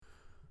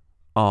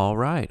All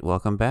right,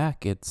 welcome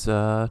back. It's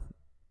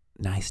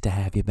nice to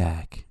have you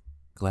back.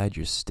 Glad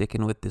you're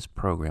sticking with this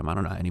program. I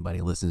don't know how anybody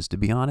listens, to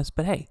be honest,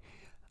 but hey,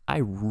 I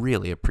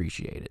really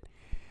appreciate it.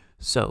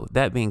 So,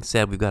 that being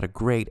said, we've got a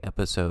great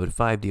episode,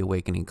 5D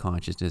Awakening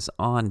Consciousness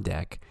on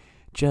deck.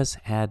 Just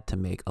had to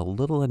make a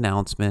little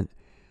announcement.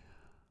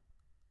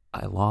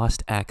 I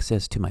lost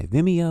access to my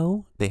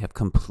Vimeo. They have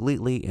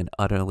completely and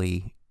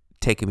utterly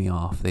taken me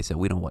off. They said,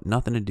 we don't want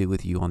nothing to do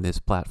with you on this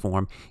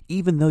platform.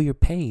 Even though you're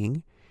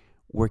paying,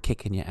 we're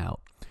kicking you out.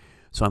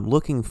 So I'm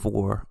looking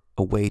for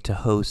a way to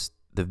host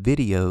the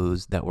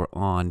videos that were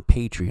on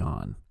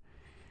Patreon.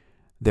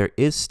 There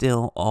is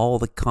still all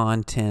the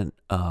content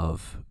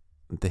of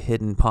the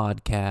hidden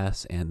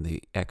podcasts and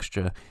the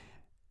extra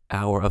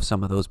hour of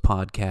some of those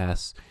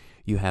podcasts.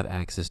 You have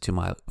access to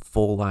my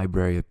full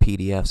library of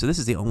PDFs. So this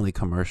is the only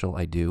commercial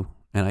I do.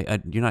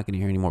 And you're not going to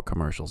hear any more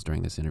commercials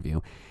during this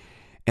interview.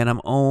 And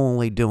I'm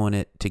only doing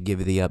it to give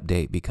you the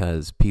update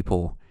because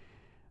people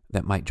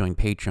that might join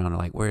Patreon are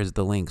like, where's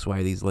the links? Why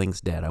are these links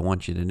dead? I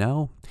want you to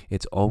know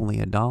it's only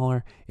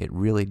 $1. It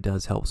really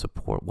does help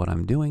support what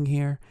I'm doing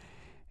here.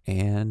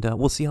 And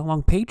we'll see how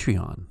long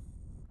Patreon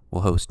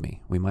will host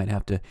me. We might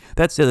have to.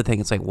 That's the other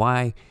thing. It's like,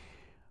 why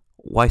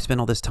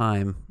spend all this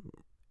time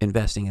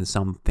investing in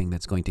something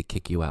that's going to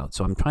kick you out?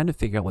 So I'm trying to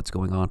figure out what's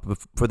going on. But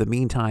for the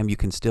meantime, you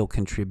can still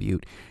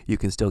contribute. You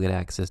can still get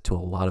access to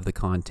a lot of the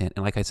content.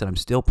 And like I said, I'm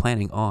still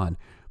planning on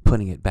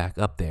putting it back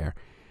up there.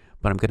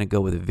 But I'm going to go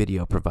with a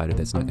video provider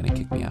that's not going to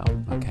kick me out.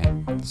 Okay?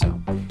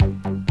 So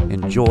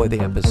enjoy the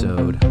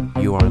episode.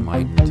 You are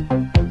enlightened.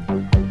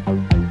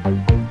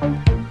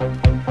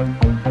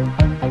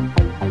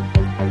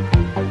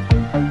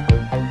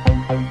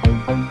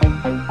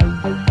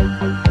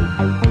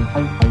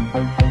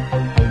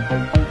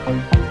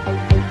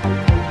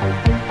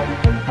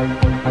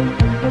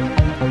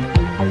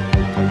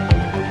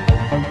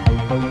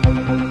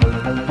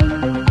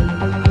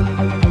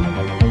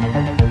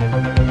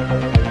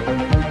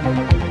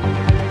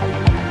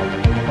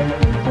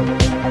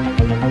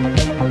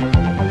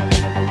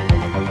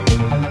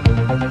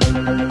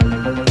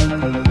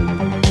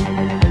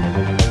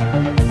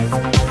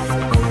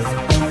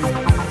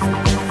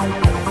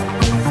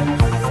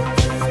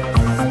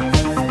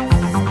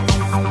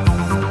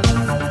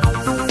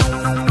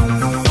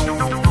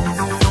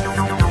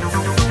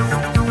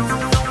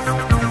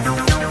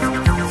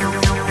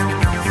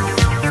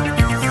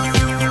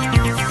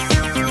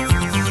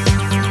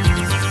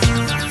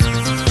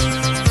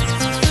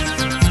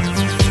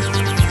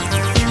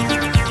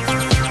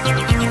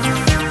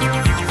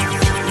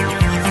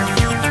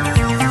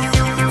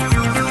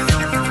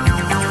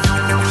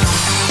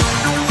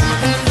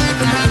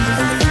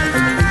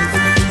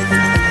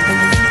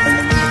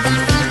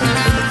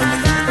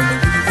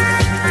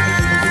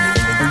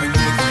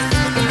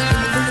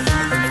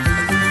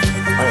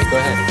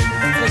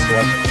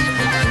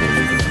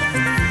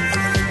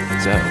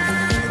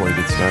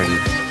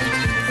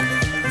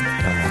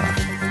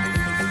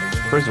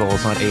 First of all,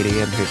 it's not 8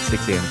 a.m. here, it's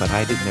 6 a.m., but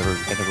I never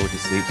went to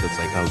sleep, so it's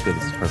like, oh, good,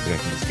 this is perfect. I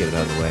can just get it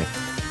out of the way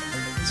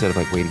instead of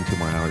like waiting 2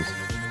 more hours.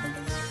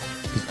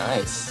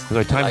 Nice. Because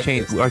our time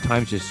changed. Our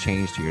time's just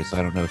changed here, so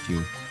I don't know if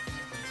you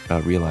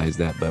realize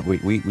that, but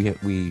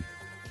we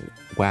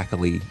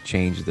wackily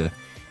change the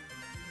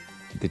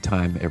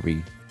time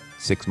every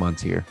 6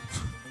 months here.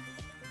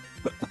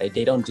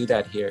 They don't do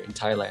that here in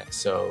Thailand.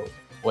 So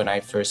when I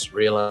first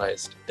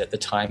realized that the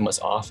time was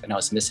off and I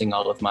was missing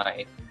all of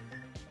my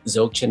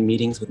Dzogchen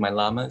meetings with my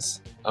lamas,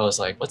 I was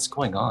like, what's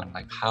going on?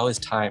 Like, how is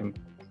time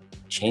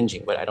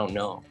changing? But I don't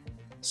know.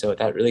 So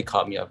that really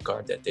caught me off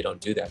guard that they don't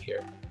do that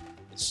here.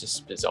 It's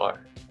just bizarre.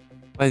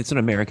 Well, it's an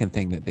American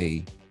thing that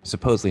they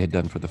supposedly had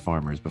done for the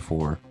farmers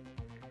before,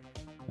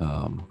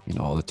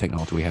 all the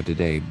technology we have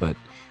today. But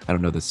I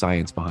don't know the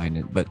science behind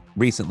it. But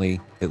recently,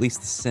 at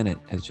least the Senate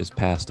has just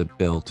passed a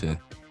bill to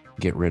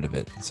get rid of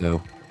it. So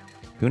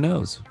who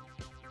knows?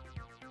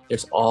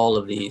 There's all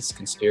of these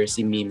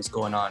conspiracy memes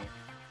going on,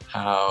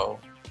 how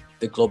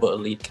the global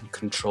elite can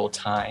control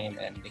time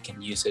and they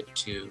can use it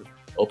to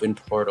open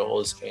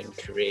portals and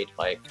create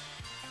the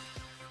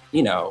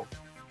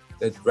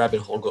rabbit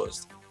hole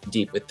goes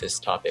deep with this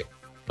topic.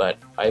 But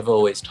I've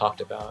always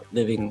talked about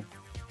living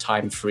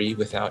time free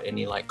without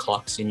any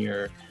clocks in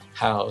your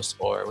house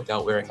or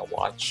without wearing a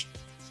watch.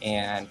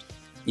 And,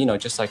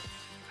 just like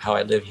how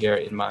I live here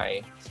in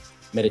my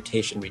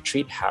meditation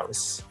retreat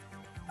house,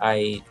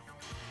 I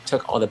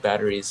took all the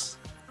batteries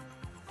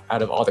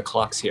out of all the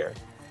clocks here.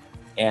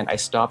 And I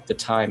stopped the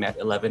time at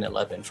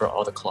 11:11 for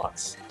all the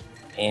clocks.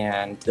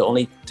 And the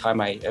only time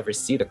I ever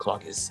see the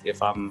clock is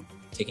if I'm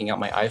taking out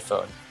my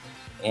iPhone.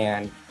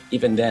 And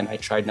even then, I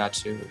tried not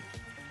to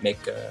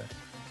make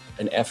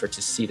an effort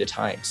to see the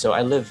time. So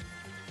I live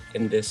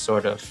in this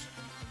sort of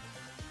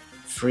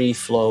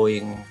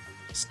free-flowing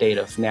state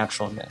of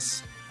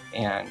naturalness.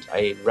 And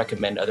I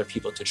recommend other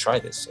people to try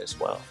this as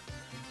well.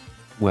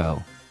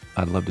 Well,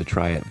 I'd love to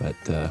try it, but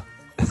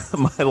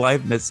my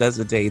life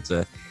necessitates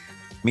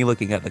me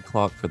looking at the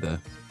clock for the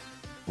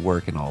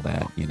work and all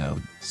that,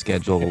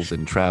 schedules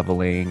and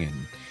traveling and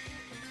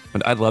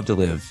But I'd love to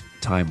live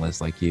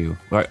timeless like you.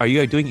 Are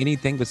you doing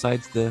anything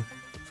besides the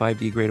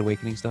 5D Great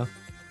Awakening stuff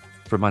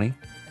for money?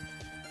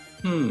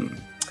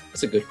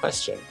 That's a good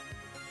question,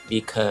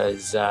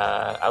 because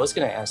I was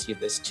going to ask you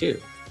this too,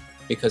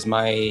 because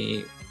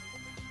my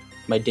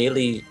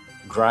daily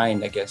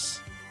grind, I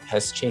guess,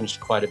 has changed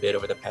quite a bit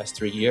over the past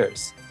 3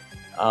 years.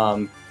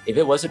 If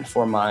it wasn't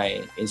for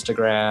my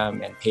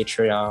Instagram and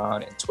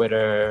Patreon and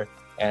Twitter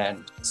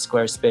and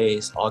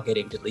Squarespace all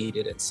getting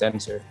deleted and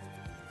censored,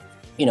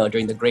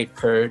 during the Great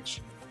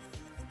Purge.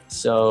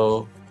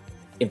 So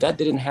if that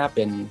didn't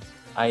happen,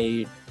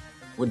 I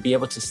would be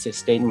able to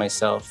sustain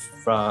myself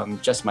from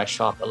just my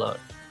shop alone,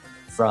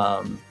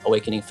 from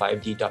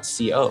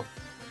awakening5d.co.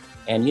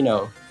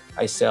 And,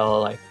 I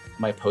sell like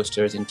my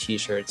posters and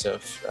t-shirts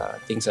of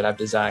things that I've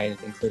designed,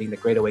 including the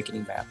Great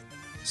Awakening map.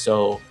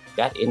 So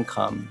that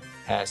income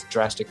has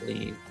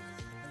drastically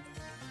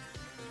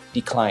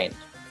declined.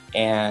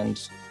 And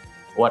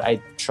what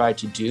I tried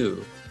to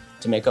do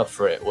to make up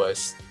for it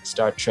was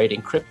start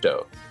trading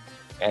crypto.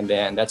 And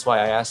then that's why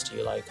I asked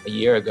you like a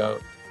year ago,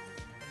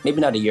 maybe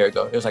not a year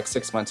ago, it was like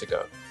 6 months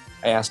ago.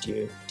 I asked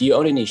you, do you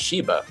own any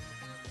Shiba?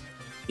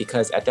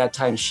 Because at that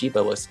time,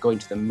 Shiba was going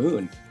to the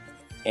moon.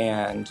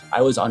 And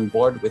I was on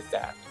board with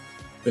that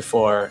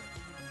before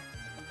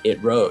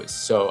it rose.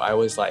 So I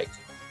was like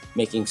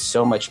making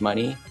so much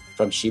money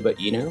from Shiba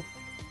Inu.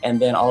 And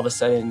then all of a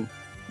sudden,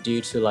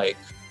 due to like,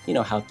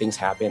 how things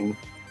happen,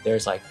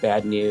 there's like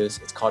bad news.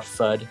 It's called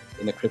FUD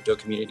in the crypto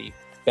community.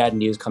 Bad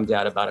news comes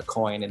out about a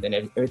coin and then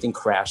everything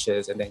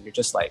crashes. And then you're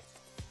just like,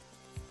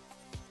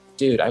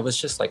 dude, I was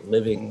just like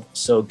living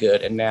so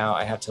good. And now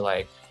I have to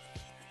like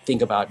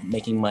think about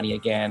making money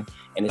again.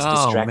 And it's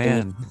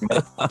distracting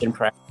in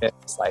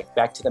practice, like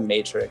back to the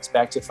matrix,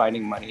 back to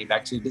finding money,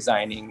 back to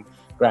designing,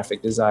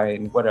 graphic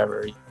design,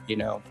 whatever,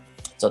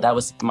 So that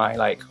was my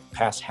like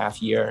past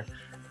half year.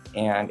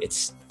 And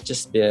it's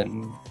just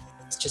been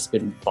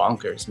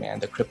bonkers, man.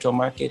 The crypto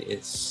market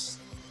is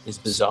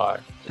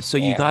bizarre. So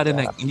you got in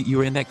that, you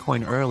were in that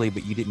coin early,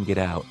 but you didn't get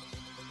out.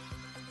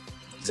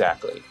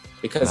 Exactly.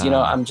 Because,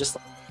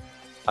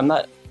 I'm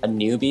not a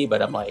newbie,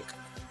 but I'm like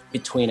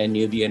between a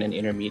newbie and an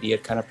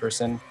intermediate kind of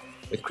person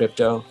with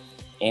crypto.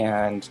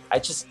 And I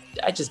just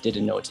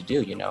didn't know what to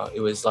do.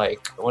 It was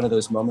like one of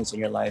those moments in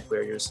your life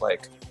where you're just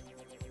like,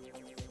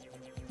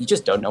 you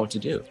just don't know what to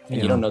do.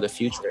 And you don't know the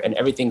future and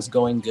everything's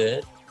going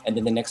good. And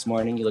then the next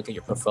morning you look at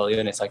your portfolio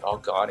and it's like all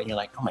gone. And you're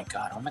like, oh my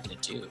God, what am I going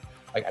to do?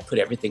 Like I put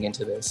everything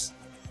into this.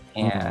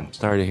 And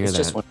sorry to hear that.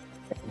 Just one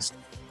of things.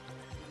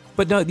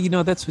 But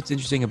no, that's what's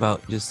interesting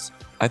about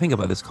I think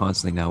about this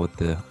constantly now with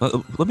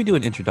let me do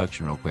an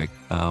introduction real quick.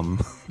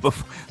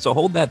 So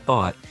hold that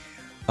thought.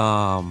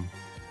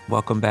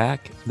 Welcome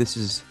back.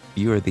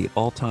 You are the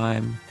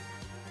all-time,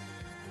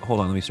 hold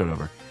on, let me start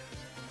over.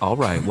 All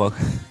right.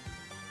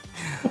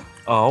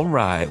 All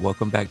right.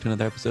 Welcome back to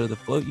another episode of the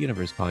Float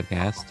Universe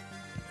podcast.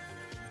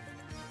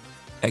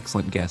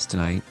 Excellent guest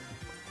tonight.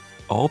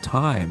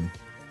 All-time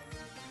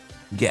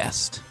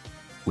guest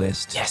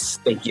list. Yes,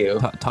 thank you.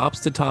 Tops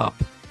to top.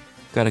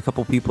 Got a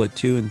couple people at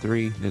 2 and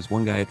 3. There's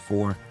one guy at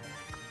 4.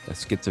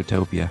 That's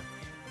Schizotopia.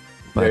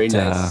 But very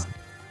nice.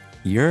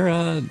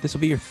 This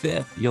will be your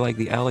 5th. You're like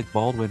the Alec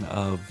Baldwin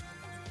of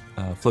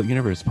Float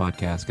Universe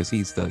podcast because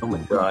he's the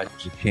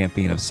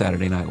champion of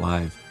Saturday Night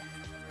Live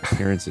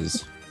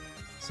appearances.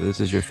 So this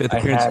is your 5th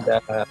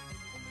appearance.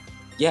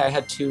 I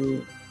had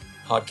 2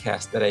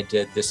 podcasts that I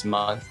did this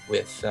month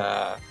with.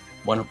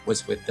 One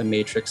was with the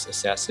Matrix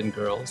Assassin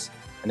Girls,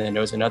 and then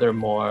there was another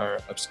more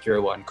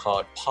obscure one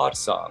called Pod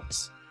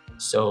Songs.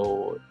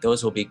 So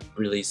those will be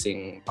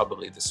releasing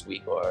probably this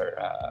week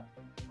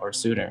or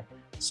sooner.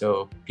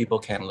 So people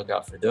can look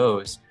out for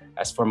those.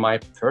 As for my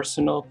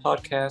personal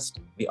podcast,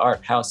 the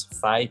Art House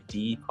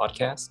 5D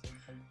podcast,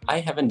 I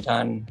haven't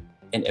done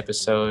an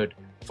episode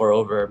for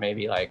over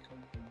maybe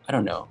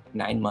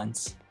 9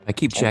 months. I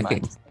keep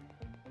checking. Months.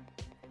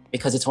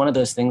 Because it's one of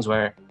those things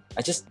where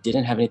I just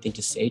didn't have anything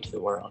to say to the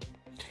world.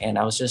 And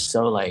I was just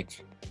so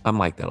I'm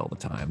like that all the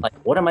time. Like,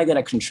 what am I going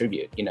to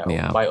contribute,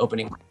 by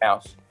opening my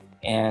mouth?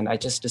 And I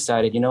just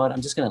decided,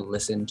 I'm just going to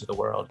listen to the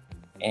world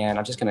and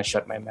I'm just going to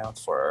shut my mouth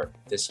for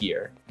this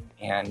year.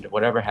 And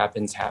whatever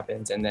happens,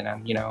 happens. And then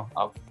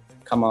I'll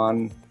come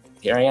on.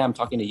 Here I am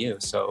talking to you.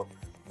 So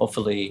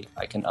hopefully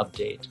I can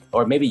update,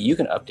 or maybe you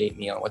can update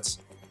me on what's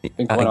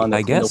been going on.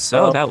 I guess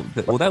so. That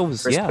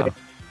was, yeah.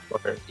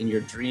 Or in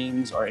your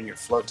dreams or in your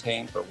float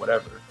tank or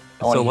whatever.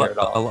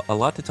 So a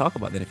lot to talk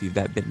about then if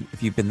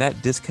you've been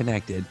that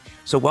disconnected.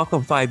 So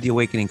welcome 5D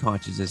Awakening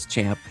Consciousness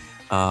champ.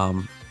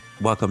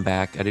 Welcome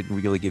back. I didn't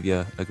really give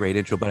you a great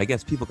intro, but I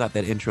guess people got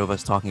that intro of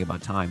us talking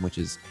about time, which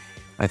is,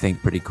 I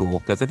think, pretty cool.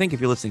 Because I think if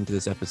you're listening to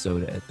this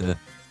episode at the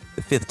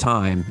 5th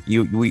time,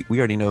 we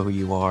already know who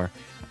you are.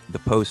 The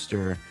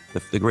poster,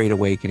 the Great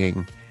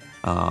Awakening.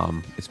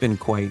 It's been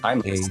quite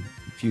a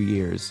few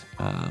years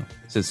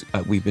since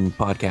we've been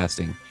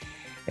podcasting.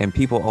 And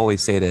people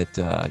always say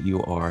that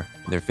you are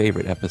their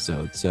favorite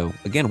episode. So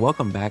again,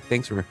 welcome back.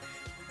 Thanks for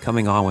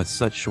coming on with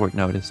such short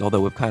notice.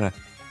 Although we've kind of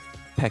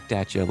pecked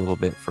at you a little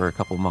bit for a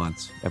couple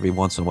months. Every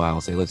once in a while,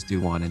 I'll say, let's do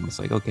one. And it's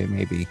like, okay,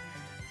 maybe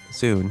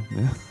soon.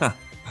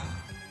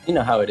 You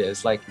know how it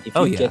is. Like if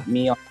Oh, you yeah. get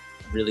me on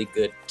really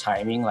good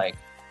timing, like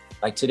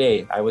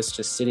today, I was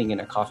just sitting in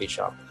a coffee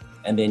shop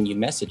and then you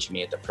messaged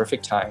me at the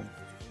perfect time.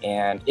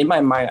 And in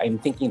my mind, I'm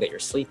thinking that you're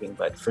sleeping,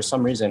 but for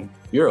some reason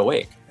you're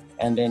awake.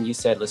 And then you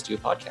said, let's do a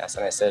podcast.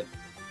 And I said,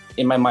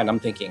 in my mind, I'm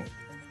thinking,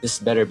 this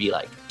better be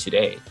like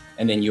today.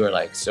 And then you were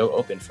like so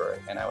open for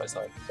it. And I was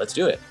like, let's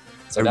do it.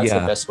 So that's the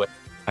Yeah. best way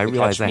I to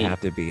realize catch I me.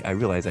 have to be. I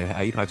realize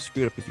I've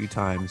screwed up a few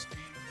times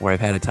where I've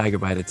had a tiger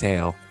by the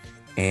tail,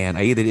 and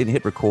I either didn't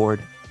hit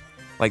record.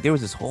 Like there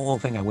was this whole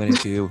thing I went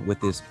into with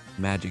this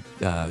Magic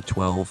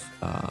 12.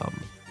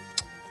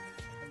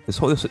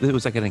 It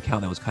was like an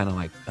account that was kind of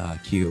like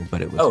Q,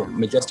 but it was Oh,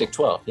 Majestic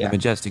 12. the Yeah,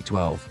 Majestic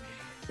 12.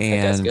 that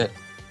guy's And good.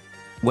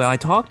 well, I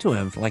talked to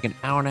him for like an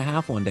hour and a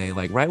half one day,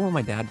 like right when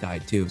my dad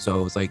died too. So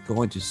it was like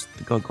going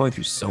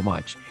through so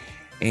much.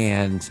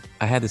 And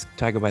I had this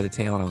tiger by the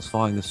tail, and I was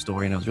following the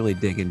story, and I was really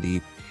digging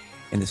deep.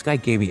 And this guy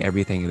gave me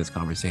everything in this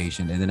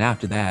conversation. And then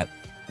after that,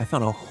 I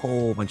found a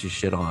whole bunch of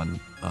shit on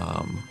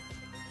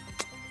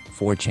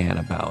 4chan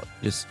about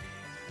just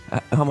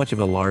how much of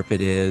a LARP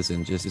it is,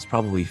 and just it's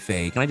probably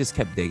fake. And I just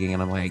kept digging,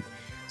 and I'm like,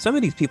 some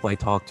of these people I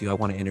talk to, I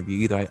want to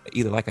interview.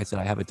 Either like I said,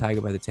 I have a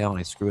tiger by the tail and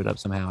I screw it up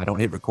somehow. I don't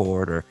hit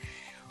record,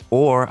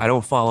 or I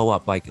don't follow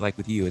up like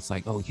with you. It's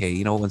like, okay,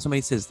 you know, when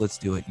somebody says let's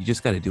do it, you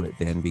just got to do it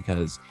then,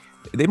 because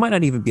they might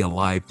not even be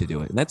alive to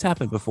do it. And that's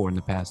happened before in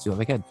the past too.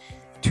 I've had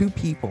two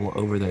people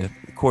over the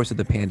course of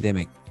the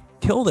pandemic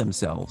kill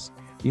themselves,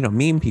 you know,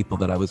 meme people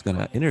that I was going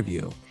to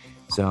interview.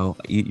 So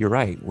you're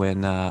right.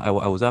 When I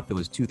was up, it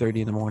was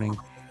 2:30 in the morning.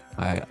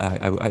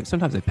 I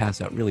sometimes I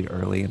pass out really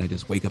early, and I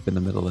just wake up in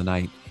the middle of the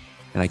night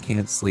and I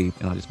can't sleep,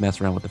 and I'll just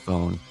mess around with the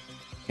phone.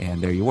 And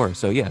there you were.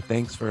 So yeah,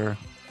 thanks for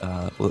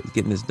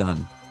getting this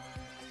done.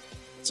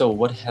 So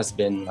what has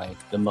been like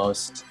the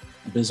most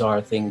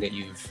bizarre thing that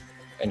you've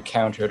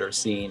encountered or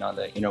seen on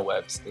the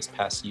interwebs this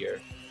past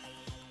year,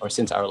 or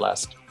since our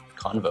last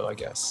convo, I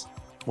guess?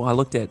 Well, I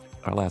looked at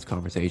our last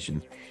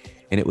conversation,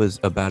 and it was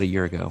about a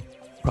year ago,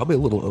 probably a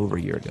little over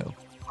a year ago.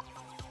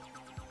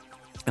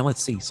 And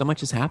let's see, so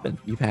much has happened.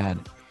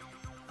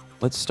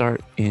 Let's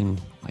start in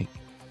like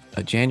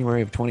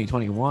January of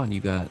 2021. You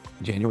got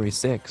January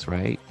 6th,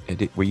 right?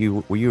 Were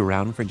you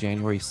around for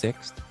January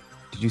 6th?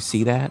 Did you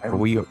see that, or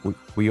were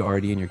you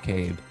already in your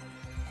cave?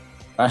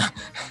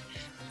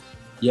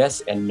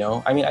 Yes and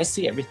no. I mean, I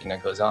see everything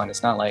that goes on.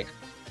 It's not like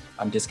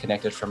I'm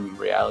disconnected from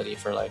reality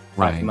for like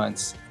 5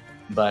 months.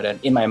 But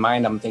in my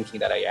mind, I'm thinking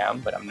that I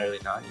am, but I'm really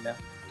not, you know?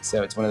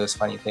 So it's one of those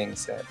funny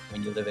things that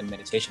when you live in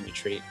meditation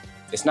retreat,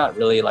 it's not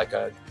really like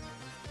a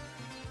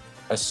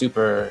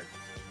super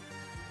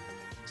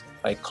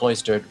like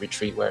cloistered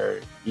retreat where,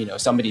 you know,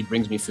 somebody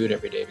brings me food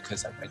every day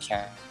because I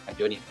can't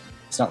do anything.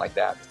 It's not like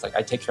that. It's like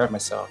I take care of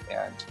myself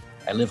and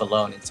I live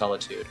alone in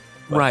solitude.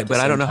 Right, but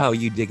I don't know how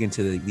you dig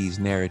into these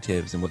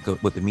narratives and what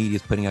the media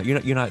is putting out.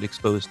 You're not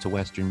exposed to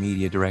Western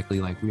media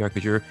directly like we are,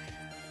 because you're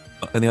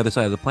on the other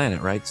side of the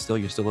planet, right?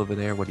 You're still over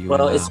there. What are you?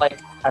 Well, it's like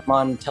I'm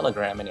on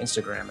Telegram and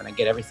Instagram, and I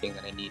get everything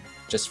that I need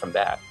just from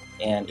that.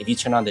 And if you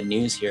turn on the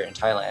news here in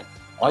Thailand,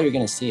 all you're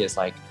gonna see is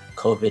like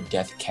COVID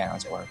death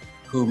counts, or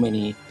how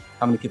many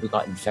people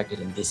got infected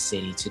in this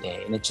city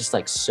today, and it's just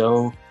like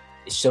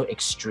it's so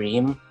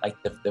extreme. Like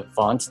the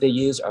fonts they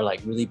use are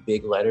like really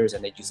big letters,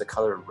 and they use the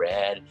color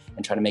red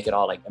and try to make it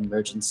all like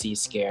emergency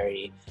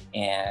scary.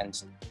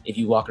 And if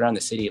you walk around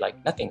the city,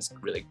 like nothing's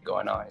really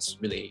going on.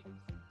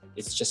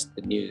 It's just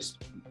the news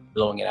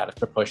blowing it out of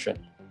proportion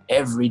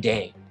every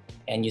day.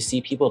 And you see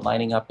people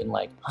lining up in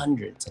like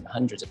hundreds and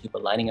hundreds of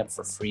people lining up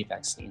for free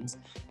vaccines.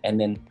 And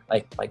then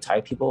like Thai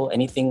people,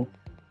 anything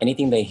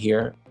they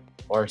hear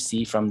or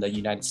see from the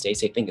United States,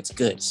 they think it's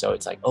good. So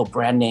it's like, oh,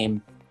 brand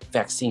name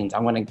vaccines. I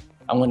want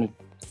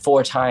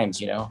 4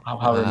 times, you know,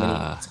 however many.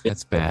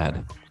 That's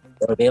bad.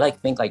 So they like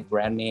think like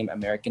brand name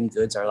American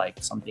goods are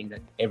like something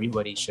that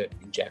everybody should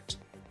inject.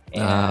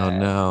 And oh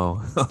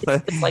no.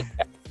 it's like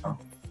that.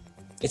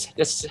 It's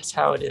just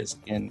how it is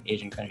in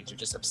Asian countries. They're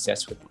just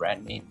obsessed with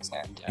brand names,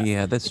 and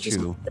yeah, that's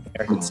true.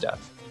 American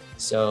stuff.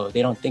 So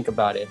they don't think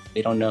about it.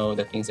 They don't know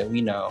the things that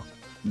we know.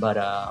 But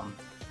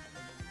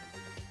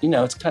you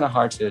know, it's kind of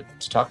hard to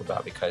talk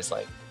about, because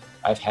like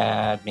I've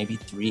had maybe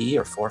 3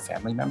 or 4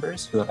 family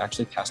members who have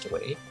actually passed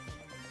away,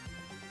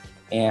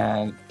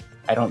 and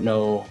I don't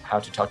know how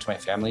to talk to my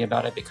family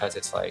about it, because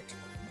it's like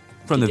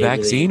from the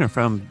vaccine or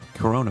from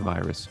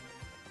coronavirus.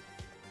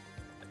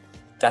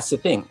 That's the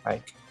thing.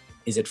 Like,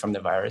 is it from the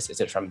virus? Is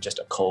it from just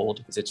a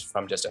cold? Is it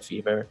from just a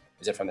fever?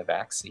 Is it from the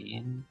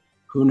vaccine?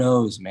 Who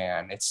knows,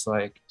 man? It's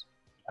like,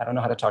 I don't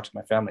know how to talk to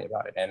my family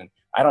about it. And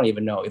I don't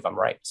even know if I'm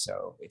right.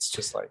 So it's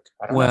just like,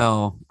 I don't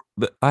know.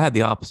 I had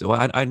the opposite.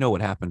 Well, I know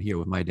what happened here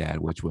with my dad,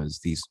 which was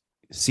these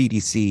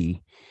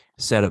CDC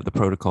set up the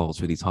protocols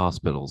for these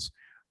hospitals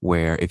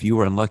where if you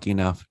were unlucky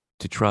enough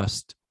to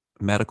trust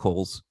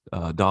medicals,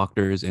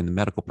 doctors, and the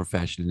medical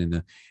profession,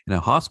 and the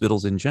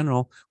hospitals in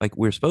general, like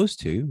we're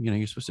supposed to, you know,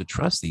 you're supposed to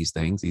trust these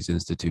things, these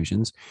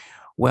institutions.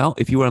 Well,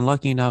 if you were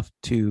unlucky enough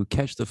to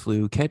catch the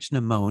flu, catch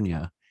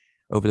pneumonia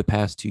over the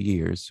past 2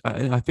 years,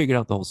 I figured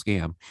out the whole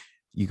scam.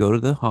 You go to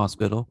the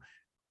hospital,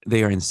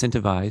 they are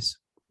incentivized,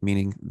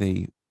 meaning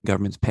the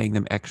government's paying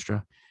them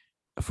extra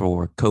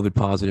for COVID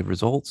positive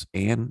results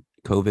and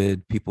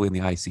COVID people in the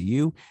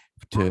ICU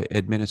to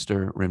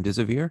administer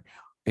remdesivir,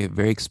 a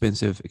very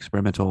expensive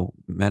experimental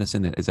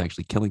medicine that is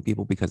actually killing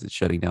people because it's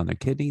shutting down their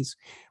kidneys,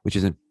 which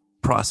isn't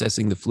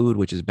processing the fluid,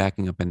 which is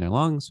backing up in their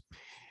lungs.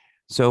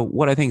 So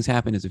what I think has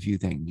happened is a few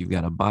things. You've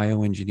got a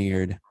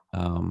bioengineered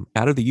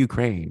out of the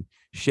Ukraine,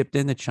 shipped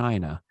into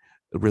China,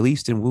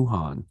 released in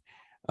Wuhan.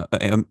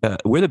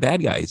 We're the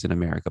bad guys in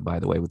America, by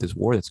the way, with this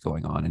war that's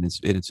going on, and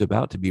it's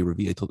about to be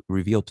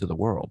revealed to the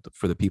world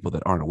for the people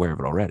that aren't aware of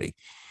it already.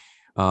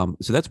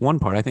 So that's one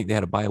part. I think they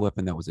had a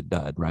bioweapon that was a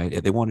dud,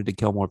 right? They wanted to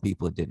kill more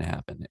people. It didn't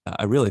happen.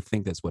 I really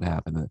think that's what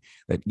happened.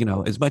 That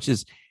as much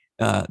as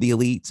the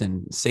elites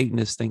and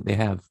Satanists think they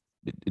have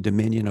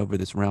dominion over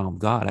this realm,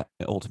 God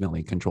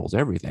ultimately controls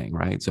everything,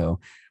 right? So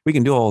we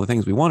can do all the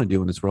things we want to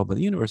do in this world, but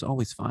the universe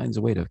always finds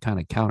a way to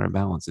kind of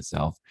counterbalance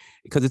itself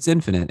because it's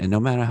infinite. And no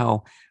matter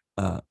how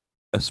a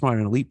smart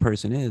and elite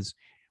person is,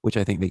 which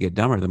I think they get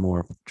dumber the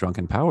more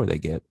drunken power they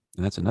get,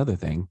 and that's another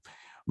thing.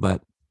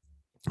 But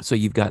so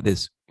you've got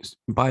this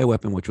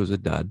bioweapon, which was a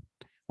dud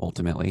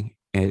ultimately,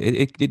 and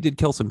it did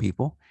kill some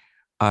people.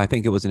 I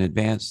think it was an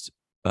advanced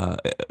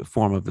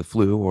form of the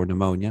flu or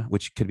pneumonia,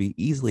 which could be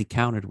easily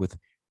countered with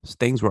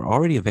things were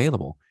already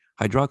available.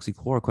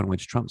 Hydroxychloroquine,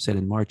 which Trump said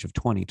in March of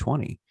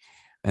 2020.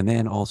 And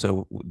then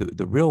also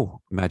the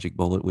real magic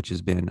bullet, which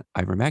has been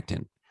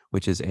ivermectin,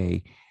 which is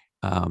a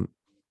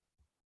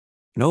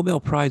Nobel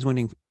Prize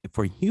winning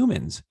for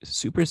humans,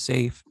 super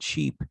safe,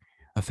 cheap,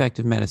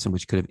 effective medicine,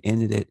 which could have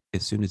ended it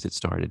as soon as it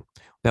started.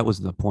 That was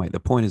the point. The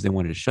point is they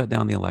wanted to shut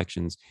down the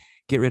elections,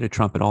 get rid of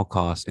Trump at all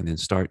costs, and then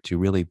start to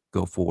really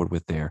go forward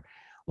with their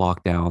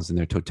lockdowns and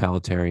their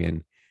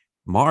totalitarian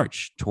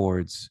march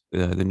towards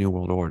the New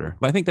World Order.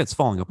 But I think that's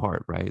falling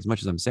apart, right? As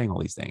much as I'm saying all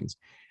these things.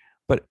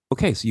 But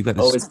okay, so you've got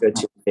this. Always good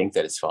to think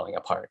that it's falling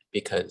apart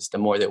because the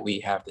more that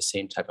we have the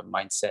same type of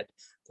mindset,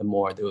 the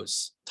more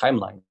those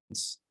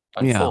timelines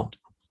unfold. Yeah.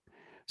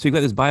 So you've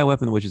got this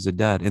bioweapon, which is a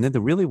dud, and then the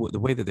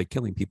way that they're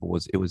killing people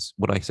was it was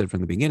what I said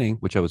from the beginning,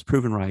 which I was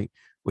proven right,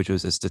 which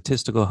was a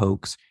statistical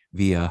hoax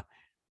via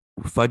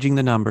fudging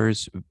the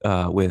numbers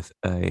with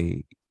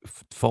a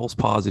false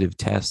positive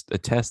test, a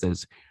test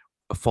that's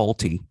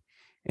faulty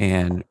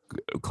and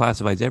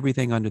classifies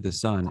everything under the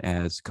sun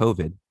as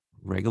COVID,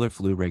 regular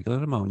flu, regular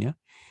pneumonia,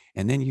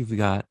 and then you've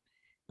got,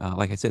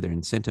 like I said, they're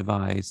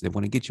incentivized. They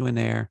want to get you in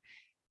there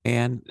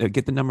and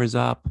get the numbers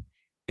up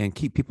and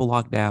keep people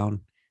locked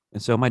down.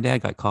 And so my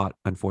dad got caught,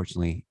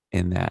 unfortunately,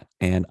 in that.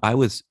 And I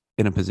was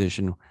in a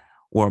position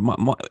where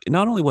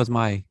not only was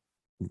my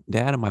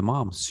dad and my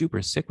mom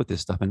super sick with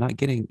this stuff and not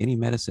getting any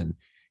medicine,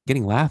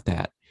 getting laughed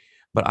at,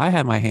 but I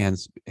had my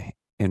hands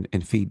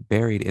and feet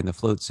buried in the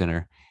float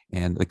center.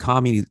 And the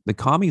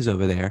commies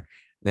over there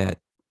that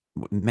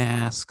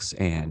masks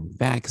and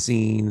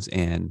vaccines.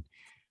 And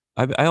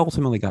I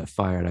ultimately got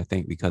fired, I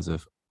think, because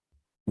of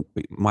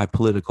my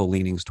political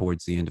leanings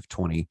towards the end of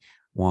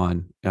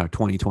 2020,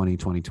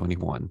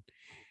 2021,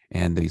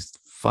 and these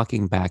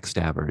fucking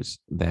backstabbers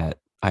that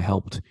I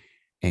helped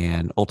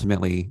and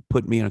ultimately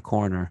put me in a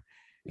corner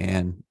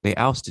and they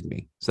ousted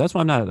me. So that's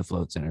why I'm not at the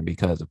float center,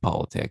 because of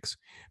politics,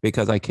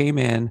 because I came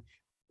in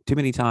too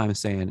many times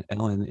saying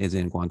Ellen is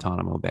in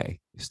Guantanamo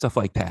Bay, stuff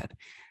like that,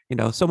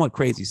 somewhat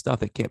crazy stuff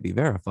that can't be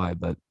verified,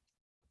 but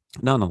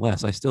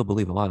nonetheless, I still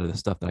believe a lot of the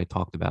stuff that I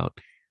talked about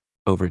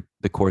over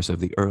the course of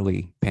the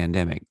early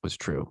pandemic was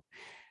true.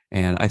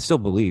 And I still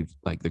believe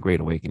like the Great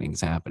Awakening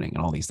is happening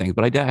and all these things,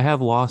 but I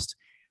have lost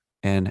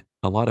and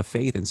a lot of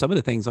faith in some of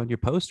the things on your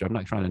poster. I'm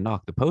not trying to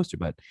knock the poster,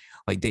 but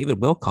like David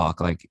Wilcock,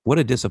 like what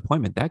a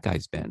disappointment that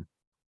guy's been.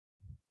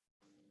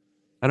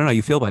 I don't know how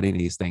you feel about any of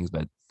these things,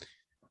 but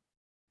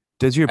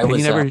does your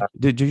opinion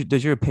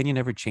does your opinion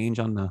ever change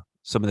on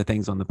some of the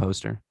things on the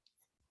poster?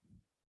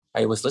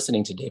 I was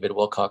listening to David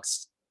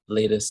Wilcock's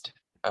latest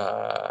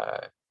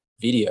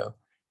video,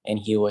 and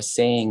he was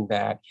saying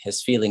that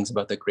his feelings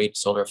about the Great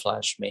Solar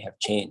Flash may have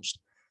changed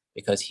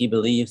because he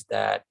believes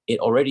that it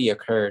already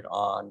occurred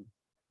on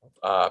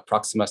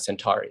Proxima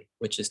Centauri,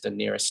 which is the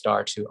nearest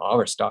star to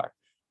our star,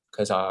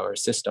 because our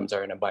systems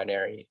are in a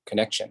binary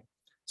connection.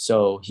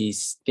 So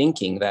he's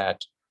thinking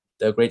that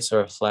the Great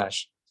Solar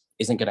Flash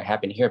isn't going to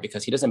happen here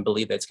because he doesn't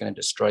believe that it's going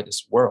to destroy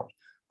this world.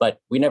 But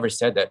we never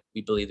said that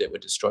we believed it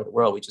would destroy the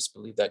world. We just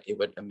believed that it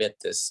would emit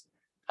this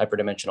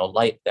hyperdimensional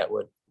light that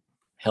would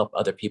help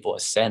other people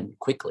ascend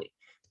quickly.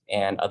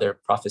 And other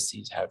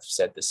prophecies have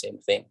said the same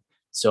thing.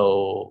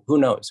 So who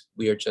knows?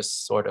 We are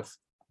just sort of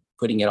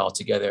putting it all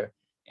together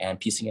and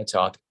piecing it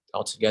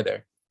all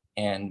together.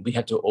 And we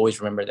have to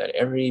always remember that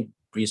every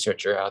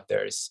researcher out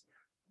there is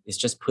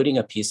just putting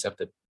a piece of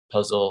the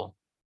puzzle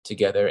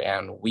together.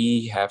 And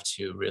we have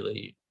to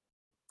really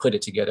put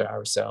it together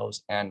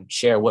ourselves and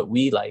share what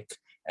we like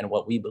and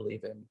what we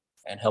believe in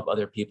and help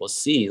other people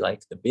see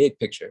like the big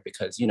picture.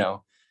 Because,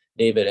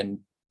 David and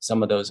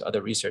some of those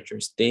other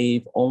researchers,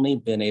 they've only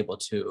been able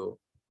to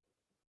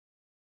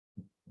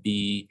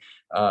be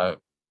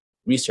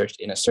researched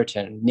in a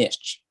certain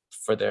niche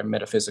for their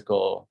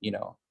metaphysical,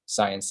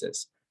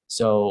 sciences.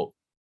 So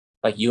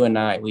like you and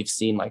I, we've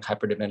seen like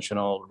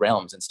hyperdimensional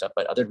realms and stuff,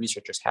 but other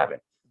researchers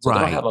haven't. So they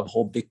don't have Right. a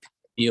whole big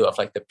view of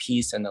like the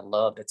peace and the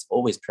love that's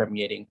always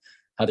permeating,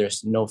 how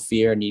there's no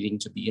fear needing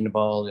to be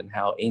involved, and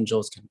how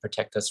angels can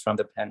protect us from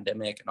the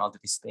pandemic and all of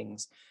these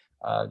things.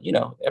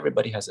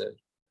 Everybody has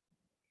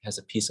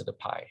a piece of the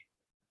pie.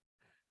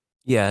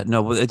 Yeah,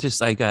 no, but it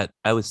just I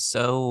was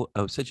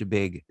such a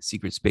big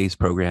secret space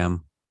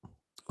program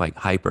like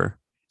hyper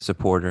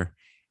supporter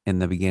in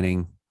the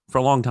beginning for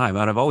a long time.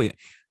 And I've always,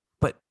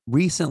 but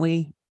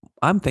recently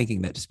I'm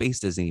thinking that space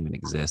doesn't even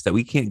exist, that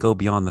we can't go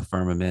beyond the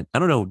firmament. I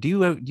don't know. Do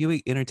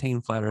you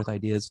entertain flat earth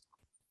ideas?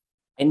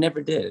 I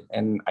never did,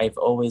 and I've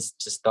always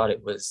just thought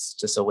it was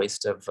just a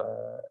waste of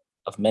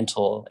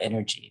mental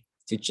energy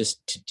to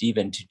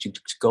even to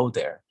go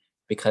there,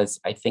 because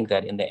I think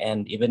that in the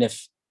end, even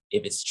if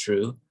it's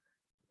true,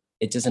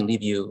 it doesn't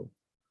leave you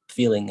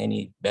feeling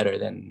any better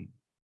than,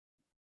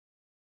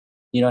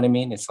 you know what I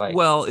mean? It's like,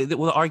 Well,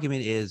 the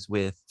argument is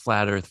with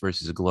flat Earth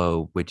versus a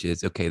globe, which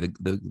is okay. The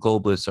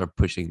globalists are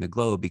pushing the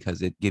globe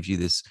because it gives you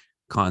this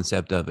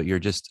concept of it. You're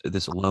just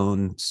this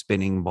lone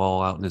spinning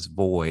ball out in this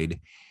void,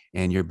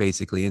 and you're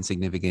basically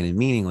insignificant and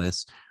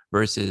meaningless.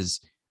 Versus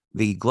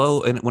the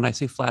globe, and when I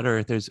say flat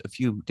Earth, there's a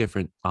few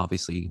different,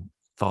 obviously,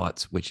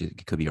 thoughts. Which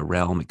it could be a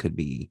realm, it could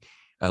be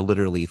a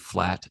literally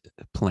flat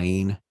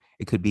plane,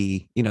 it could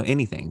be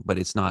anything, but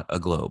it's not a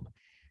globe.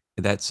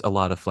 That's a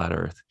lot of flat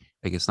earth.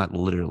 Like it's not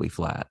literally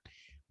flat.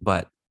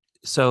 But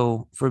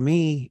so for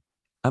me,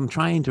 I'm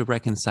trying to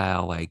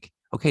reconcile like,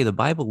 okay, the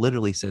Bible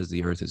literally says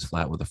the earth is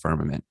flat with a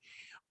firmament.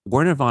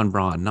 Werner von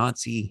Braun,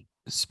 Nazi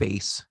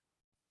space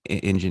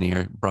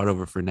engineer brought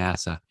over for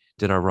NASA,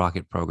 did our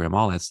rocket program,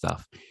 all that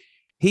stuff.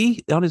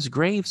 He on his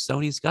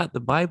gravestone, he's got the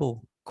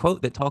Bible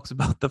quote that talks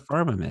about the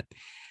firmament.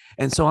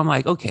 And so I'm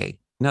like, okay,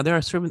 now there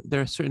are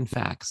certain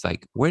facts.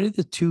 Like, where did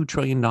the $2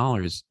 trillion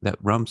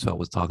that Rumsfeld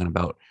was talking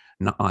about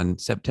on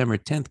September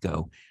 10th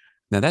go?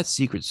 Now that's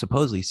secret,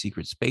 supposedly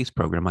secret space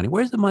program money.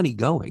 Where's the money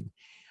going?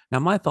 Now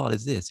my thought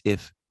is this: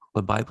 if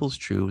the Bible's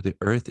true, the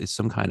Earth is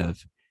some kind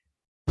of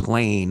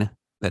plane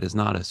that is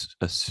not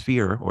a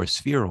sphere or a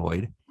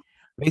spheroid,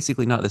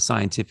 basically not the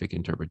scientific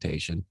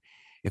interpretation.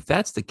 If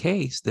that's the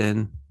case,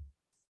 then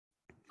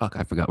fuck,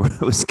 I forgot where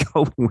I was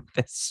going with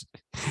this.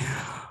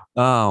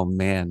 Oh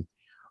man,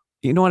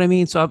 you know what I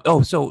mean? So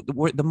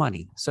the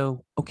money.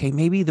 So okay,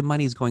 maybe the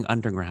money is going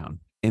underground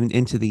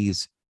into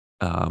these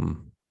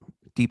um,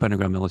 deep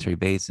underground military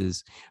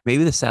bases.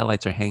 Maybe the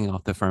satellites are hanging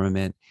off the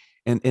firmament.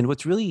 And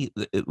what's really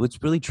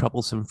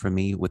troublesome for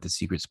me with the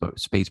secret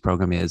space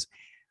program is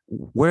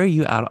where are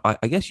you out?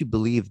 I guess you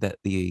believe that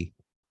the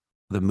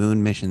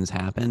moon missions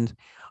happened.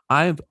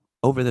 I've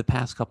over the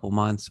past couple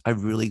months,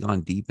 I've really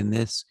gone deep in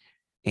this.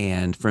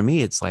 And for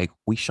me, it's like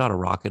we shot a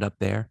rocket up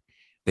there.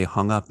 They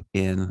hung up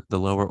in the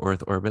lower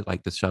Earth orbit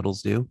like the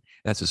shuttles do.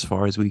 That's as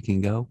far as we can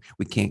go.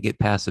 We can't get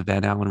past the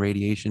Van Allen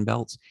radiation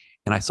belts.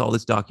 And I saw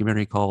this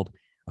documentary called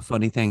A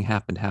Funny Thing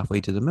Happened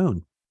Halfway to the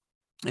Moon.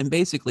 And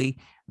basically,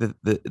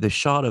 the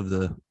shot of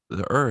the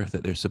Earth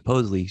that they're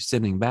supposedly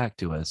sending back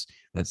to us,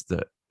 that's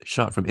the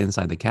shot from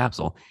inside the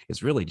capsule,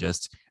 is really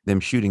just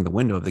them shooting the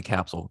window of the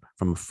capsule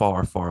from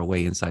far, far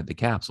away inside the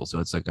capsule. So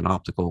it's like an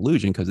optical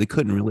illusion because they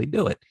couldn't really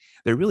do it.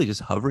 They're really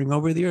just hovering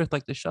over the Earth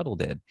like the shuttle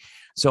did.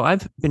 So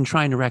I've been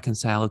trying to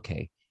reconcile,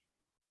 okay,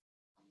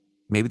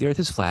 maybe the earth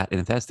is flat, and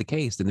if that's the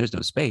case, then there's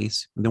no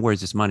space. Then where's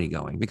this money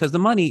going? Because the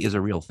money is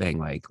a real thing.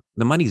 Like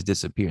the money's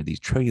disappeared, these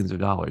trillions of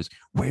dollars.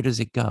 Where does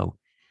it go?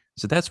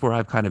 So that's where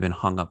I've kind of been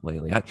hung up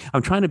lately.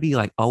 I'm trying to be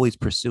like always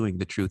pursuing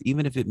the truth,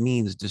 even if it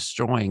means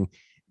destroying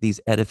these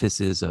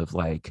edifices of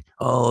like,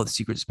 oh, the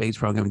secret space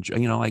program.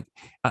 Like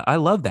I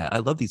love that. I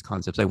love these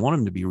concepts. I want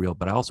them to be real,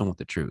 but I also want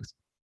the truth.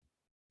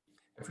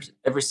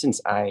 ever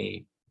since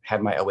I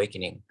had my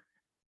awakening,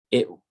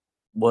 it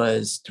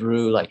was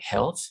through like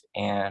health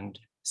and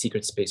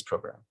secret space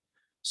program.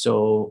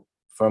 So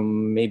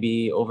from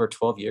maybe over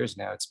 12 years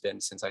now, it's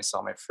been since I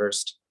saw my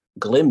first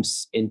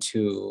glimpse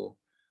into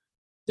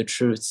the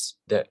truths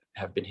that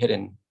have been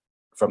hidden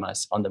from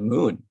us on the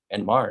moon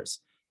and Mars.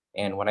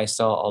 And when I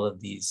saw all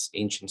of these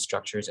ancient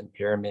structures and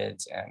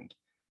pyramids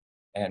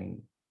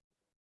and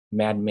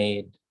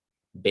man-made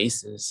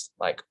bases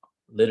like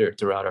littered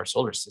throughout our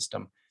solar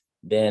system,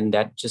 then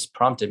that just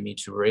prompted me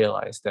to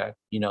realize that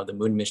the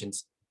moon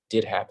missions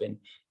did happen,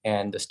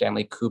 and the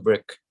Stanley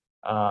Kubrick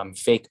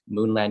fake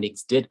moon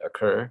landings did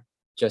occur.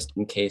 Just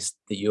in case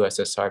the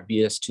USSR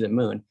beat us to the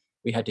moon,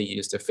 we had to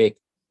use the fake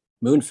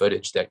moon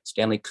footage that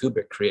Stanley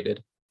Kubrick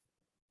created,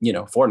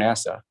 for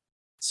NASA,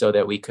 so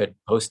that we could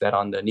post that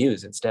on the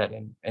news instead,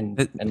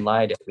 and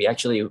lied. We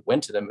actually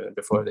went to the moon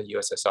before the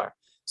USSR.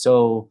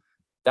 So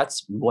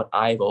that's what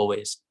I've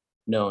always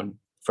known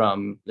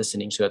from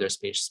listening to other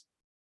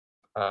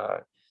uh,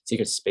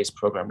 secret space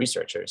program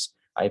researchers.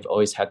 I've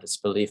always had this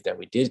belief that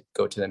we did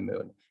go to the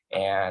moon,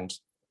 and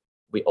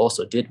we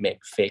also did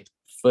make fake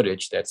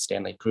footage that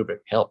Stanley Kubrick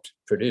helped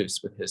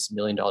produce with his $1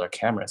 million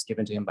cameras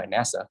given to him by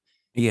NASA.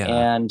 Yeah.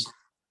 And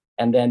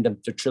And then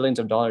the trillions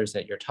of dollars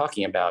that you're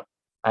talking about,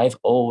 I've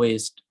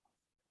always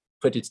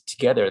put it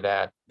together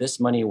that this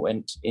money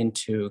went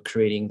into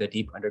creating the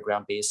deep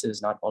underground bases,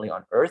 not only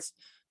on Earth,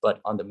 but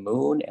on the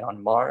moon and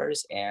on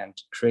Mars, and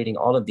creating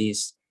all of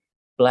these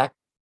black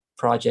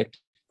project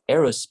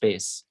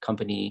aerospace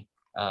company,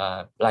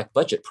 black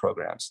budget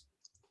programs.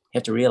 You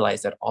have to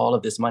realize that all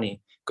of this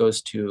money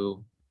goes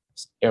to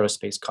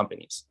aerospace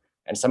companies.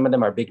 And some of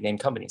them are big name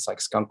companies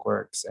like Skunk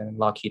Works and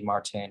Lockheed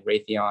Martin,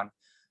 Raytheon.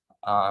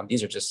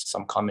 These are just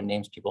some common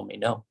names people may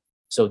know.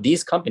 So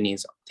these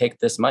companies take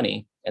this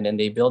money and then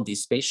they build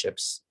these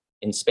spaceships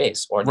in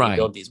space, or they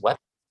build these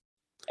weapons.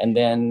 And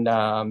then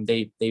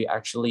they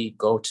actually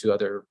go to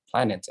other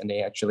planets and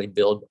they actually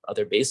build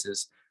other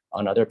bases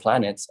on other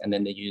planets. And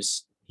then they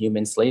use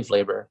human slave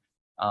labor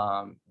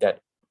that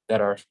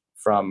are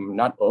from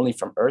not only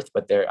from Earth,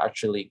 but they're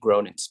actually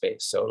grown in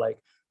space. So like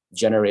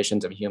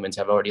generations of humans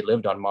have already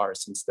lived on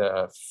Mars since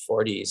the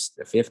 40s,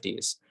 the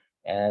 50s,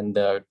 and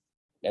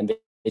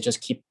they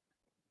just keep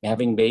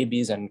having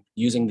babies and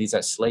using these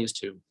as slaves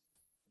to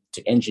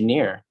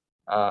engineer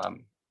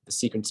the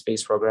secret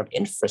space program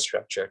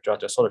infrastructure throughout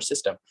the solar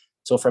system.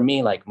 So for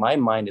me, like my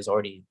mind is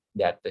already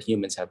that the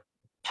humans have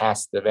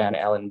passed the Van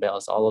Allen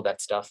bells, all of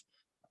that stuff,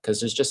 because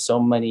there's just so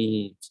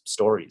many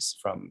stories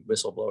from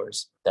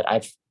whistleblowers that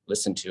I've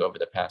listened to over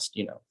the past,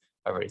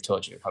 I've already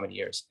told you how many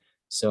years.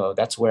 So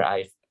that's where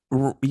I'm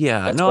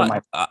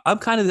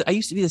kind of, I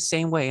used to be the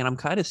same way, and I'm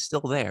kind of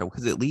still there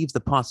because it leaves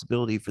the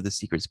possibility for the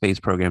secret space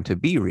program to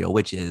be real,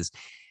 which is,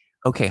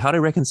 okay, how do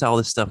I reconcile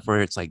this stuff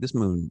where it's like this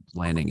moon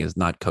landing is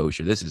not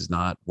kosher? This is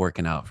not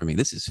working out for me.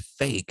 This is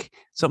fake.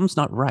 Something's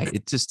not right.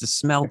 It's just a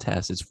smell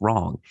test. It's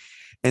wrong.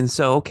 And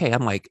so, okay,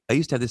 I'm like, I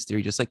used to have this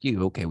theory just like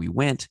you. Okay, we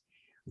went,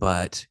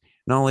 but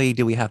not only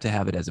do we have to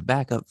have it as a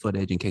backup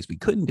footage in case we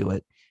couldn't do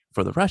it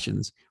for the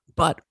Russians,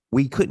 but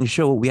we couldn't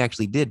show what we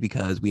actually did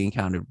because we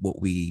encountered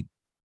what we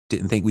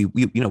didn't think we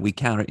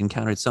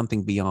encountered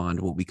something beyond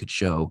what we could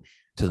show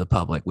to the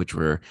public, which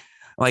were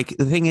like,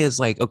 the thing is,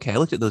 like, okay, I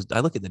look at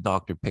the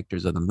doctor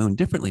pictures of the moon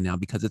differently now,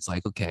 because it's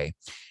like, okay,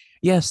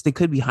 yes, they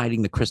could be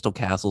hiding the crystal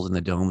castles and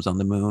the domes on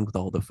the moon with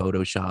all the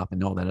Photoshop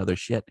and all that other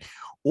shit,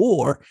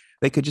 or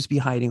they could just be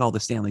hiding all the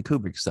Stanley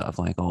Kubrick stuff,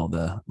 like all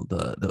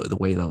the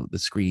way the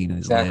screen is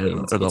exactly.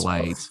 lit or the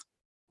lights.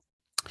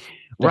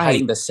 They're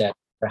hiding the set.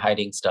 They're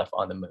hiding stuff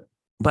on the moon.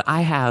 But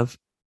I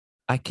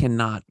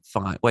cannot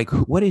find, like,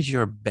 what is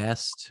your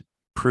best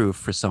proof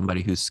for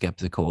somebody who's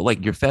skeptical?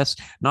 Like your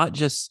best, not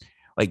just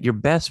like your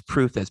best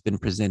proof that's been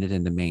presented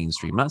in the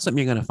mainstream, not something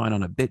you're going to find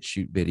on a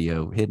BitChute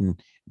video hidden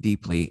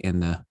deeply in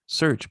the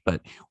search,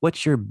 but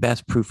what's your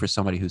best proof for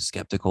somebody who's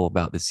skeptical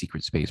about the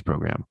secret space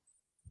program?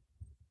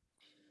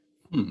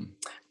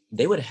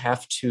 They would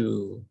have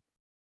to,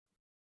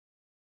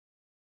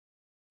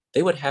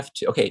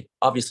 okay,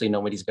 obviously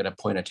nobody's going to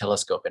point a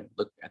telescope and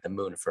look at the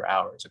moon for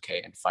hours,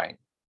 okay, and find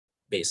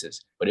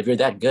bases. But if you're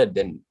that good,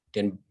 then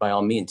by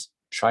all means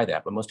try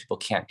that. But most people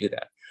can't do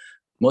that.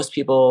 Most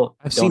people,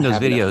 I've seen those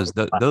videos.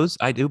 Those,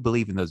 I do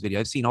believe in those videos.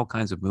 I've seen all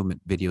kinds of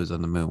movement videos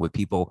on the moon with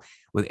people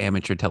with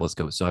amateur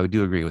telescopes. So I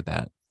do agree with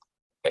that.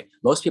 Okay.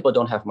 Most people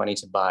don't have money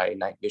to buy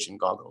night vision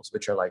goggles,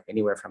 which are like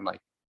anywhere from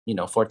like,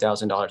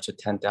 $4,000 to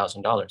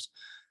 $10,000.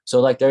 So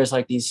like there's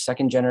like these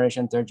second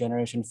generation, third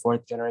generation,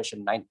 fourth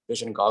generation night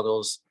vision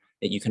goggles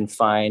that you can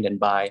find and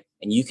buy,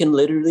 and you can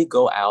literally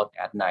go out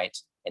at night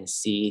and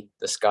see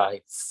the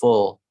sky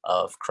full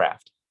of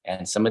craft.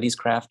 And some of these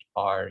craft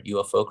are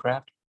UFO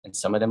craft, and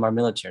some of them are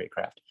military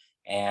craft.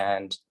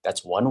 And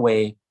that's one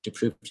way to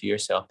prove to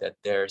yourself that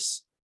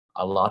there's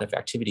a lot of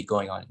activity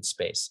going on in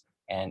space.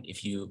 And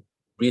if you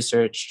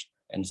research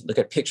and look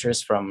at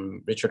pictures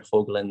from Richard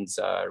Hoagland's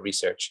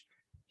research,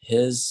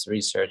 his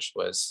research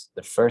was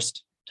the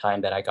first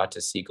time that I got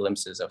to see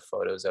glimpses of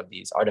photos of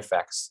these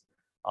artifacts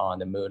on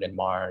the moon and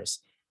Mars.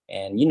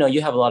 And,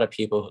 you have a lot of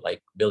people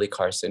like Billy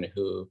Carson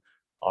who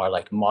are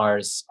like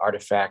Mars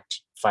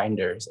artifact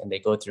finders, and they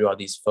go through all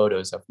these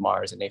photos of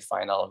Mars and they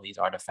find all of these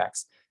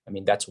artifacts. I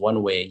mean, that's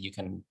one way you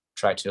can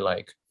try to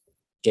like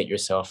get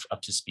yourself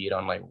up to speed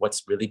on like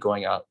what's really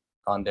going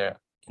on there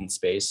in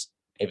space,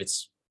 if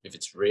it's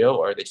real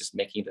or they're just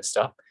making this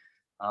up.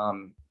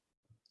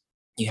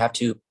 You have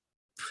to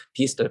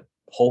piece the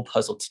whole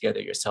puzzle together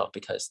yourself,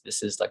 because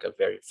this is like a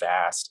very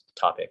vast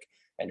topic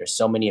and there's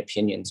so many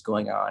opinions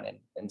going on,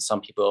 and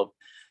some people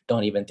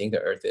don't even think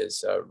the earth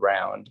is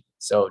round.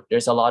 So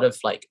there's a lot of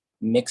like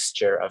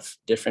mixture of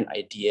different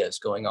ideas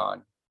going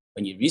on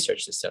when you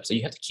research this stuff. So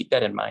you have to keep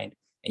that in mind,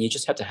 and you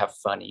just have to have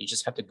fun. You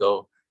just have to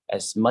go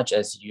as much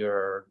as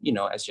your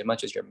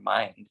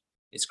mind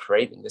is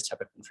craving this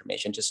type of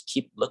information. Just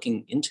keep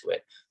looking into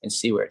it and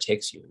see where it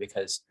takes you,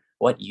 because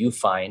what you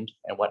find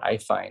and what I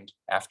find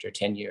after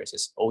 10 years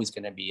is always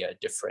going to be a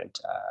different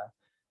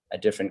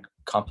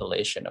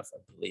compilation of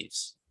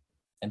beliefs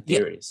and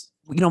theories.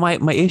 Yeah.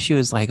 My issue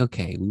is like,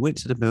 okay, we went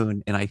to the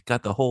moon and I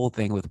got the whole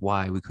thing with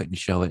why we couldn't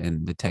show it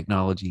and the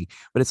technology,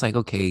 but it's like,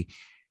 okay,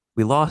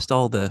 we lost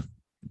all the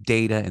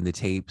data and the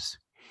tapes.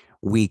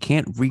 We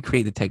can't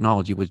recreate the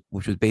technology, which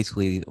was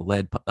basically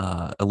lead,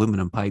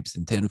 aluminum pipes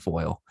and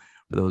tinfoil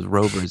for those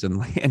rovers and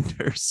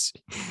landers.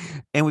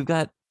 And we've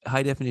got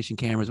high definition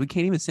cameras. We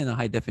can't even send a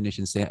high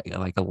definition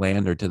like a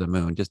lander to the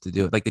moon just to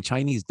do it, like the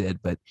Chinese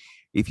did. But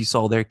if you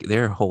saw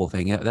their whole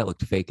thing, that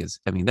looked fake as,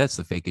 I mean, that's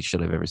the fakest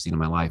shit I've ever seen in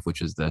my life,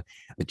 which was the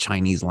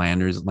Chinese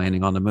landers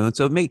landing on the moon.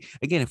 So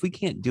again, if we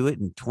can't do it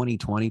in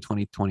 2020,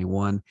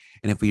 2021,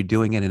 and if we're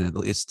doing it and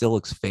it still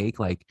looks fake,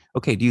 like,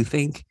 okay, do you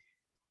think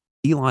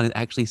Elon had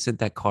actually sent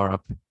that car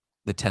up,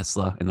 the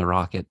Tesla and the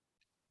rocket?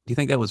 Do you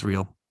think that was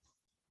real?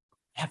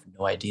 I have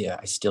no idea.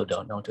 I still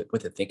don't know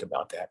what to think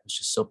about that. It's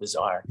just so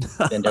bizarre.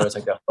 Then there was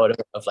like a photo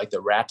of like the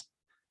rat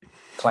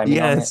climbing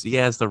on it.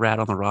 Yes, the rat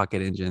on the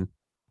rocket engine.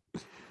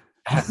 I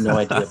have no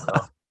idea,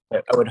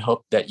 bro. I would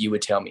hope that you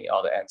would tell me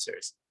all the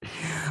answers.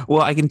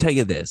 Well, I can tell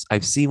you this.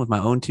 I've seen with my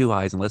own two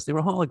eyes, unless they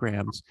were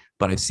holograms,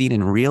 but I've seen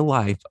in real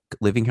life,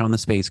 living here on the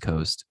Space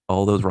Coast,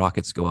 all those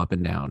rockets go up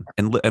and down.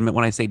 And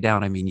when I say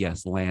down, I mean,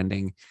 yes,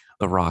 landing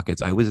the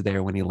rockets. I was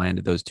there when he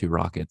landed those two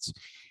rockets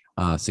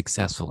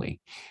successfully.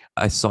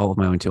 I saw with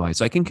my own two eyes.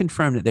 So I can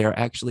confirm that they're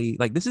actually,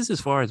 like, this is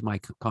as far as my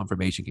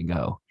confirmation can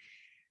go.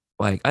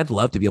 Like, I'd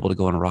love to be able to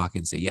go on a rocket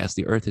and say, yes,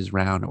 the earth is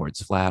round or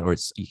it's flat, or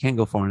you can't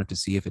go far enough to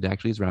see if it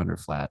actually is round or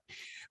flat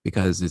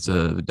because it's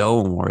a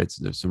dome or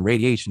there's some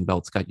radiation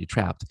belts got you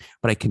trapped.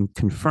 But I can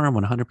confirm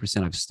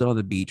 100% I've stood on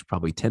the beach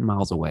probably 10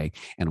 miles away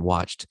and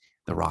watched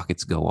the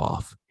rockets go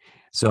off.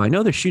 So I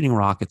know they're shooting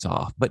rockets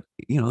off, but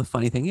the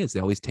funny thing is they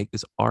always take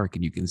this arc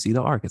and you can see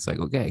the arc. It's like,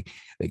 okay,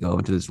 they go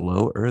into this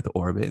low Earth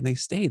orbit and they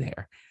stay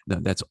there.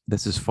 That's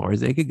as far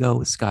as they could go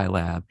with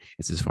Skylab.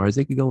 It's as far as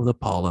they could go with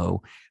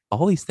Apollo.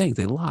 All these things,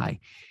 they lie.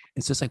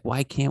 It's just like,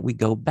 why can't we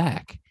go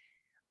back?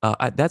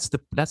 That's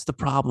the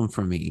problem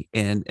for me.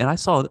 And I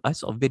saw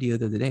a video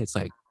the other day. It's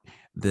like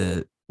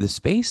the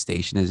space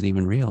station isn't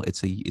even real.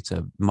 It's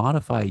a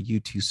modified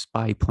U-2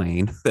 spy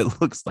plane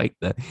that looks like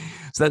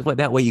so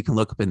that way you can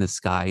look up in the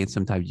sky and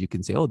sometimes you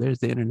can say, oh, there's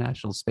the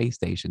International Space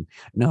Station.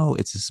 No,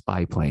 it's a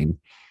spy plane.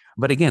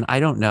 But again,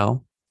 I don't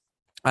know.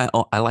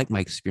 I like my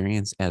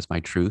experience as my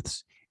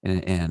truths,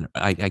 and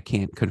I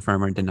can't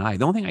confirm or deny.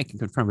 The only thing I can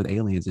confirm with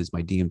aliens is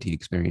my DMT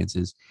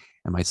experiences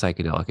and my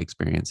psychedelic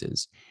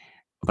experiences.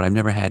 But I've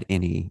never had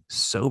any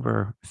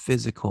sober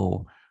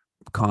physical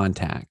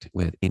contact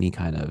with any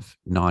kind of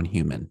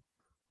non-human.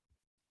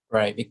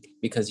 Right,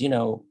 because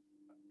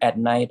at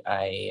night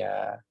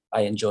I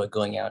enjoy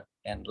going out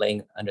and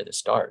laying under the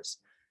stars,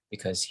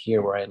 because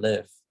here where I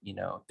live,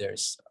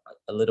 there's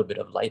a little bit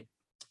of light,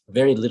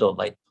 very little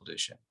light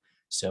pollution.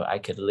 So I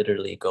could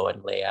literally go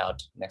and lay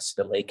out next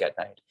to the lake at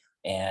night,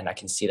 and I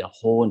can see the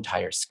whole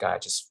entire sky.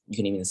 Just you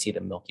can even see the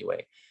Milky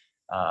Way,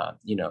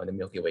 the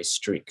Milky Way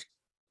streak.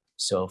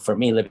 So for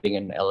me, living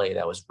in LA,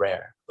 that was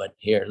rare. But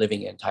here,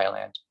 living in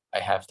Thailand, I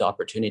have the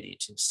opportunity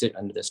to sit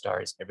under the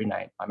stars every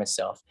night by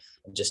myself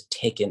and just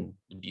take in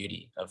the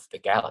beauty of the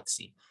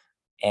galaxy.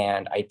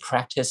 And I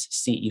practice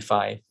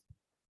CE5,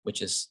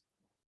 which is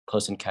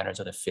Close Encounters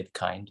of the Fifth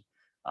Kind.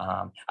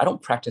 I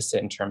don't practice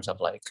it in terms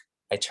of like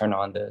I turn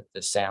on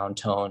the sound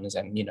tones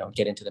and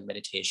get into the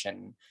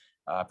meditation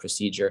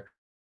procedure,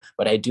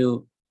 but I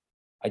do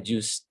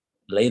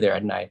lay there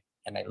at night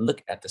and I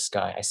look at the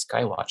sky. I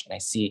sky watch and I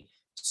see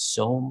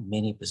so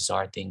many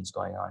bizarre things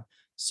going on.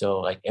 So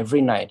like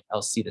every night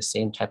I'll see the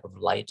same type of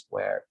light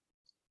where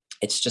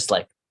it's just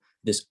like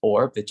this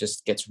orb that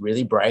just gets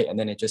really bright and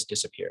then it just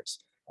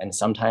disappears. And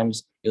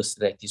sometimes you'll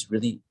see like these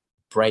really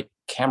bright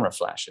camera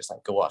flashes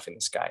like go off in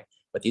the sky,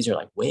 but these are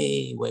like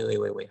way, way, way,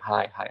 way, way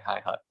high, high,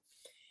 high, high.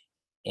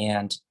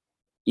 And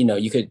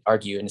you could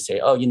argue and say,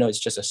 oh, it's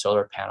just a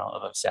solar panel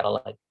of a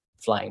satellite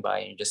flying by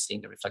and you're just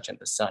seeing the reflection of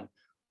the sun,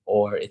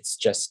 or it's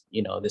just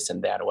this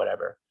and that or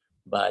whatever.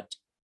 But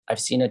I've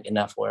seen it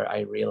enough where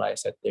I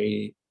realize that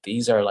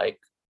these are like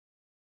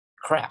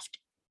craft,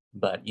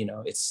 but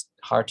it's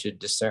hard to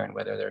discern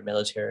whether they're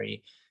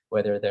military,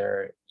 whether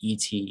they're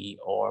ET,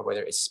 or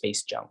whether it's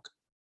space junk.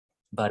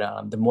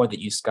 But the more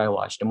that you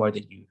skywatch, the more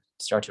that you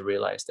start to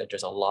realize that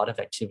there's a lot of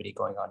activity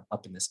going on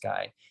up in the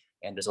sky,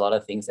 and there's a lot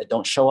of things that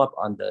don't show up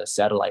on the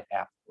satellite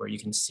app where you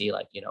can see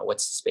like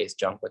what's space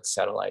junk, what's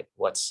satellite,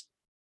 what's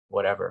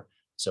whatever.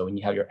 So when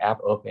you have your app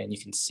open, you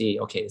can see,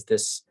 okay, is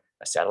this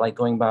a satellite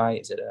going by?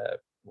 Is it a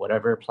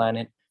whatever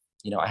planet?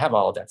 I have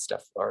all of that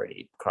stuff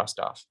already crossed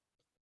off.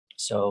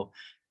 So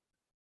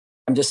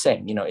I'm just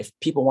saying, if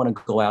people want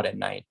to go out at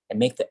night and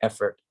make the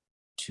effort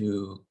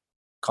to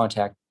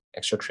contact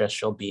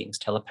extraterrestrial beings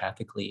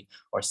telepathically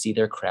or see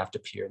their craft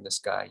appear in the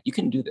sky, you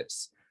can do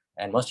this.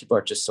 And most people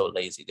are just so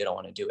lazy, they don't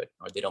want to do it,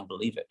 or they don't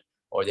believe it,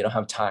 or they don't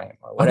have time,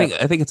 or whatever.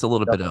 I think it's a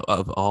little bit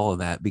of all of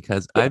that,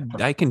 because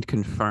I can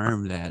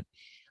confirm that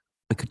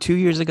like 2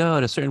 years ago,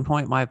 at a certain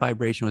point, my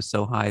vibration was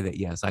so high that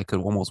yes, I could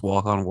almost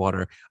walk on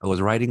water. I was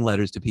writing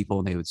letters to people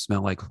and they would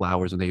smell like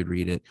flowers when they would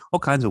read it. All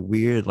kinds of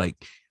weird, like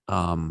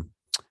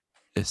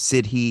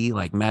siddhi,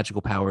 like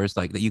magical powers,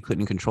 like that you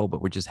couldn't control,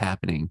 but were just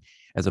happening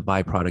as a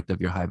byproduct of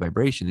your high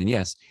vibration. And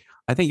yes,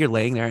 I think you're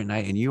laying there at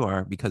night and you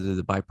are, because of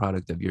the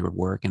byproduct of your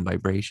work and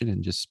vibration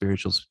and just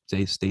spiritual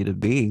state of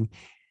being.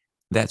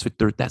 That's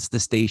the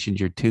stations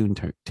you're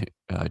tuned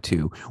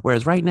to.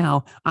 Whereas right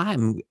now,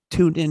 I'm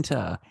tuned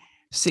into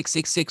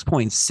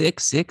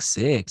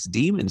 666.666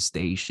 Demon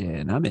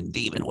Station. I'm in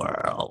Demon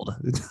World.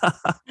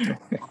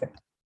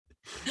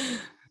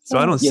 So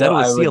I don't You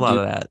know, see a lot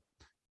of that.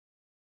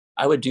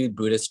 I would do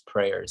Buddhist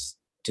prayers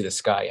to the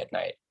sky at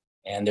night.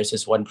 And there's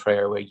this one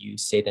prayer where you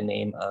say the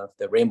name of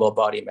the Rainbow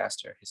Body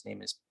Master. His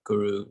name is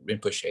Guru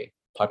Rinpoche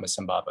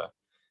Padmasambhava.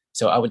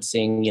 So I would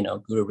sing, you know,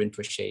 Guru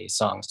Rinpoche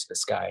songs to the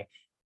sky.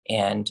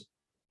 And,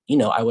 you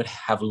know, I would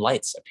have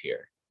lights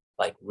appear,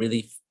 like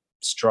really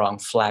strong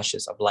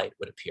flashes of light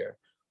would appear.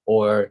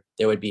 Or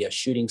there would be a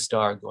shooting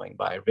star going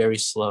by very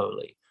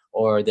slowly.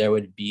 Or there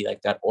would be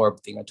like that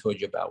orb thing I told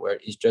you about, where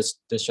it's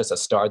just there's just a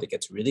star that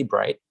gets really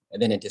bright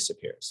and then it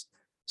disappears.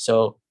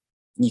 So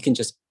you can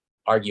just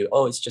argue,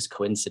 oh, it's just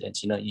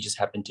coincidence. You know, you just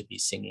happen to be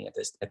singing at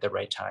the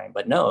right time.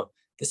 But no,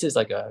 this is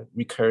like a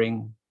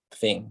recurring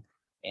thing.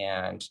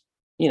 And,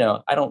 you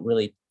know, I don't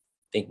really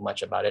think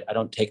much about it. I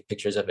don't take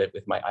pictures of it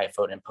with my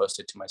iPhone and post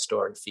it to my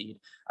story feed.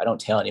 I don't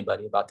tell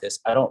anybody about this.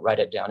 I don't write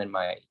it down in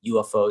my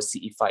UFO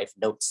CE5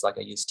 notes like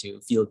I used to,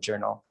 field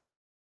journal.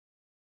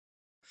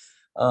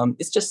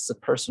 It's just a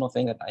personal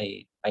thing that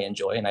I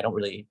enjoy, and I don't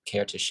really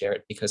care to share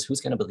it because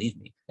who's going to believe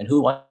me? And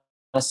who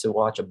wants to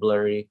watch a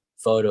blurry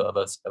photo of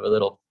a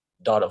little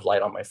dot of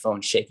light on my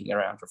phone shaking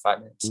around for 5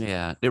 minutes?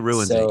 Yeah, it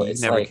ruins it. So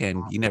it's like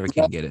You never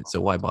can get it. So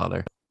why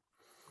bother?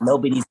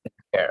 nobody's going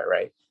to care,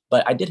 right?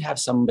 But I did have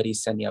somebody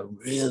send me a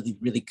really,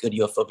 really good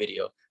UFO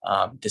video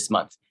this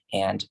month.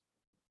 And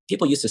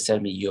people used to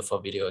send me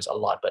UFO videos a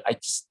lot, but I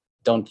just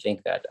don't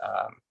think that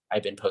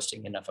I've been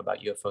posting enough about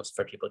UFOs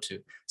for people to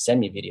send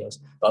me videos.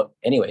 But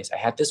anyways, I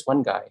had this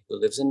one guy who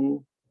lives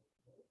in,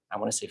 I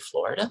want to say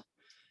Florida,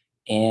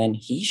 and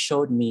he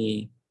showed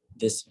me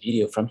this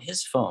video from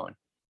his phone,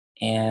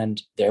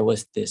 and there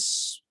was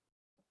this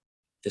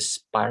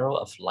spiral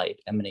of light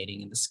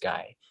emanating in the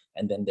sky,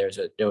 and then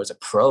there was a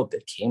probe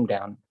that came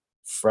down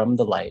from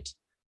the light,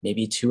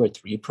 maybe 2 or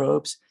 3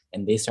 probes,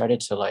 and they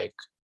started to like,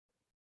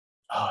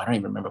 oh, I don't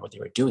even remember what they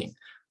were doing,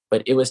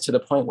 but it was to the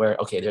point where,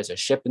 okay, there's a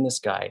ship in the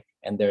sky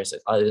and there's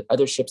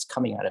other ships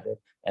coming out of it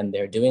and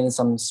they're doing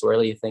some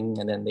swirly thing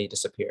and then they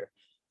disappear.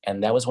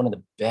 And that was one of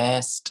the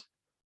best,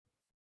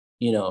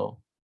 you know,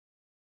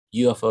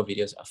 UFO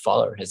videos a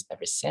follower has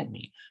ever sent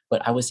me.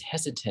 But I was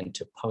hesitant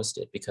to post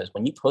it because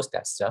when you post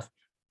that stuff,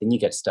 then you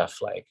get stuff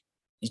like,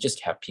 you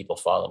just have people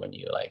following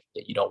you like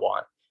that you don't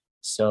want.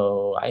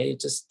 So I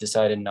just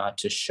decided not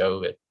to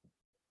show it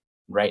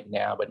right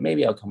now, but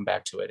maybe I'll come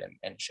back to it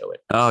and show it.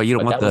 Oh, you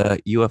don't But want that was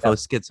the UFO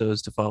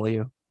schizos to follow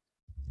you?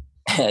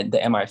 the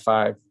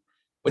MI5.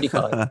 What do you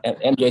call it?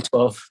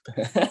 MJ12.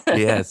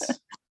 Yes.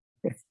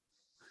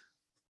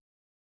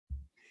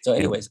 So, Yeah.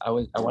 anyways, I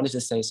wanted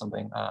to say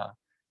something.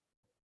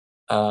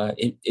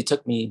 It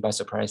took me by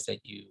surprise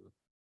that you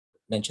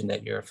mentioned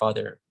that your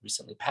father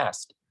recently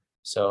passed.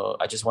 So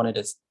I just wanted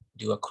to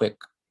do a quick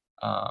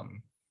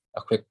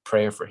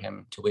prayer for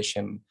him to wish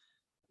him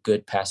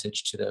good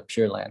passage to the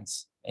Pure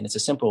Lands. And it's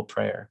a simple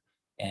prayer,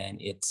 and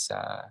it's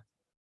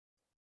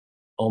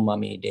Om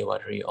Mami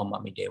Dewadri, Om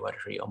Mami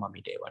Dewadri, Om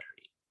Mami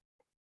Dewadri.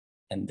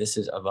 And this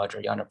is a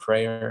Vajrayana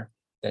prayer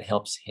that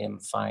helps him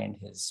find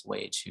his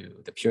way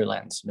to the Pure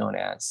Lands, known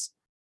as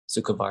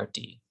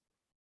Sukhavarti,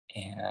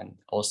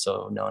 and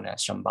also known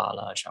as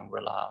Shambhala,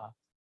 Shangri-La,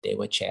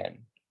 Dewa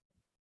Chen.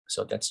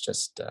 So that's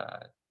just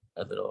a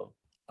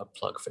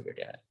plug for your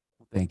dad.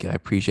 Thank you. I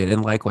appreciate it.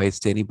 And likewise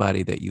to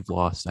anybody that you've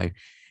lost.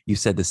 You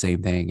said the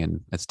same thing,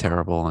 and that's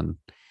terrible. And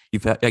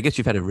I guess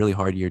you've had a really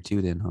hard year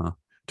too, then, huh?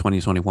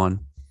 2021. It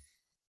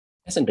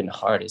hasn't been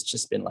hard. It's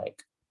just been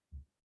like,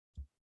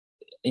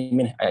 I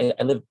mean, I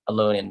live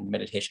alone in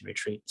meditation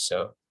retreat.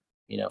 So,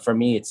 you know, for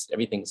me,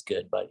 everything's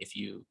good. But if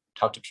you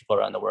talk to people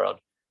around the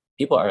world,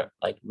 people are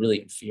like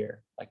really in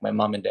fear. Like my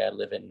mom and dad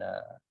live in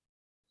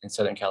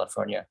Southern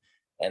California,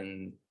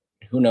 and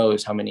who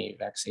knows how many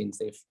vaccines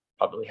they've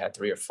probably had,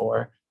 3 or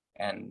 4,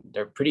 and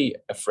they're pretty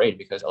afraid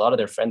because a lot of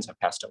their friends have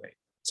passed away.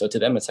 So to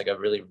them, it's like a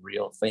really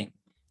real thing.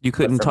 You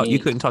couldn't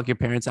talk your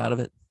parents out of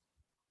it?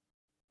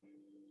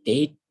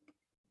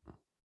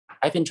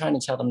 I've been trying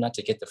to tell them not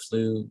to get the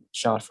flu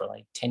shot for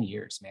like 10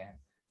 years, man.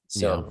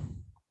 So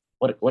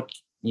yeah. what,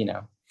 you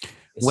know, it's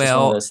just one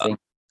of those things.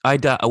 My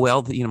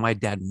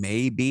dad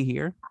may be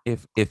here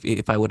if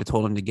I would have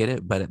told him to get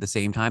it, but at the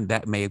same time,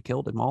 that may have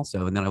killed him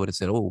also. And then I would have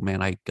said, "Oh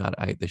man,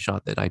 the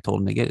shot that I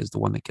told him to get is the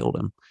one that killed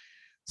him."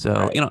 So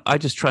right. I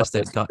just trust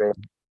that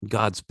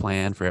God's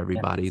plan for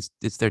everybody. Yeah.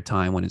 It's their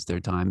time when it's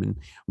their time, and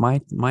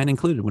mine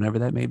included, whenever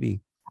that may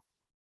be.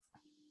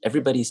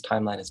 Everybody's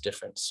timeline is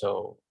different,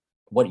 so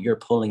what you're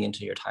pulling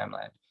into your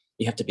timeline,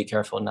 you have to be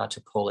careful not to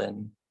pull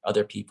in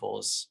other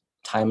people's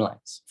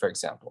timelines. For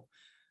example,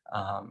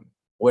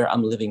 where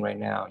I'm living right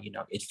now,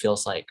 it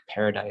feels like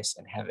paradise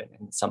and heaven,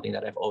 and it's something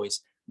that I've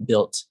always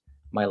built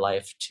my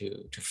life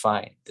to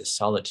find, this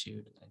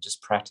solitude and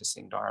just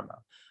practicing Dharma.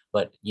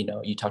 But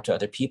you talk to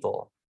other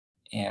people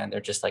and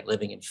they're just like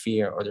living in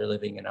fear, or they're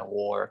living in a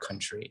war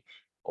country,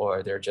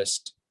 or they're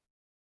just,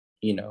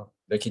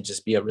 they could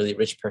just be a really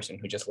rich person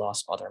who just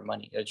lost all their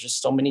money. There's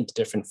just so many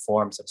different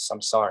forms of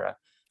samsara.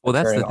 Well,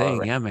 that's the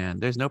thing. Yeah, man.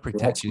 There's no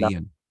protection,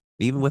 Ian.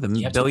 even with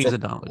You have to billions wish,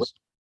 of dollars.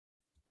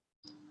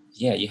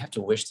 yeah, you have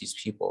to wish these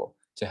people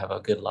to have a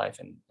good life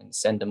and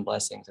send them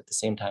blessings. At the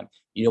same time,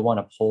 you don't want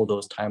to pull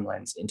those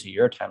timelines into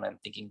your timeline,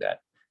 thinking that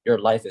your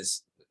life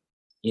is,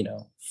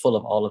 full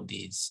of all of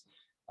these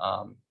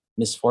um,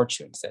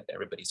 misfortunes that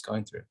everybody's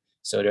going through.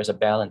 So there's a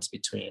balance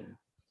between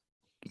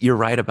You're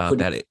right about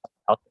putting that.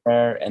 out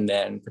there and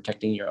then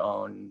protecting your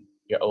own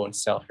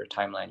self, your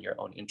timeline, your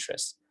own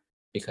interests,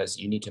 because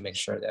you need to make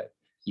sure that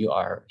you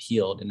are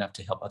healed enough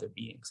to help other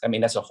beings. I mean,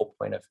 that's the whole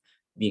point of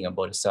being a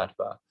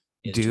bodhisattva,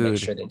 is to make Dude,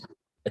 sure that you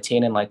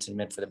attain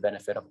enlightenment for the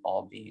benefit of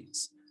all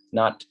beings,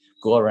 not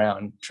go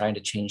around trying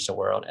to change the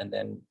world, and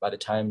then by the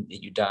time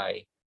that you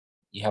die,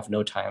 you have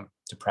no time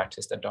to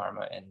practice the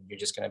dharma, and you're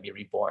just going to be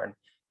reborn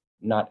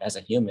not as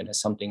a human, as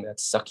something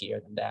that's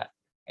suckier than that,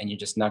 and you're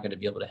just not going to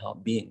be able to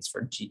help beings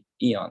for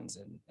eons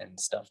and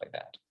stuff like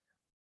that.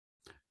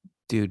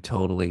 dude,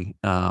 totally.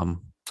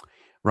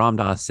 Ram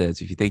Dass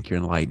says, if you think you're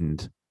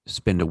enlightened,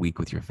 spend a week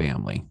with your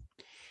family.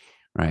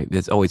 Right.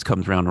 This always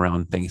comes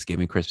around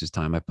Thanksgiving, Christmas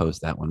time. I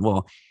post that one.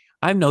 Well,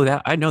 I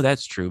know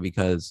that's true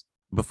because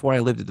before I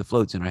lived at the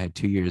Float Center, I had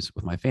 2 years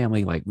with my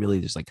family, like really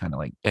just like kind of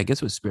like, I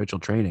guess it was spiritual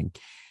training.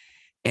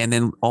 And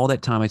then all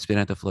that time I spent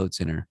at the Float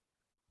Center,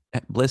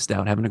 blissed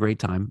out, having a great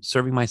time,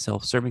 serving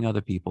myself, serving other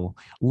people,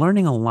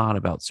 learning a lot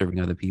about serving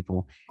other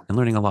people and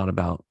learning a lot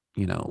about,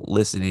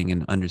 listening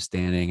and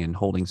understanding and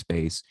holding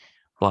space,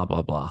 blah,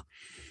 blah, blah.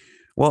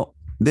 Well,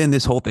 then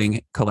this whole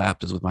thing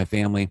collapses with my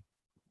family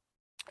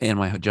and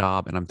my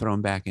job, and I'm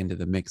thrown back into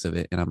the mix of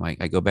it. And I'm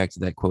like, I go back to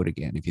that quote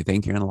again. If you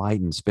think you're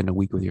enlightened, spend a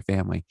week with your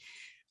family.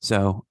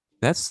 So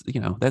that's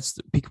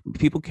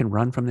people can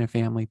run from their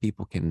family.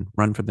 People can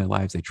run from their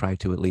lives. They try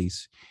to, at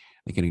least.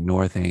 They can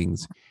ignore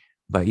things.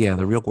 But yeah,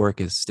 the real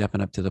work is stepping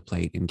up to the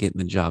plate and getting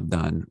the job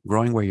done,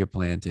 growing where you're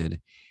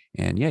planted.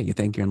 And yeah, you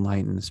think you're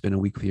enlightened, spend a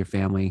week with your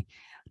family,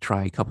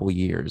 try a couple of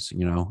years,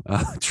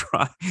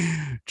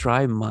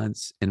 try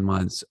months and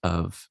months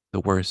of the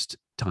worst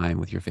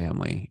time with your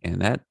family.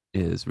 And that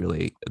is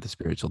really the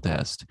spiritual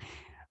test.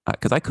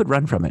 Because I could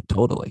run from it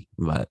totally,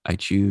 but I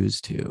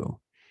choose to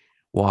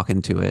walk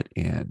into it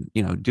and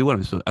do what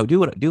I'm supposed. I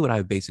do what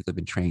I've basically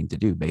been trained to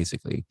do,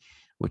 basically,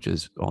 which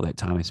is all that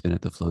time I spent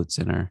at the Float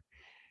Center.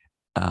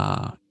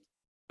 Uh,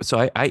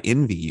 so I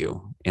envy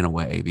you in a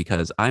way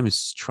because I'm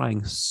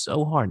trying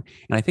so hard,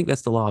 and I think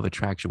that's the law of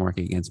attraction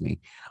working against me.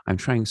 I'm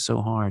trying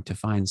so hard to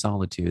find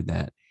solitude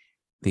that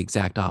the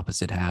exact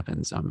opposite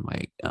happens. I'm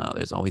like,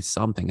 there's always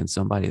something and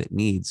somebody that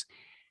needs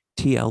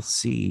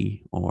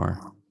TLC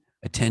or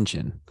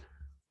attention,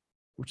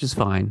 which is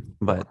fine.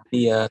 But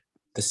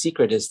The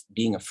secret is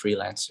being a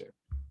freelancer.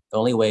 The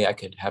only way I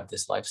could have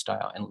this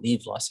lifestyle and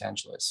leave Los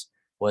Angeles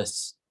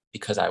was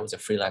because I was a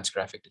freelance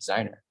graphic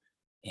designer.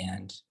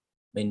 And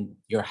when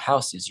your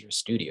house is your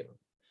studio,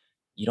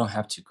 you don't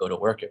have to go to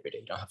work every day.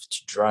 You don't have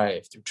to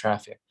drive through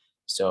traffic.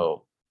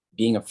 So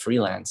being a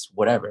freelance,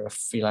 whatever, a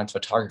freelance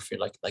photographer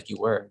like you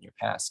were in your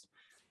past,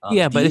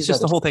 yeah, but it's these are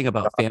just the the whole types thing of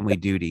about jobs family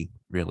that, duty,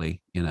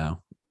 really. yeah,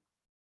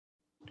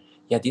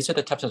 these are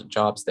the types of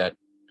jobs that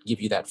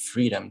give you that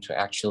freedom to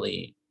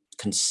actually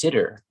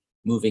consider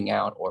moving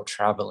out or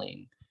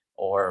traveling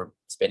or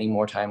spending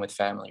more time with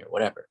family or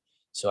whatever.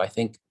 So I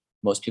think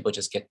most people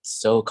just get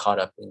so caught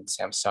up in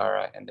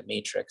samsara and the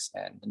matrix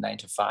and the 9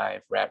 to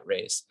 5 rat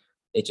race.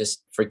 They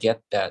just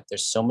forget that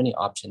there's so many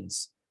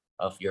options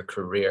of your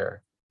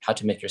career, how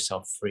to make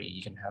yourself free.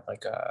 You can have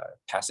like a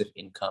passive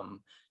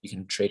income, you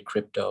can trade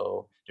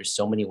crypto. There's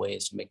so many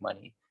ways to make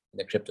money in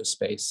the crypto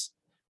space,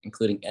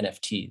 including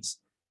NFTs.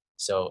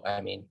 So,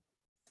 I mean,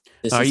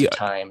 this Are is you the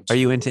time are to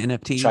you into try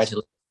NFTs? to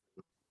live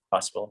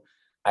possible.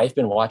 I've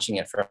been watching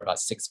it for about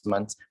 6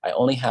 months. I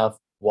only have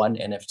one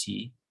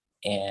NFT,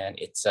 and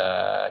it's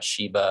a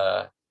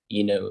Shiba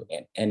Inu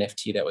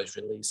NFT that was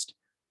released.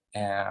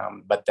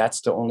 But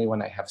that's the only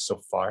one I have so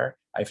far.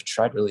 I've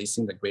tried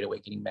releasing the Great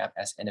Awakening map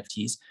as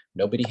NFTs.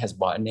 Nobody has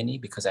bought any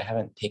because I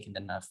haven't taken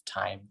enough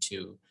time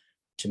to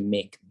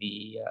make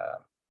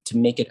to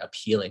make it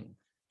appealing,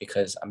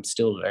 because I'm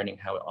still learning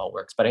how it all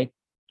works. But I'm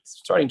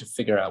starting to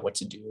figure out what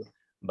to do.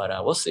 But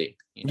we'll see.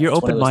 You're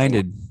It's one of open those things.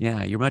 minded.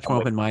 Yeah, you're much I'm more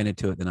waiting. open minded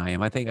to it than I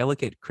am. I think I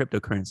look at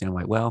cryptocurrency and I'm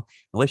like, well,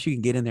 unless you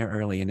can get in there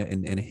early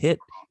and hit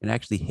and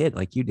actually hit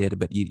like you did,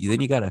 but then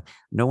you got to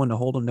know when to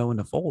hold them, know when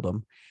to fold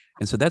them.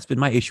 And so that's been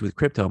my issue with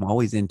crypto. I'm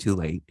always in too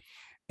late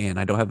and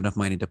I don't have enough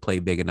money to play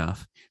big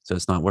enough. So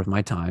it's not worth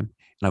my time.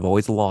 And I've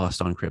always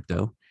lost on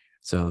crypto.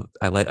 So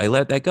I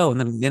let that go. And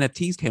then the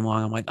NFTs came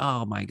along. I'm like,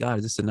 oh my God,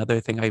 is this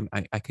another thing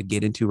I could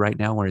get into right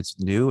now where it's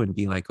new and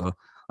be like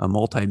a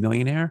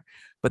multi-millionaire?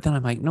 But then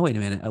I'm like, no, wait a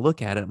minute. I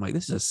look at it. I'm like,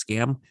 this is a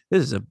scam.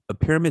 This is a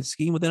pyramid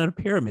scheme within a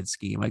pyramid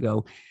scheme. I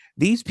go,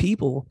 these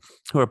people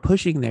who are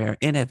pushing their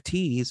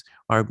NFTs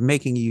are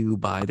making you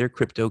buy their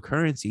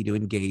cryptocurrency to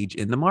engage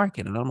in the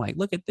market. And I'm like,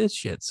 look at this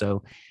shit.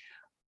 So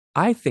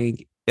I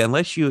think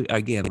unless you,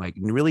 again, like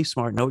really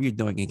smart, know what you're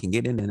doing and can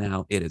get in and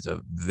out, it is a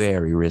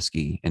very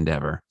risky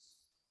endeavor.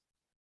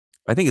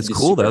 I think it's It is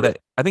cool super though rich. that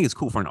I think it's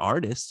cool for an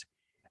artist.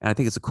 And I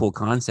think it's a cool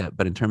concept.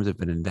 But in terms of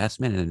an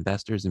investment and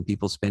investors and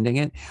people spending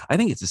it, I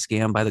think it's a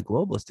scam by the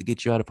globalists to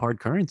get you out of hard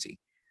currency.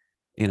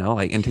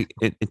 Like and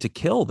to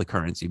kill the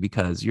currency,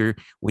 because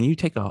when you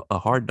take a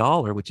hard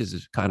dollar, which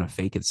is kind of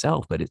fake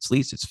itself, but at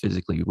least it's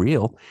physically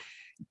real,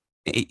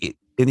 and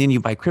then you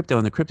buy crypto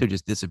and the crypto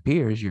just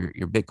disappears, your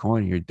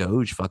Bitcoin, your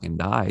Doge fucking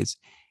dies.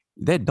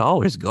 That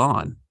dollar's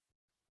gone.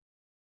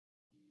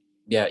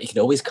 Yeah, it can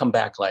always come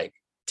back like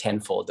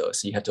tenfold though.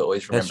 So you have to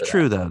always That's remember that.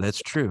 true, though.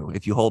 That's true.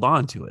 If you hold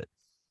on to it.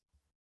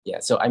 Yeah.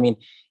 So I mean,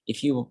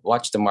 if you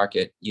watch the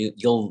market,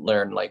 you'll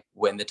learn like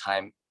when the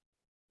time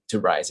to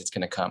rise it's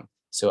going to come.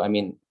 So I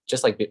mean,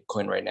 just like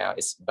Bitcoin right now,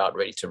 it's about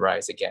ready to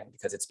rise again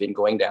because it's been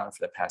going down for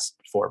the past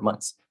 4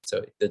 months.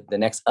 So the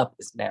next up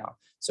is now.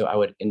 So I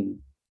would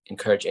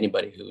encourage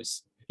anybody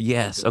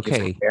Yes. who gives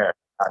a Okay. care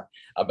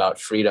about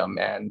freedom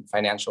and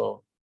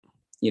financial,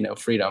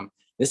 freedom.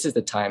 This is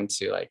the time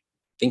to like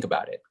think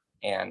about it.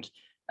 And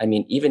I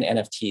mean, even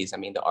NFTs. I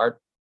mean, the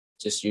art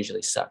just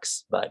usually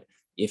sucks, but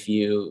if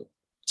you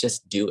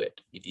just do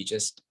it, if you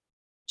just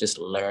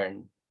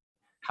learn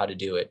how to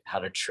do it, how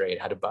to trade,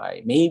 how to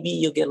buy, maybe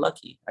you'll get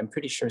lucky. I'm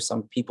pretty sure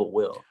some people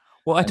will.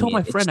 Well, I I told mean, my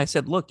it's friend, I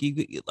said, look,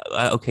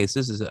 okay,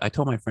 so I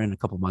told my friend a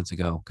couple months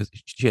ago, because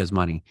she has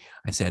money.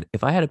 I said,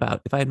 if I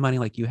had money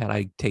like you had,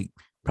 I'd take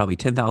probably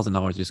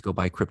 $10,000, just go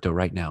buy crypto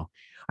right now.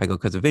 I go,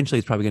 because eventually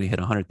it's probably going to hit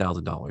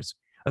 $100,000.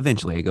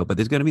 Eventually, I go, but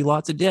there's going to be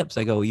lots of dips.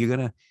 I go, you're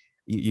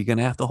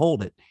gonna have to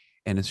hold it.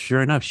 And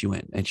sure enough, she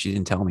went, and she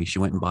didn't tell me. She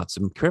went and bought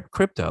some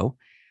crypto,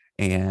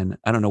 and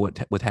I don't know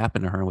what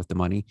happened to her with the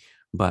money,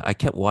 but I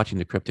kept watching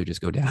the crypto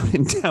just go down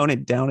and down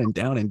and down and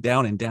down and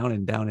down and down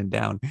and down and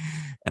down.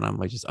 And I'm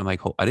like,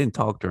 I didn't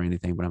talk to her or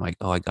anything, but I'm like,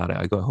 oh, I got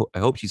it. I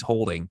hope she's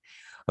holding.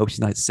 I hope she's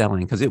not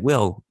selling, because it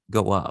will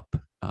go up.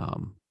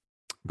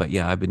 But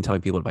yeah, I've been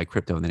telling people to buy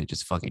crypto, and then it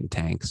just fucking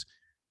tanks.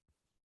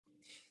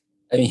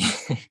 I mean,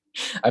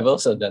 I've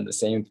also done the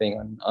same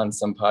thing on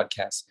some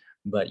podcasts,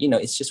 but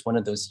it's just one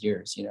of those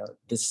years.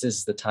 This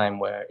is the time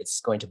where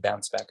it's going to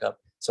bounce back up.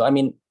 So I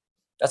mean,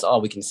 that's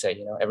all we can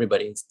say.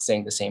 Everybody's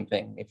saying the same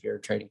thing. If you're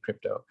trading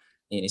crypto,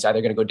 it's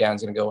either going to go down,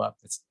 it's going to go up.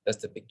 That's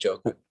the big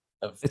joke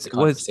of It's the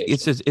was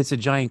conversation. it's a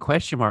giant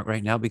question mark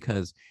right now,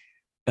 because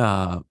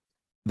uh,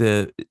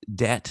 the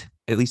debt,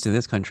 at least in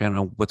this country, I don't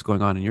know what's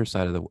going on in your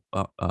side of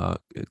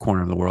the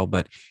corner of the world,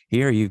 but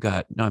here you've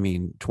got, I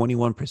mean,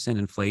 21%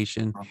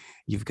 inflation.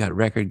 You've got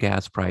record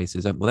gas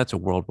prices. Well, that's a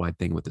worldwide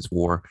thing with this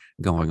war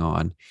going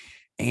on.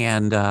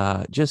 And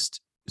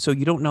just so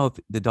you don't know if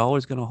the dollar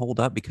is going to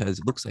hold up, because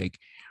it looks like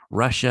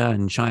Russia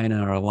and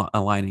China are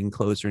aligning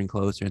closer and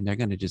closer, and they're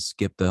going to just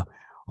skip the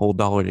whole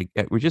dollar.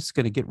 We're just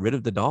going to get rid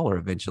of the dollar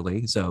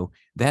eventually. So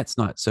that's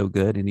not so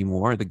good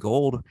anymore. The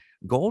gold,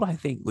 I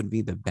think, would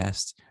be the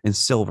best, and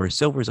silver's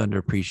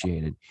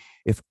underappreciated.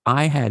 If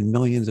I had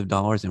millions of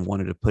dollars and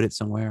wanted to put it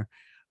somewhere,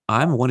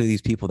 I'm one of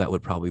these people that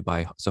would probably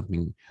buy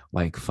something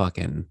like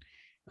fucking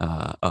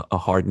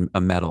a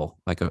metal,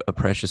 like a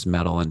precious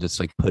metal, and just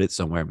like put it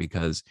somewhere,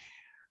 because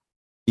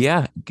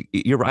yeah,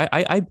 you're right.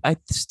 I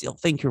still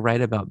think you're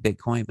right about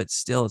Bitcoin, but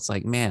still, it's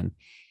like, man,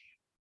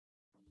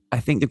 I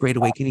think the Great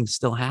Awakening is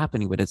still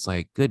happening, but it's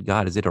like, good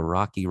God, is it a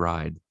rocky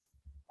ride?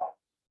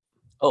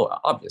 Oh,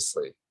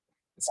 obviously,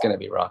 it's going to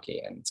be rocky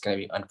and it's going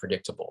to be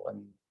unpredictable,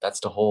 and that's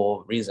the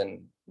whole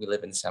reason we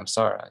live in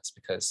samsara. It's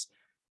because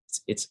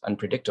it's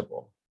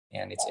unpredictable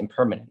and it's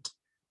impermanent,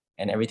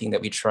 and everything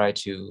that we try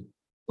to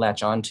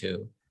latch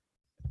onto,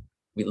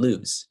 we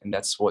lose, and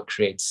that's what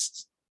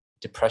creates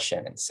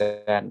depression and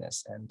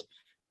sadness, and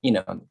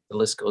the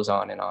list goes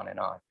on and on and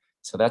on.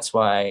 So that's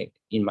why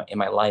in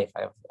my life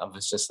I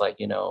was just like,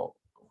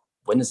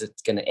 when is it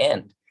going to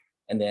end?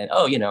 And then,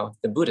 oh,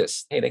 the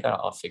Buddhists, hey, they got it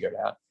all figured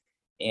out.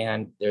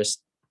 And there's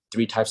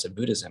three types of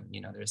Buddhism.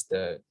 There's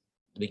the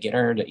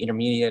beginner, the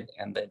intermediate,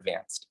 and the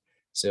advanced.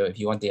 So if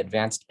you want the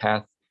advanced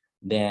path,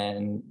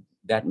 then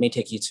that may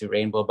take you to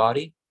rainbow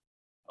body,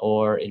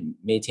 or it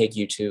may take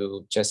you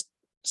to just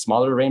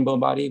smaller rainbow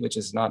body, which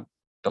is not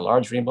the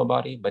large rainbow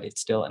body, but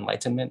it's still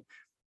enlightenment.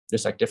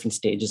 There's like different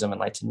stages of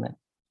enlightenment.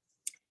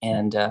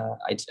 And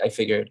I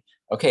figured,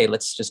 okay,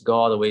 let's just go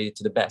all the way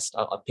to the best.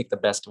 I'll pick the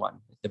best one,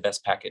 the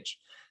best package.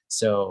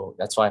 So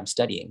that's why I'm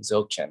studying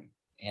Dzogchen.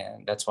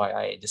 And that's why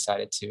I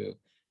decided to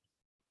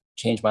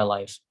change my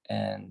life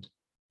and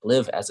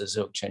live as a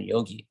Dzogchen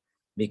yogi,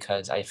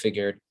 because I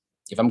figured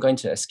if I'm going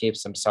to escape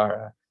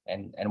samsara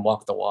and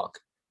walk the walk,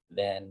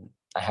 then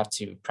I have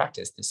to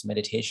practice this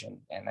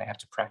meditation and I have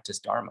to practice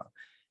Dharma,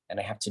 and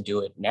I have to do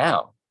it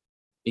now,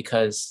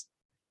 because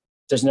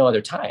there's no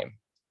other time.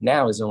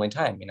 Now is the only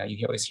time.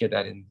 You always hear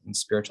that in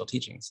spiritual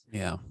teachings.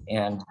 Yeah.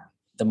 And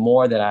the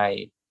more that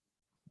I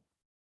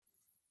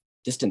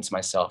distance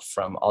myself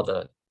from all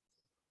the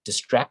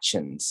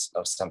distractions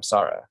of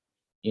samsara,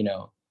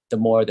 the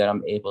more that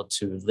I'm able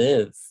to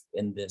live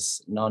in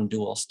this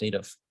non-dual state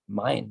of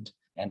mind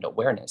and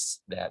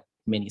awareness that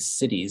many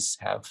cities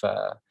have,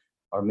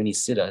 or many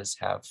siddhas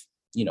have,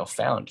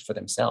 found for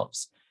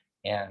themselves.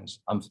 And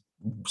I'm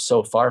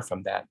so far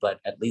from that,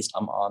 but at least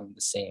I'm on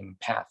the same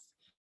path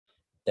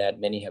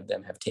that many of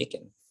them have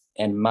taken.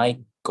 And my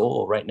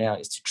goal right now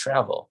is to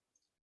travel.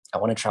 I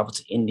want to travel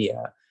to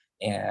India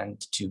and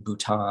to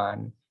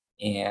Bhutan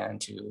and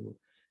to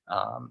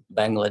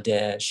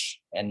Bangladesh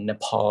and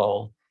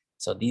Nepal.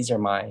 So these are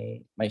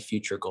my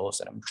future goals,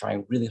 and I'm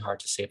trying really hard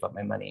to save up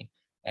my money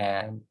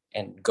and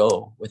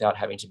go without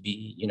having to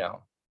be,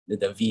 the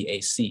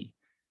VAC.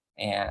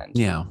 And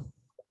Yeah.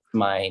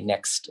 my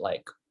next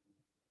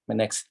my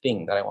next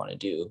thing that I want to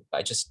do.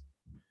 I just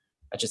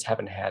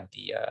haven't had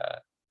the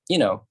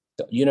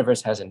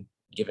universe hasn't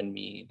given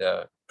me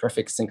the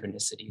perfect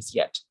synchronicities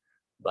yet,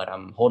 but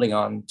I'm holding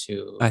on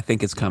to, I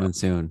think it's coming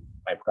soon.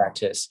 my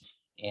practice.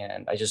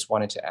 And I just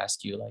wanted to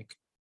ask you, like,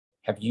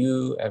 have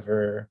you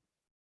ever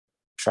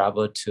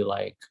traveled to,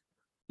 like,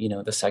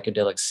 the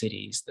psychedelic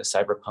cities, the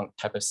cyberpunk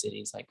type of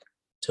cities like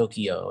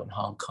Tokyo and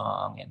Hong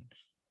Kong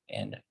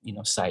and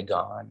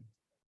Saigon?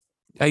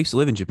 I used to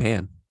live in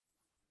Japan.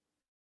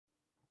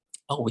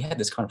 Oh, we had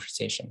this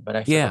conversation, but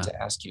I forgot Yeah.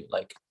 to ask you,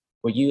 like,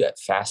 were you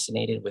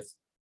fascinated with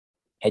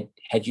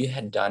had you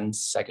had done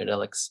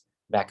psychedelics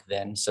back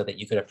then so that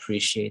you could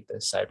appreciate the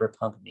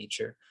cyberpunk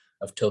nature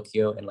of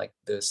Tokyo and like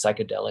the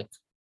psychedelic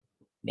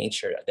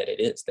nature that it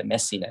is, the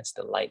messiness,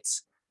 the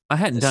lights, I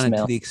hadn't the done it to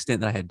smell. the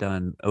extent that I had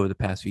done over the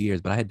past few years,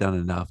 but I had done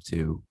enough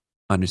to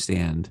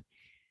understand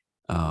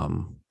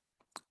um,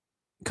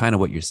 kind of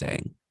what you're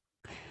saying.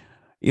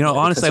 Yeah, because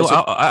Honestly, there's a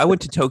I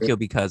went to Tokyo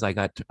because I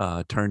got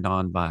turned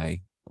on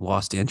by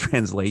Lost in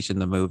Translation,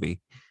 the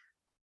movie.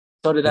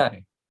 so did And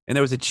I. and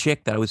there was a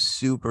chick that I was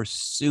super,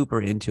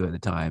 super into at the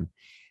time.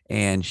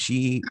 And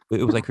it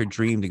was like her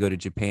dream to go to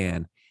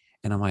Japan.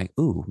 And I'm like,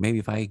 ooh, maybe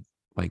if I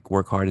like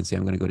work hard and say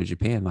I'm going to go to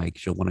Japan, like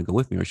she'll want to go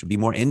with me or she'll be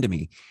more into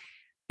me.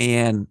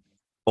 And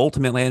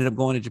ultimately, I ended up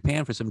going to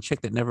Japan for some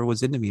chick that never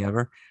was into me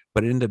ever,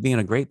 but it ended up being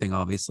a great thing,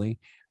 obviously,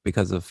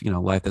 because of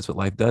life. That's what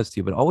life does to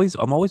you. But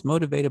I'm always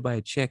motivated by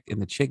a chick,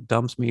 and the chick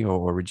dumps me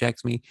or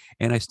rejects me,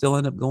 and I still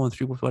end up going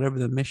through with whatever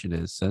the mission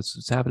is.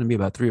 It's happened to me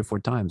about 3 or 4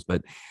 times,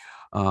 but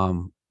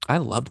I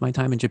loved my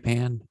time in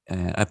Japan.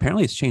 And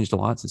apparently, it's changed a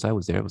lot since I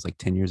was there. It was like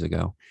 10 years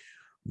ago,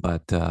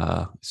 but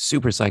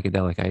super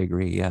psychedelic. I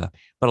agree. Yeah,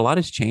 but a lot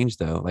has changed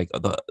though. Like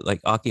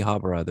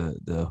Akihabara,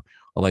 the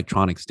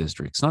electronics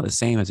district. It's not the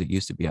same as it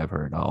used to be. I've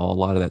heard a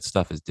lot of that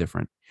stuff is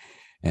different,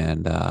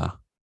 and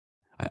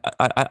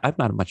I'm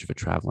not much of a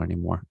traveler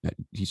anymore.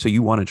 So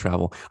you want to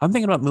travel? I'm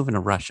thinking about moving to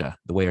Russia.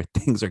 The way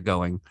things are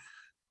going.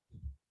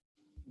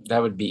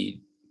 That would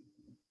be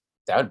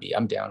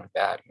I'm down with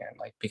that, man.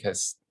 Like,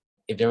 because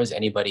if there was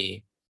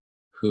anybody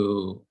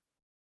who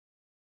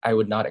I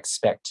would not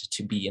expect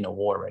to be in a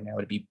war right now,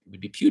 it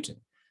would be Putin,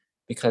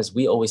 because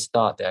we always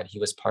thought that he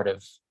was part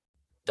of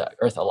the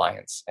Earth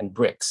Alliance and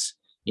BRICS,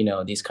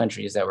 these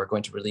countries that were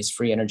going to release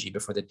free energy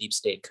before the deep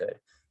state could.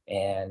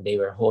 And they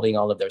were holding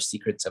all of their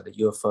secrets of the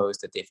UFOs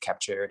that they've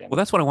captured Well, and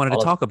that's what I wanted to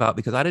all of talk about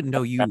because I didn't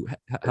know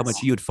how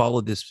much you had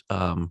followed this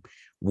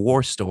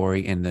war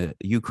story in the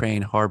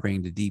Ukraine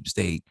harboring the deep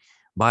state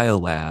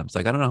biolabs.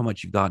 Like, I don't know how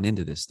much you've gotten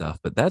into this stuff,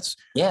 but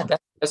yeah,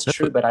 that's that's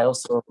true. what. But I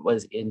also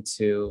was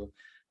into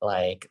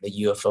like the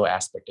UFO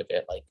aspect of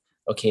it. Like,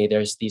 okay,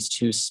 there's these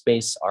two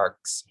space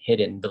arcs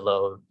hidden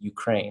below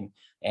Ukraine,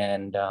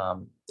 and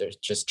they're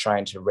just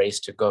trying to race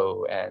to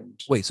go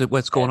Wait, so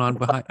what's going and on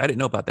behind? I didn't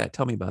know about that.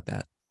 Tell me about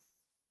that.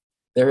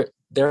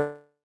 there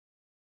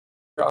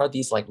are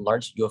these like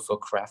large UFO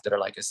craft that are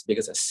like as big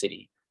as a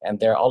city, and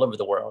they're all over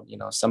the world.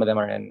 Some of them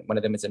are in one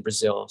of them is in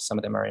Brazil, some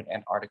of them are in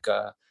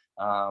Antarctica,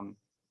 um,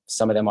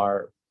 some of them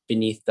are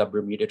beneath the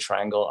Bermuda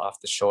Triangle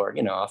off the shore,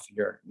 off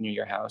near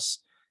your house,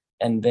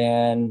 and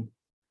then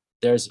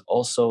there's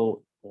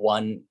also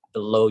one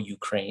below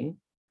Ukraine,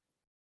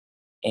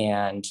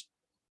 and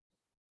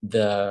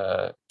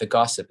the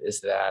gossip is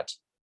that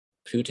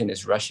Putin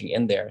is rushing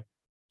in there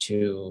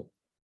to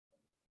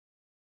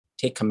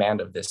take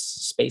command of this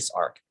space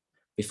arc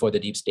before the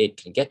deep state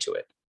can get to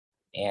it.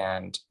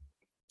 And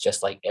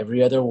just like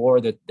every other war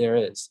that there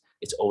is,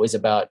 it's always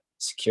about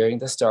securing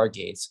the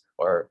stargates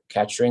or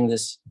capturing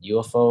this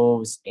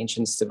UFO's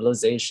ancient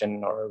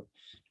civilization, or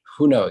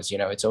who knows,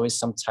 it's always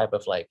some type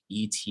of like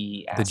ET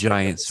The aspect of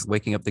giants this.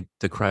 waking up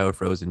the cryo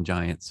frozen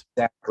giants.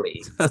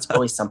 Exactly. It's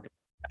always something.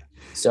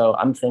 So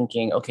I'm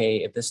thinking,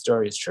 okay, if this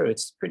story is true,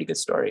 it's a pretty good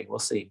story. We'll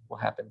see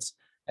what happens.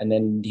 And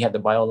then you have the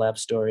Biolab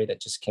story that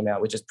just came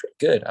out, which is pretty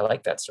good. I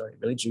like that story.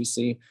 Really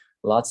juicy,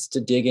 lots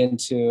to dig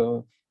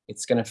into.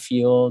 It's gonna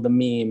feel the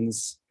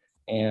memes,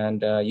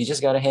 and you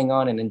just gotta hang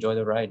on and enjoy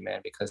the ride,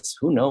 man. Because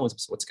who knows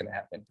what's gonna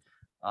happen.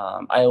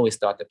 I always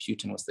thought that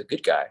Putin was the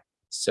good guy.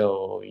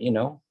 So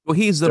Well,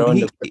 he's the throwing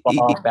the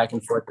football back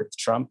and forth with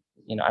Trump.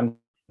 I'm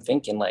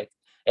thinking like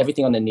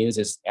everything on the news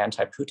is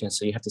anti-Putin.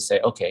 So you have to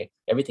say, okay,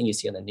 everything you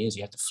see on the news,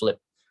 you have to flip.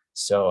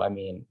 So, I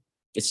mean,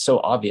 it's so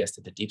obvious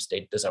that the deep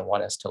state doesn't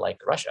want us to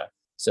like Russia.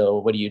 So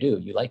what do?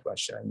 You like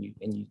Russia, and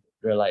you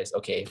realize,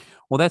 okay,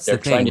 well, that's the they're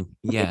trying to thing.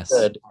 make it Yes.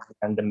 good,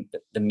 and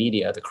the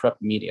media, the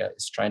corrupt media,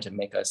 is trying to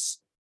make us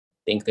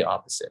think the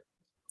opposite.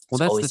 Well, It's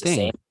that's the always the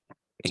same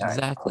thing.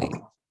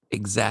 time.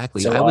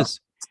 Exactly. So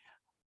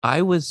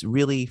I was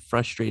really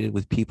frustrated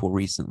with people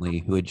recently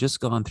who had just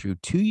gone through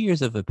 2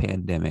 years of a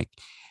pandemic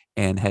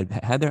and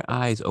had their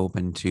eyes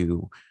open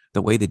to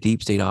the way the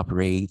deep state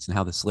operates and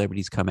how the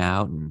celebrities come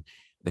out and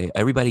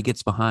everybody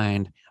gets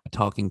behind a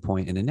talking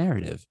point in a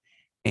narrative.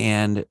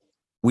 And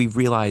we've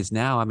realized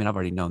now, I mean, I've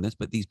already known this,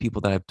 but these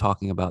people that I'm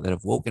talking about that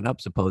have woken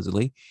up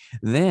supposedly,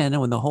 then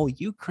when the whole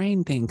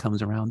Ukraine thing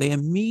comes around, they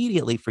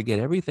immediately forget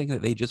everything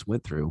that they just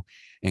went through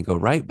and go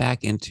right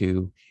back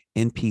into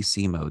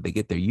NPC mode. They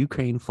get their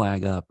Ukraine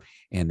flag up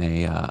and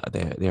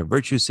they're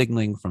virtue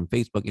signaling from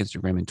Facebook,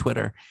 Instagram, and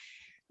Twitter,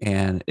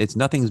 and it's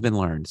nothing's been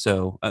learned.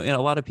 So, a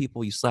lot of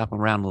people, you slap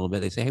them around a little bit.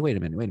 They say, "Hey, wait a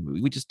minute, wait a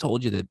minute. We just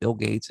told you that Bill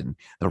Gates and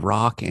The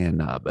Rock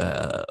and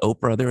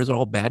Oprah, they're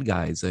all bad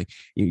guys.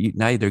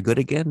 Now they're good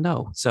again."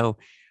 No. So,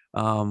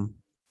 um,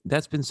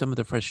 that's been some of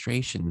the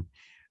frustration.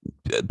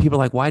 People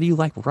are like, "Why do you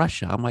like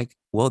Russia?" I'm like,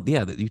 "Well,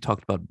 yeah, you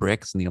talked about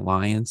BRICS and the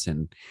alliance,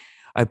 and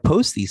I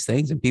post these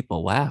things, and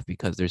people laugh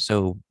because they're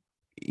so,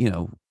 you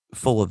know,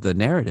 full of the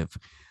narrative."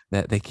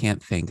 That they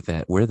can't think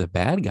that we're the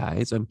bad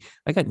guys.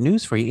 I got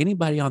news for you.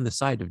 Anybody on the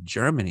side of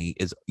Germany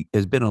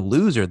has been a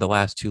loser the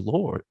last two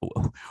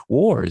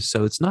wars,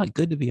 so it's not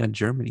good to be on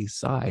Germany's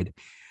side,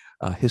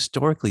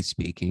 historically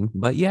speaking.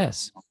 But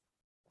yes,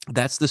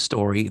 that's the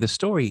story. The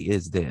story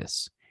is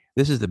this.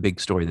 This is the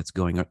big story that's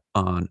going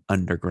on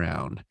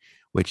underground,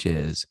 which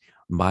is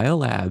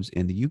biolabs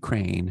in the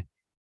Ukraine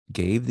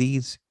gave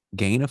these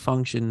gain of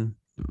function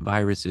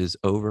viruses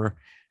over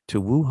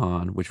to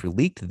Wuhan, which were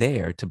leaked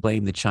there to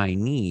blame the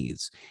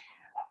Chinese.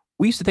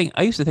 I used to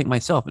think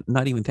myself,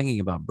 not even thinking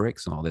about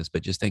BRICS and all this,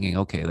 but just thinking,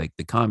 okay, like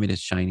the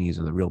communist Chinese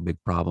are the real big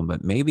problem.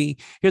 But maybe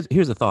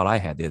here's a thought I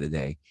had the other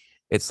day.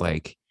 It's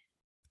like,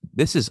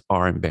 this is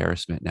our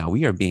embarrassment now.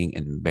 We are being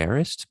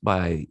embarrassed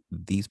by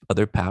these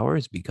other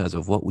powers because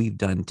of what we've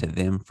done to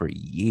them for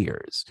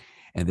years.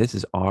 And this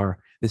is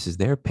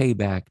their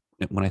payback.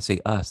 When I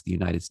say us, the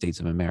United States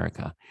of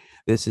America,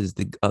 this is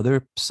the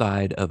other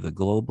side of the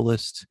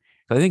globalist.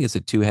 I think it's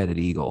a two-headed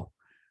eagle,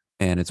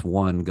 and it's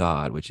one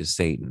God, which is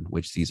Satan,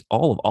 which sees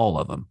all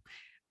of them.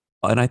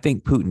 And I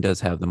think Putin does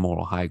have the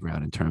moral high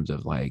ground in terms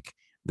of like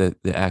the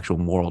actual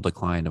moral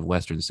decline of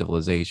Western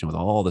civilization with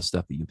all the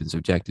stuff that you've been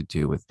subjected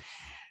to with,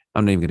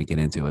 I'm not even going to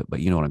get into it, but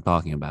you know what I'm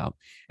talking about.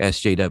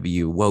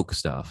 SJW, woke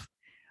stuff,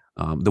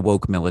 the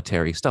woke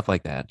military, stuff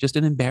like that. Just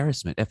an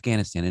embarrassment.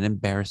 Afghanistan, an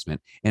embarrassment.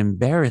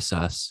 Embarrass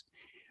us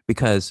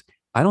because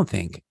I don't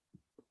think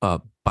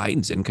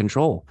Biden's in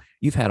control.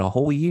 You've had a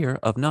whole year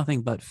of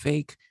nothing but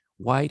fake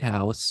White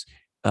House,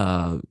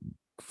 uh,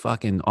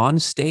 fucking on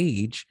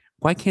stage.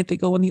 Why can't they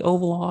go in the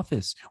Oval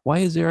Office? Why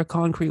is there a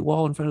concrete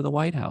wall in front of the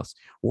White House?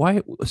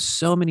 Why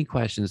so many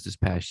questions this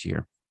past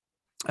year?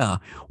 Uh,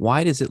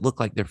 why does it look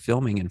like they're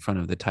filming in front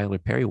of the Tyler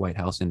Perry White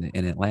House in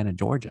Atlanta,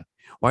 Georgia?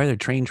 Why are there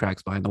train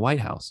tracks behind the White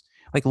House?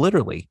 Like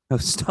literally,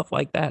 stuff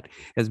like that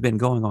has been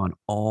going on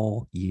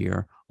all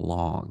year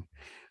long.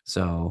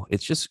 So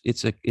it's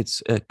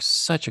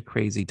such a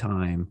crazy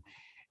time,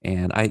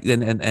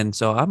 and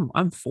so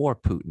I'm for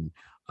Putin.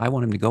 I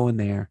want him to go in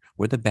there.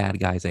 We're the bad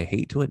guys. I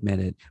hate to admit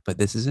it, but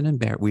this is an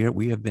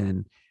we have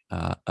been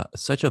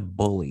such a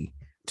bully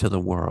to the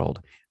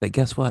world that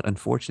guess what?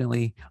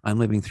 Unfortunately, I'm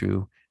living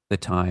through the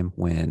time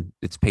when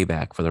it's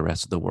payback for the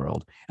rest of the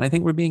world. And I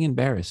think we're being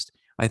embarrassed.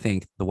 I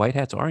think the white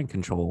hats are in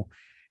control.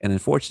 And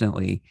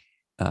unfortunately,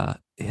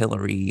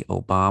 Hillary,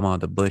 Obama,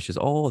 the Bushes,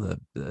 all the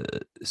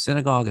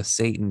synagogue of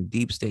Satan,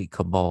 deep state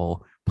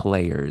cabal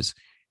players,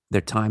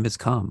 their time has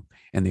come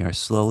and they are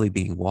slowly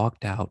being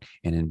walked out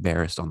and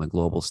embarrassed on the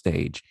global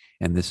stage.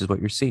 And this is what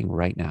you're seeing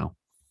right now.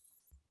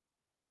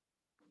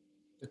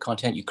 The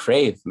content you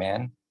crave,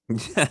 man.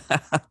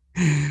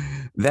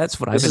 That's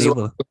what I've been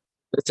able to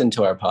listen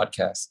to our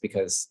podcast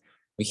because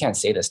we can't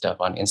say this stuff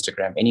on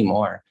Instagram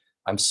anymore.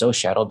 I'm so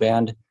shadow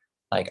banned.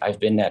 Like I've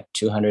been at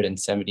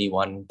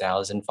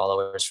 271,000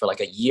 followers for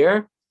like a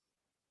year.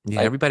 Yeah,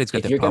 like, everybody's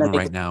got that problem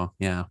right now.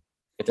 Yeah.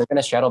 If they're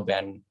gonna shadow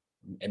ban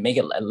and make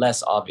it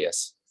less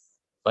obvious.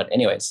 But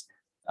anyways,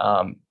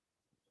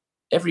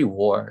 every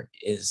war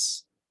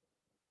is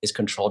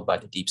controlled by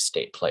the deep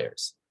state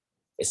players.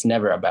 It's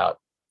never about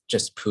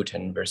just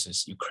Putin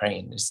versus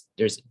Ukraine.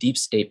 There's deep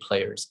state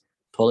players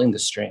pulling the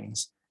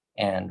strings.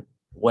 And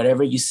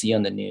whatever you see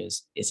on the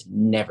news is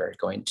never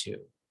going to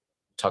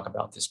talk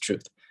about this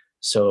truth.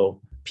 So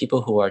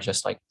people who are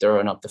just like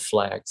throwing up the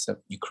flags of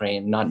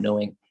Ukraine, not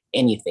knowing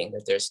anything,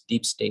 that there's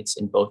deep states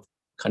in both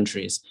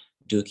countries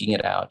duking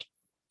it out.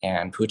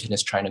 And Putin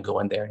is trying to go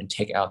in there and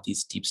take out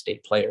these deep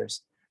state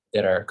players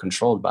that are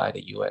controlled by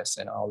the US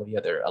and all of the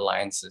other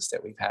alliances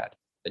that we've had,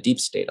 the deep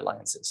state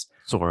alliances.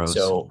 Soros.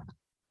 So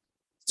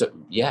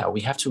yeah,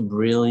 we have to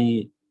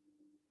really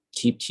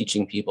keep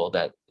teaching people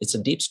that it's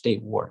a deep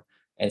state war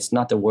and it's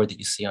not the war that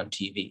you see on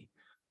TV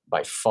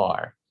by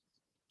far.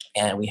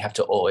 And we have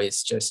to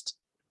always just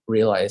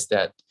realize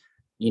that,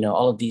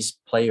 all of these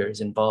players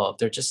involved,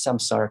 they're just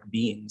samsaric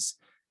beings.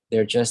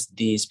 They're just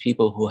these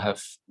people who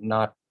have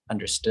not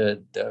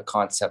understood the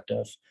concept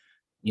of,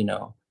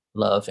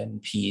 love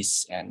and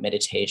peace and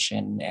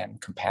meditation and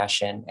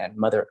compassion and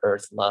Mother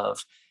Earth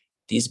love.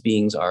 These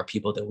beings are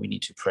people that we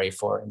need to pray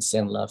for and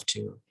send love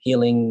to,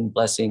 healing,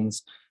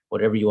 blessings,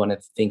 whatever you want to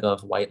think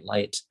of, white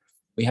light.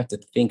 we have to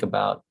think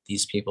about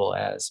these people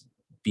as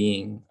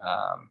being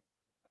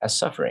as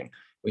suffering.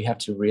 We have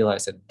to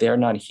realize that they're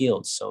not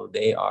healed, so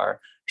they are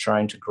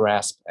trying to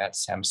grasp at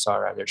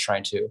samsara. They're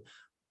trying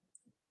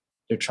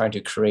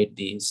to create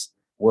these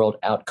world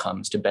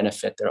outcomes to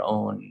benefit their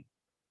own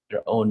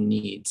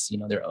needs,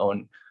 their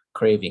own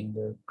craving,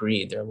 their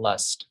greed, their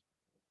lust,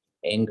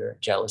 anger,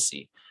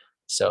 jealousy.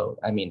 So,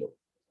 I mean,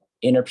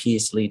 inner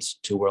peace leads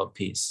to world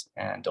peace.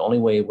 And the only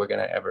way we're going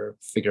to ever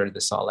figure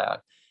this all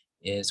out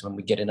is when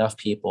we get enough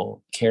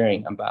people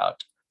caring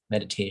about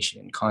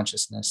meditation,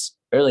 consciousness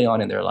early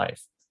on in their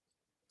life,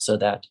 so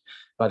that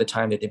by the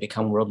time that they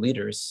become world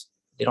leaders,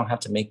 they don't have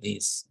to make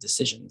these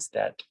decisions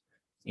that,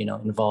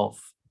 involve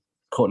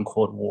quote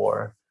unquote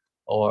war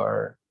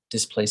or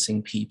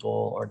displacing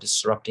people or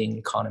disrupting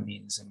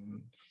economies.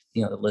 And,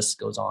 the list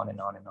goes on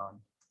and on and on.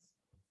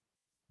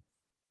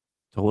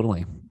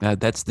 Totally.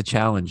 That's the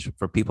challenge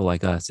for people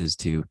like us, is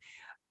to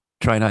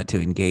try not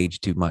to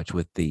engage too much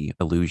with the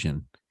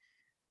illusion.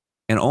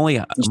 And only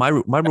my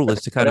rule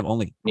is to kind of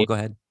only, oh, go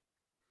ahead.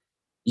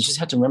 You just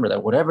have to remember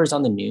that whatever's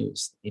on the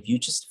news, if you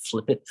just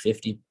flip it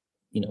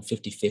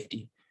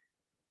 50-50,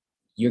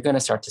 you're going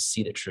to start to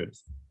see the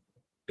truth,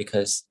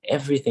 because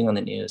everything on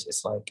the news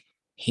is like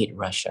hate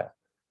Russia.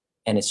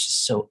 And it's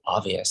just so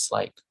obvious,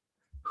 like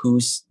who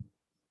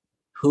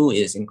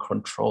is in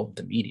control of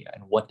the media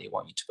and what they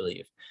want you to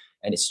believe.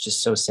 And it's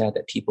just so sad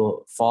that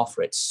people fall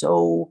for it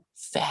so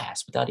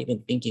fast without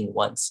even thinking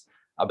once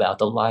about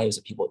the lives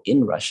of people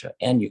in Russia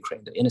and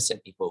Ukraine, the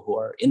innocent people who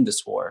are in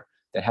this war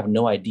that have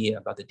no idea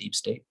about the deep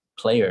state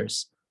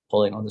players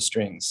pulling on the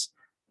strings,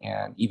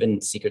 and even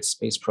secret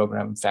space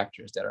program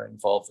factors that are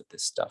involved with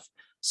this stuff.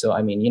 So,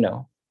 I mean,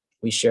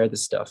 we share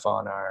this stuff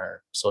on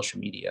our social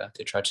media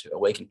to try to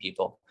awaken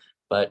people,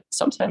 but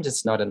sometimes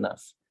it's not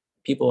enough.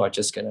 People are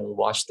just going to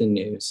watch the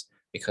news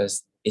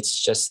because it's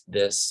just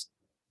this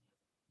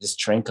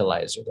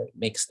tranquilizer that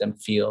makes them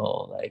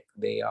feel like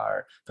they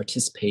are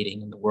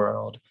participating in the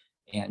world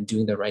and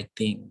doing the right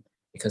thing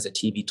because the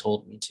TV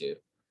told me to.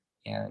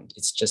 And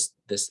it's just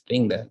this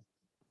thing that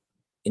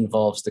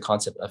involves the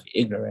concept of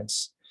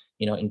ignorance.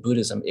 In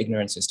Buddhism,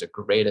 ignorance is the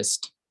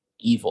greatest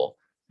evil,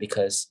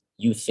 because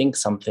you think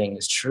something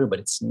is true, but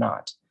it's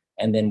not.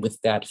 And then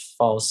with that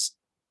false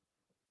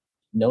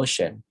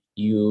notion,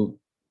 you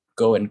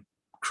go and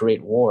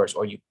create wars,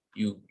 or you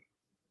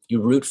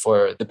root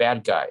for the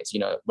bad guys,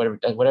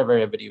 whatever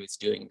everybody is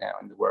doing now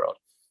in the world.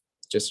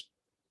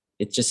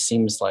 It just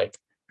seems like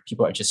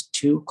people are just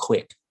too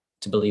quick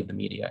to believe the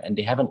media, and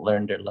they haven't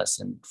learned their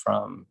lesson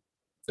from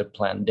the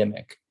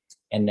pandemic.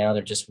 And now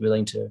they're just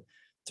willing to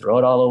throw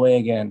it all away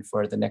again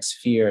for the next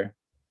fear,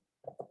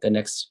 the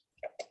next,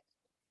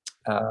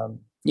 the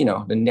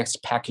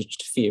next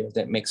packaged fear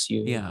that makes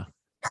you. Yeah.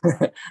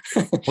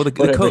 Well,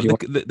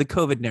 the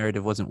COVID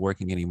narrative wasn't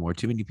working anymore.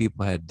 Too many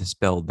people had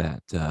dispelled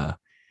that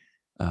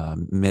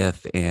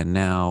myth, and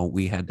now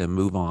we had to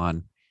move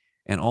on.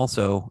 And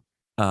also,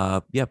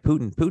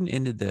 Putin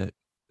ended the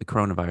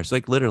coronavirus,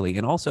 like literally.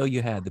 And also,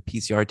 you had the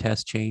PCR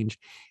test change,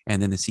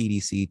 and then the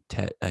CDC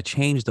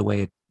changed the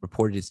way it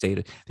reported its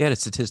data. They had a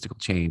statistical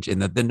change, and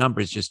the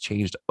numbers just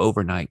changed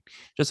overnight.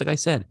 Just like I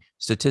said,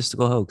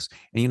 statistical hoax.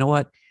 And you know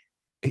what?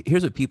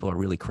 Here's what people are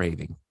really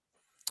craving.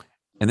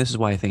 And this is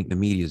why I think the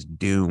media is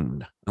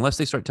doomed unless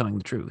they start telling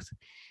the truth.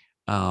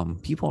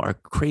 People are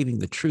craving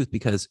the truth,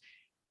 because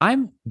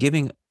I'm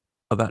giving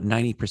about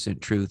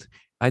 90% truth.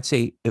 I'd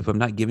say if I'm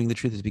not giving the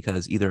truth, it's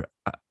because either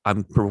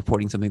I'm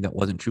reporting something that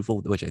wasn't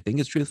truthful, which I think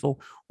is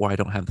truthful, or I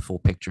don't have the full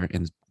picture.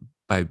 And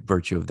by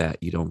virtue of that,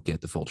 you don't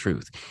get the full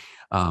truth.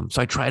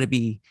 So I try to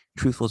be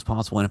truthful as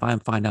possible. And if I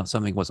find out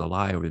something was a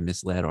lie or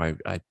misled, or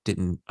I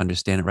didn't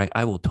understand it right,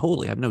 I will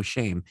totally, I have no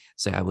shame,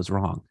 say I was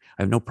wrong.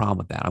 I have no problem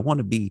with that. I want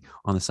to be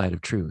on the side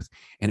of truth.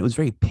 And it was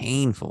very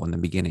painful in the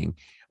beginning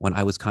when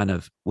I was kind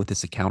of with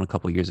this account a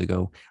couple of years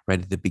ago,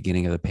 right at the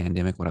beginning of the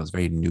pandemic, when I was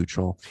very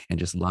neutral and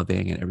just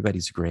loving and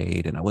everybody's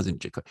great. And I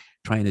wasn't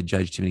trying to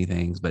judge too many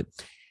things. But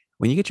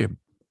when you get your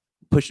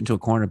pushed into a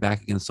corner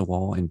back against the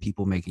wall and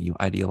people making you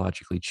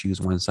ideologically choose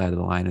one side of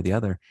the line or the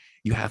other,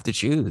 you have to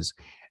choose.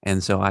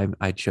 And so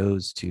I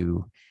chose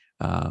to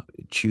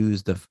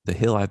choose the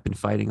hill I've been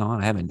fighting on.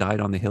 I haven't died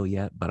on the hill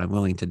yet, but I'm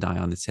willing to die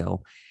on this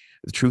hill.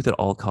 The truth at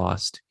all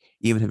cost,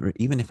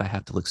 even if I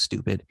have to look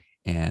stupid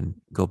and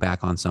go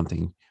back on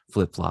something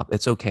flip flop,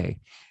 it's okay.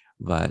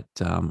 But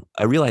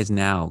I realize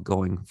now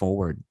going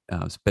forward,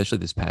 especially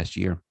this past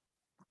year,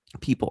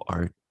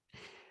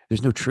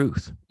 there's no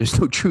truth. There's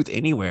no truth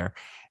anywhere.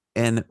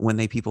 And when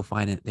people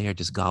find it, they are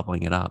just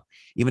gobbling it up,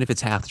 even if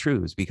it's half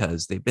truths,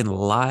 because they've been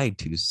lied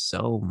to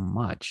so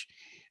much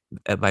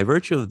by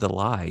virtue of the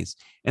lies.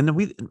 And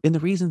the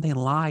reason they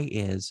lie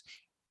is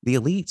the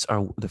elites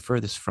are the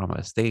furthest from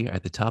us. They are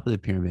at the top of the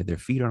pyramid. Their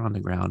feet are on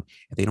the ground,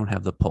 and they don't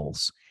have the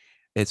pulse.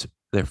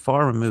 They're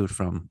far removed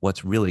from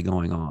what's really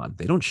going on.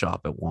 They don't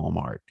shop at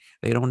Walmart.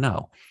 They don't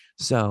know.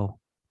 So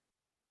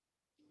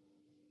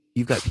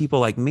you've got people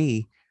like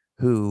me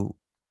who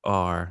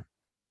are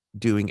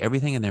doing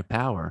everything in their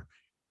power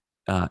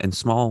and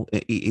small,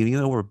 even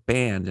though we're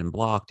banned and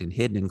blocked and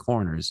hidden in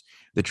corners,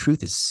 the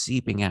truth is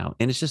seeping out,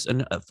 and it's just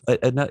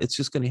it's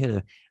just going to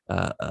hit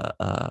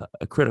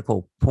a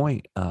critical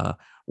point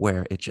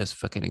where it just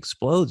fucking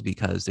explodes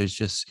because there's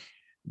just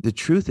the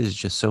truth is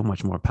just so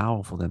much more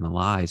powerful than the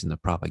lies and the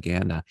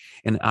propaganda.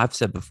 And I've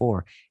said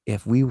before,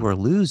 if we were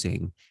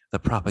losing, the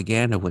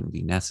propaganda wouldn't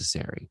be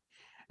necessary.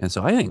 And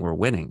so I think we're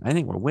winning. I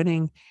think we're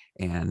winning.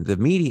 And the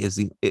media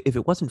is if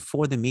it wasn't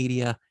for the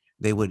media,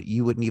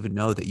 you wouldn't even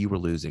know that you were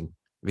losing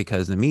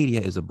because the media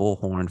is a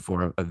bullhorn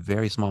for a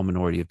very small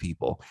minority of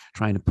people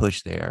trying to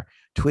push their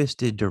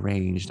twisted,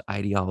 deranged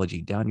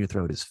ideology down your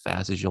throat as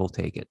fast as you'll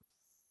take it.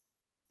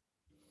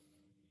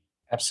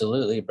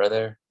 Absolutely,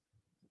 brother.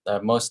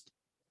 The most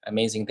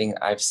amazing thing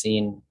I've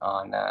seen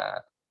on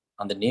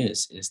the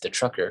news is the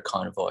trucker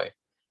convoy,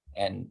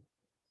 and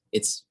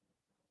it's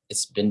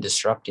it's been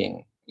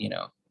disrupting,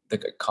 the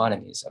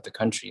economies of the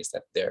countries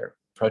that they're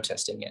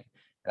protesting in.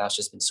 And I've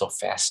just been so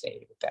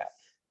fascinated with that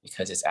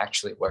because it's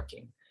actually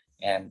working,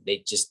 and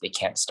they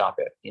can't stop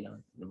it.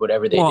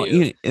 Whatever they Well,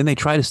 do. and they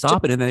try to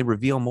stop it, and they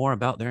reveal more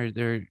about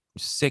their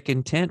sick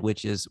intent,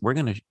 which is we're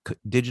going to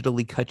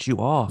digitally cut you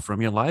off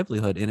from your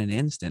livelihood in an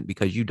instant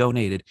because you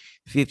donated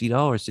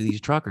 $50 to these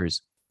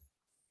truckers.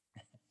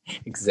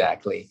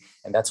 Exactly,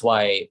 and that's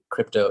why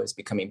crypto is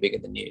becoming big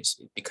in the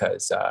news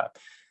because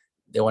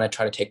they want to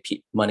try to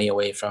take money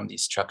away from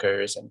these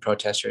truckers and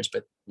protesters,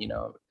 but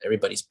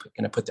everybody's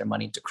going to put their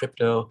money into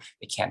crypto.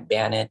 They can't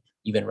ban it.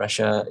 Even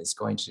Russia is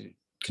going to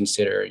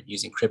consider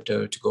using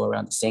crypto to go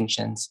around the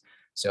sanctions.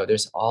 So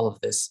there's all of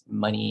this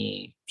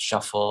money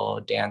shuffle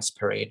dance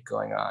parade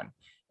going on,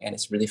 and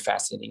it's really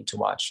fascinating to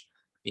watch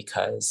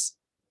because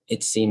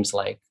it seems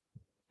like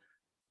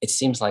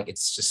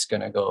it's just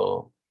going to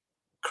go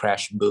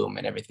crash boom,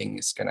 and everything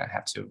is going to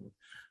have to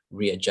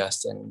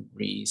readjust and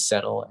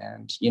resettle.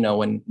 And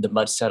when the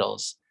mud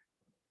settles,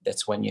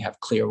 that's when you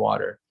have clear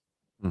water.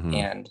 Mm-hmm.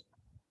 And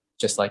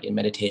just like in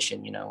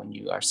meditation, when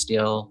you are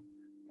still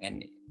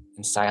and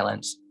in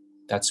silence,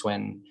 that's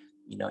when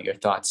your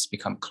thoughts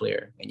become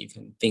clear and you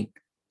can think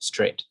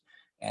straight.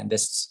 And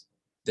this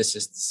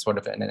is sort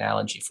of an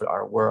analogy for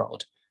our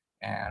world,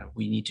 and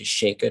we need to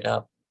shake it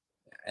up,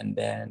 and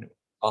then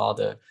all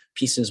the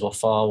pieces will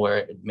fall where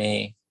it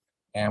may,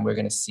 and we're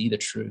going to see the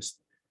truth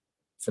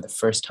for the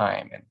first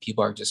time, and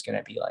people are just going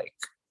to be like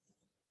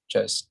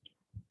just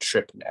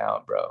tripping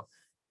out, bro.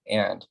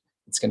 And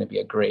it's going to be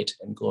a great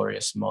and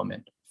glorious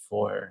moment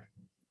for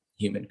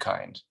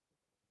humankind.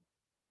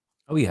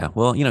 Oh yeah.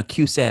 Well,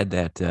 Q said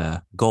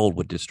that gold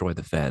would destroy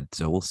the Fed,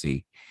 so we'll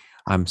see.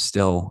 I mean,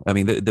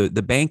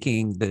 the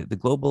banking, the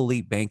global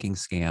elite banking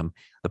scam,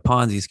 the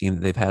Ponzi scheme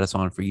that they've had us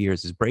on for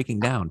years is breaking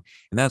down.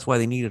 And that's why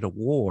they needed a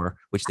war,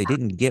 which they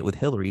didn't get with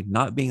Hillary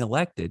not being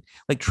elected.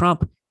 Like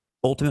Trump,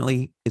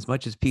 ultimately, as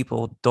much as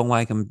people don't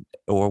like him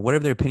or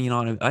whatever their opinion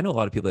on him, I know a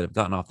lot of people that have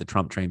gotten off the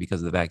Trump train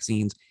because of the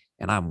vaccines,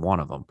 and I'm one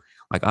of them.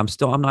 Like I'm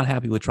not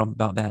happy with Trump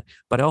about that,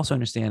 but I also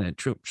understand that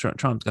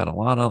Trump's got a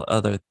lot of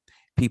other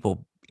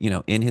people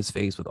in his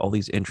face with all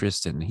these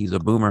interests, and he's a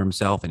boomer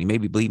himself, and he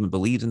maybe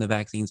believes in the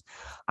vaccines.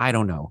 I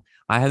don't know.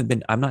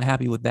 I'm not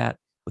happy with that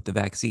with the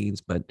vaccines,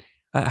 but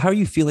how are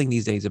you feeling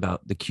these days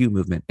about the Q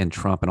movement and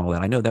Trump and all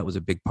that? I know that was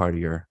a big part of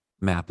your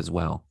map as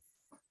well.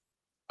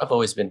 I've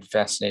always been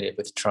fascinated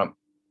with Trump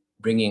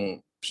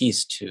bringing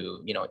peace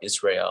to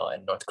Israel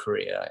and North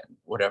Korea and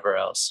whatever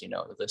else.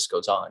 The list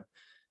goes on,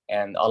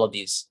 and all of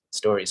these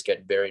stories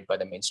get buried by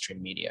the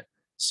mainstream media.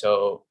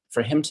 So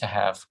for him to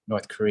have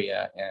North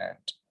Korea and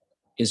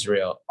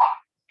Israel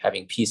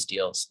having peace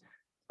deals,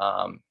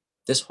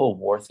 this whole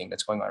war thing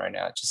that's going on right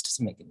now, it just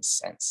doesn't make any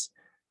sense.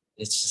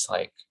 It's just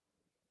like,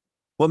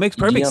 Well, it makes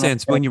do you perfect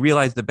sense when understand? you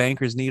realize the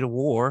bankers need a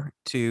war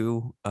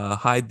to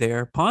hide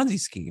their Ponzi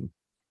scheme.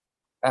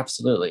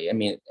 Absolutely. I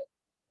mean,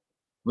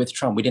 with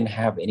Trump, we didn't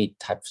have any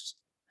types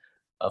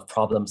of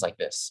problems like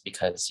this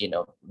because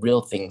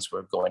real things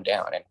were going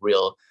down, and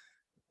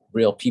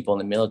real people in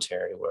the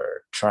military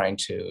were trying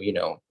to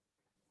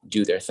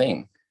do their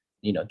thing,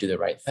 do the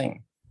right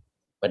thing.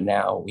 But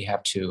now we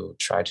have to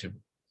try to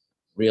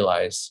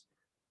realize,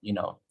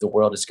 the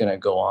world is going to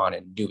go on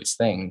and do its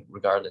thing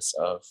regardless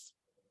of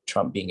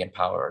Trump being in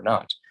power or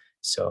not.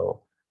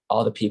 So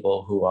all the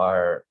people who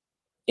are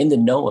in the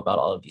know about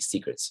all of these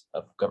secrets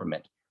of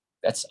government,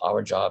 that's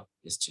our job,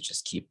 is to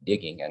just keep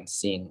digging and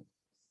seeing,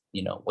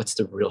 what's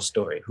the real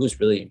story, who's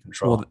really in Well,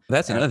 control,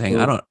 that's and another thing.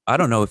 who. I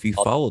don't know if you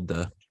followed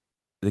the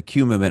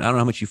Q movement. I don't know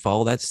how much you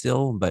follow that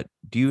still, but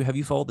have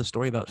you followed the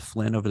story about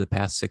Flynn over the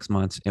past 6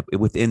 months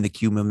within the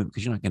Q movement?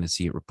 Because you're not going to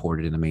see it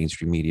reported in the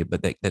mainstream media,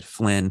 but that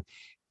Flynn,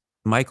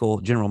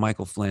 General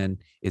Michael Flynn,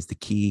 is the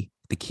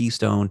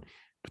keystone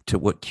to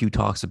what Q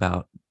talks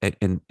about.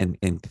 And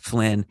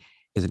Flynn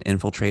is an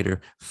infiltrator.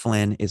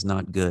 Flynn is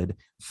not good.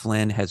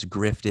 Flynn has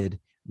grifted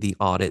the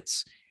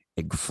audits.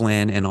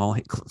 Flynn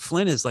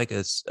is like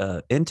a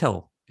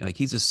intel. Like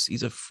he's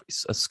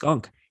a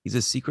skunk. He's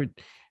a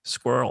secret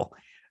squirrel.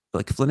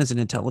 Like Flynn is an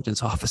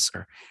intelligence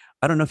officer.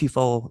 I don't know if you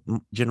follow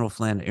General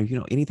Flynn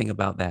or anything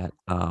about that.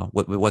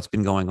 What's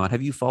been going on?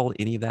 Have you followed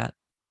any of that?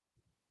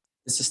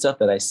 This is stuff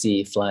that I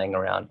see flying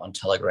around on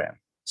Telegram.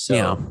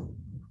 Yeah.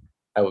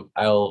 So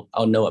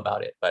I'll know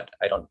about it, but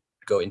I don't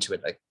go into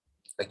it like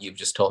you've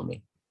just told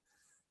me.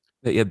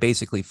 But yeah,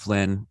 basically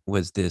Flynn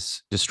was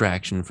this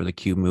distraction for the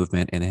Q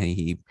movement, and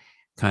he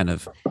kind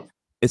of,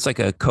 it's like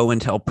a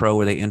COINTELPRO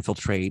where they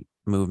infiltrate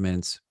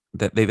movements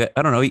that they've,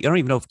 I don't know, I don't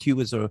even know if Q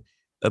was a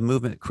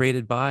movement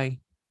created by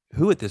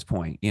who at this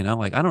point,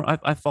 like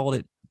I followed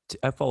it,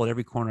 I followed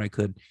every corner I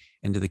could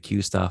into the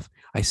Q stuff.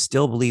 I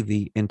still believe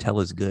the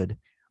intel is good.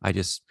 I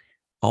just,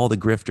 all the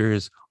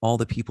grifters, all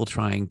the people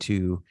trying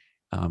to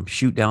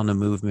shoot down the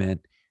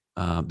movement,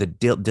 the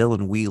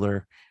Dylan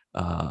Wheeler,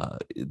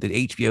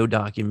 the HBO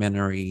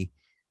documentary,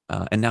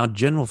 and now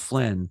General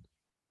Flynn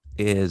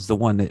is the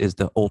one that is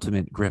the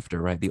ultimate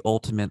grifter, right? The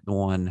ultimate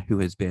one who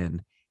has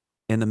been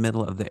in the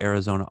middle of the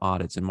Arizona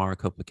audits in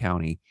Maricopa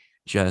County,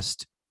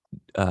 just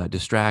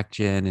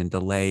distraction and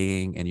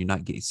delaying, and you're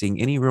not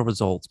seeing any real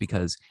results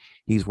because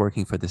he's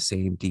working for the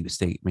same deep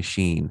state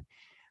machine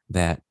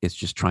that is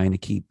just trying to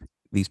keep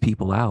these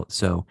people out.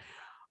 So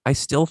I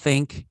still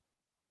think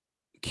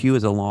Q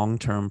is a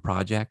long-term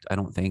project. I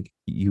think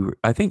you're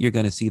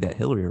going to see that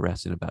Hillary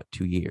arrest in about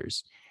 2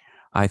 years.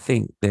 I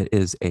think that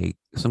is a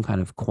some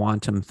kind of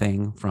quantum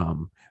thing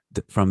from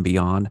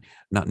beyond,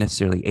 not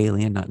necessarily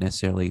alien, not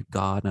necessarily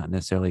God, not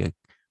necessarily a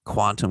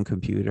quantum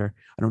computer.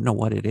 I don't know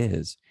what it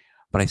is,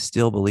 but I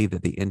still believe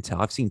that the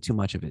intel. I've seen too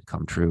much of it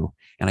come true,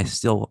 and I'm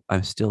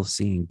still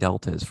seeing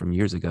deltas from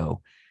years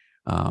ago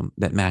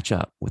that match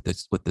up with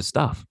this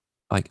stuff.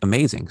 Like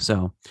amazing.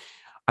 So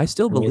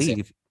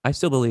Amazing. I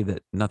still believe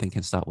that nothing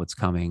can stop what's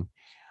coming.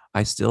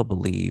 I still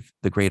believe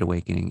the Great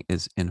Awakening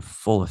is in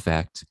full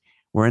effect.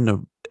 We're in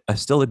the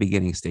still the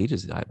beginning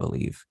stages, I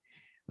believe.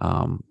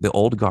 The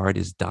old guard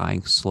is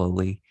dying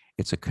slowly.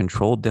 It's a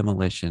controlled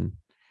demolition.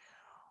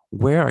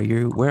 Where are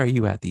you? Where are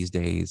you at these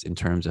days in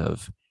terms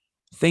of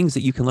things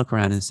that you can look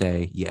around and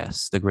say,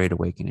 yes, the Great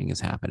Awakening is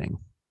happening?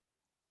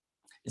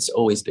 It's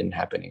always been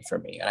happening for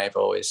me, and I've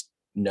always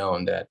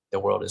known that the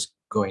world is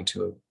going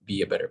to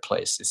be a better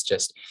place. It's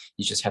just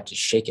you just have to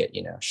shake it,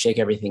 shake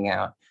everything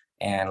out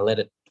and let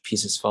it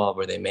pieces fall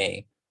where they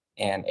may.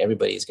 And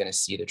everybody is going to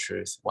see the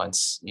truth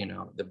once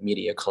the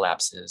media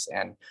collapses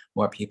and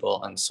more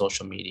people on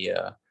social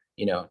media,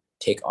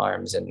 take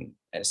arms and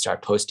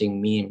start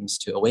posting memes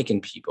to awaken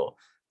people.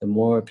 The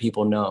more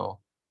people know,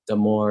 the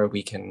more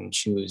we can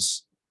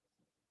choose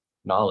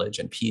knowledge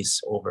and peace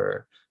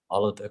over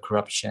all of the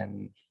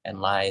corruption and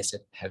lies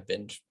that have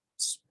been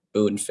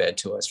spoon fed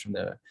to us from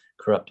the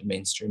corrupt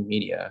mainstream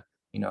media,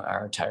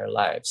 our entire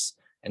lives.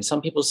 And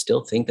some people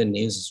still think the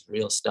news is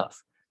real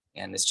stuff.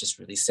 And it's just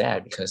really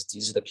sad because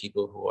these are the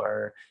people who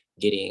are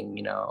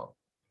getting,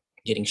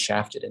 getting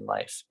shafted in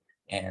life.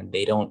 And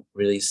they don't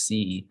really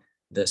see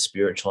the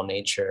spiritual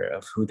nature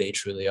of who they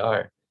truly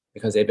are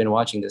because they've been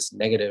watching this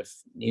negative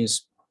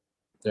news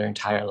their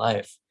entire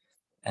life.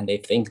 And they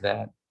think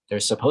that they're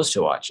supposed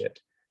to watch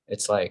it.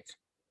 It's like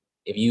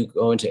if you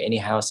go into any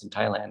house in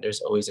Thailand,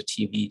 there's always a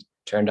TV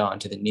turned on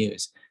to the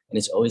news, and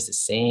it's always the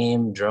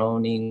same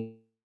droning,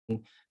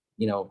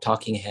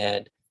 talking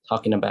head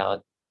talking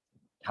about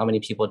how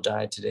many people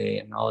died today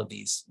and all of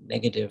these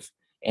negative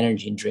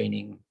energy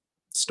draining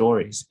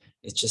stories.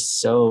 It's just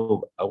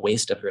so a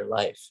waste of your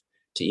life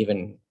to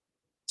even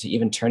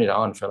turn it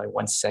on for like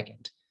 1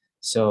 second.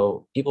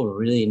 So people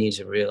really need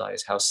to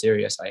realize how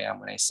serious I am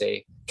when I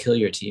say kill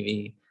your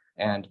TV.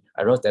 And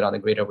I wrote that on the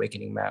Great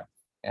Awakening map,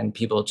 and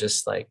people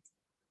just like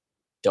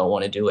don't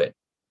want to do it.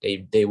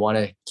 They want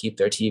to keep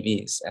their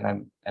TVs,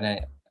 and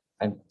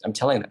I'm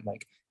telling them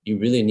like you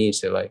really need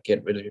to like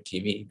get rid of your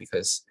TV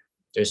because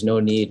there's no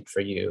need for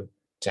you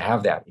to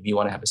have that if you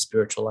want to have a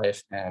spiritual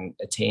life and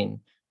attain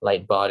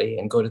light body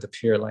and go to the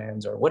pure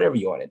lands or whatever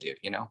you want to do.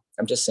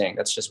 I'm just saying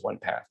that's just one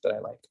path that I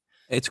like.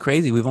 It's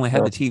crazy. We've only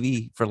had So, the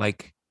TV for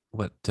like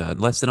what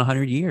less than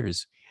 100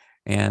 years,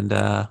 and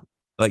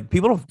like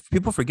people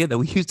forget that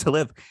we used to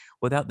live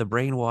without the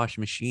brainwash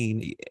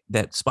machine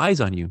that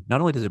spies on you. Not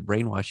only does it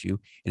brainwash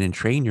you and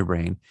entrain your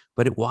brain,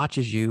 but it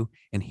watches you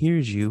and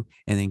hears you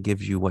and then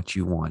gives you what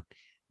you want.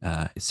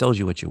 It sells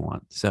you what you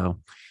want. So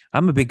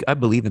I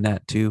believe in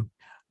that too.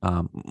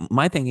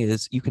 My thing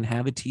is you can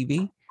have a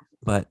TV,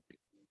 but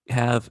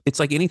it's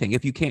like anything.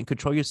 If you can't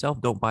control yourself,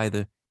 don't buy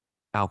the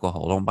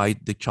alcohol, don't buy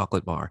the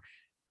chocolate bar,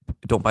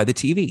 don't buy the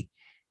TV.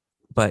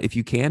 But if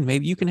you can,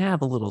 maybe you can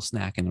have a little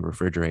snack in the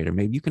refrigerator.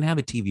 Maybe you can have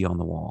a TV on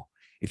the wall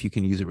if you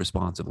can use it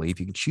responsibly,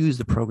 if you can choose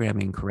the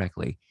programming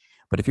correctly.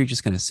 But if you're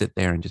just going to sit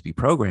there and just be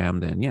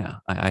programmed, then yeah,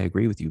 I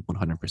agree with you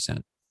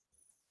 100%.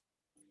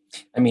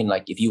 I mean,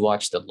 like if you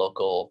watch the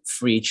local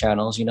free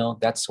channels,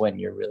 that's when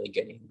you're really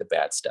getting the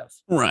bad stuff.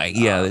 Right.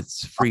 Yeah,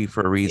 it's free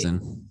for a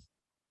reason.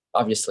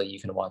 Obviously,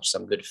 you can watch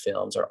some good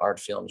films or art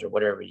films or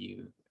whatever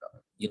you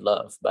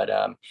love, but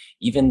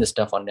even the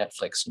stuff on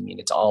Netflix, I mean,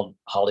 it's all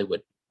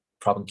Hollywood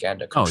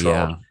propaganda Oh, controlled.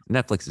 yeah.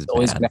 Netflix is It's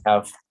always bad. going to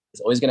have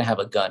it's always going to have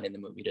a gun in the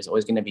movie. There's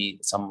always going to be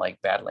some like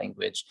bad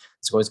language.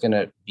 It's always going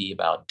to be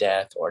about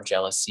death or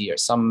jealousy or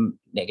some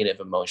negative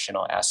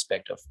emotional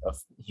aspect of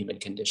human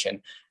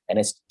condition. And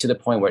it's to the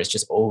point where it's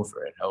just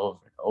over and over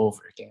and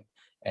over again.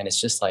 And it's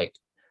just like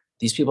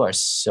these people are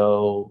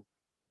so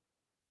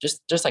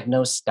just like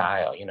no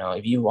style, you know.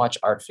 If you watch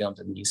art films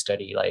and you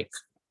study like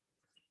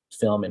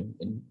film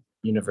in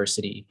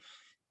university,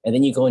 and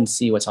then you go and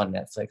see what's on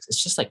Netflix,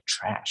 it's just like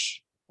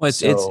trash. Well, it's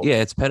So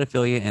yeah, it's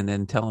pedophilia, and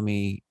then telling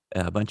me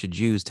a bunch of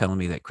Jews telling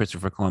me that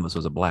Christopher Columbus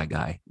was a black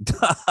guy.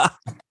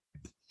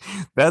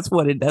 That's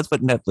what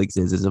Netflix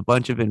is a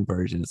bunch of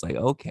inversion. It's like,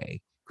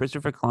 okay,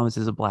 Christopher Columbus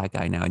is a black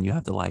guy now, and you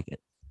have to like it.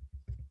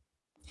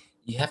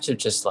 you have to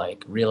just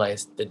like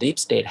realize the deep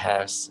state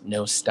has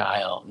no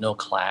style, no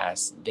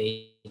class.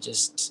 They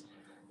just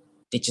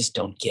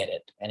don't get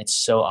it. And it's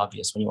so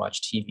obvious when you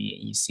watch TV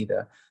and you see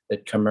the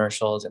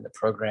commercials and the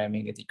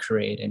programming that they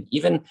create, and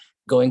even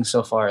going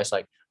so far as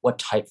like what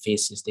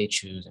typefaces they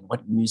choose and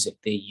what music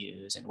they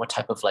use and what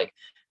type of like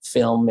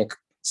filmic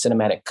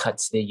cinematic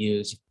cuts they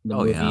use in the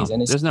Oh yeah, movies.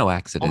 And there's no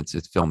accidents.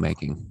 It's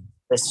filmmaking.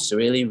 it's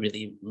really,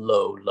 really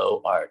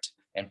low art.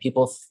 And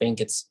people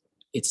think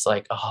it's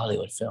like a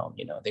Hollywood film,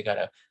 you know, they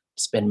gotta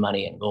spend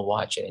money and go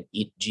watch it and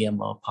eat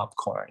GMO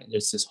popcorn. And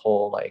there's this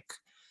whole like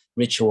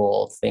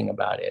ritual thing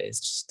about it. It's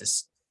just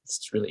this,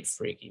 it's really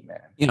freaky, man.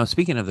 You know,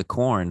 speaking of the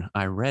corn,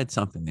 I read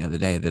something the other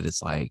day that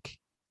it's like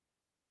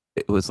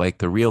it was like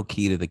the real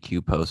key to the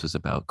Q post was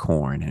about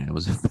corn, and it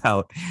was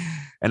about,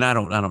 and I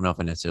don't know if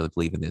I necessarily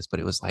believe in this, but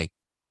it was like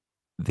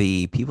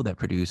the people that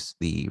produce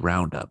the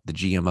Roundup, the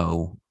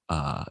GMO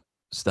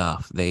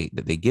stuff, they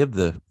give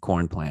the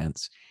corn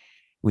plants.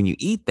 When you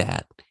eat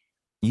that,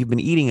 you've been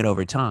eating it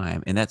over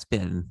time, and that's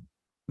been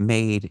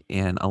made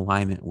in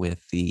alignment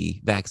with the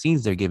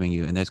vaccines they're giving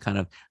you. And there's kind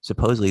of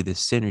supposedly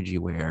this synergy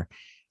where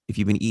if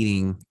you've been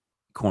eating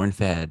corn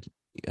fed,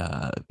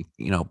 uh,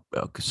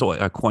 soy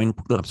or corn,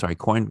 I'm sorry,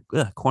 corn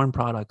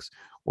products,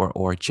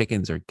 or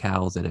chickens or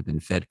cows that have been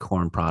fed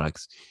corn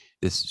products,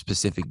 this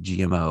specific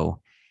GMO,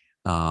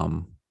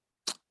 um,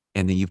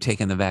 and then you've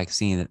taken the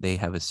vaccine, that they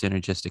have a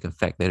synergistic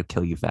effect that'll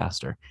kill you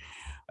faster.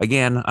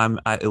 Again,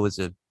 it was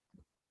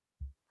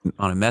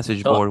on a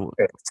message No, board.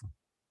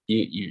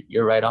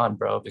 you're right on,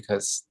 bro,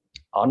 because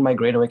on my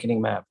Great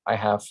Awakening map, I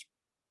have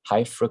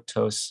high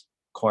fructose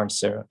corn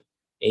syrup,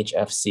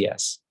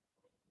 HFCS,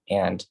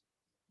 and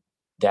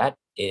that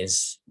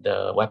is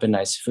the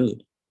weaponized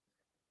food.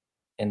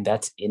 And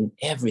that's in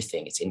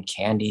everything. It's in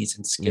candies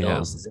and Yeah.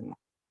 Skittles, it's in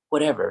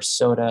whatever,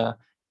 soda,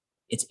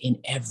 it's in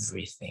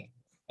everything.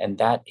 And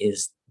that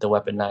is the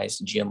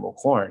weaponized GMO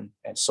corn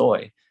and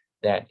soy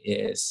that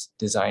is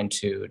designed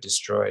to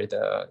destroy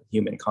the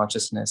human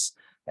consciousness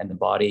and the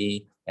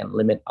body and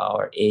limit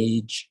our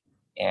age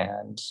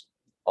and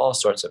all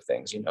sorts of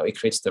things. You know, it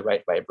creates the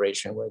right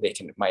vibration where they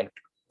can mind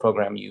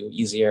program you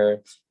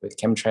easier with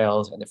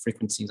chemtrails and the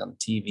frequencies on the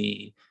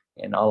TV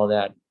and all of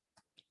that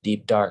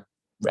deep, dark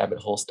rabbit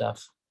hole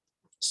stuff.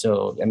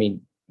 So, I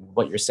mean,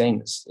 what you're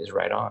saying is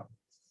right on.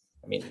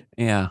 I mean,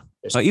 Yeah.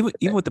 there's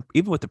Even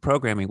with the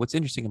programming, what's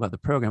interesting about the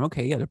program?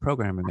 Okay, yeah, they're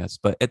programming us,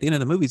 but at the end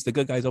of the movies, the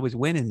good guys always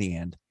win in the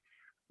end.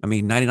 I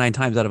mean, 99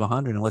 times out of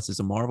 100, unless it's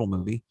a Marvel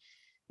movie,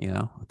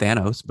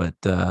 Thanos. But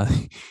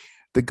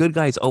the good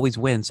guys always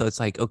win. So it's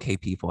like, okay,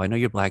 people, I know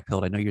you're black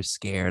pilled. I know you're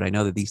scared. I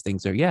know that these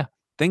things are, yeah,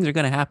 things are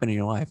going to happen in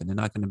your life, and they're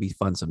not going to be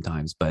fun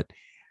sometimes. But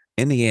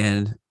in the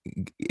end,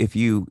 if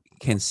you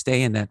can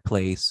stay in that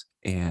place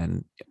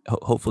and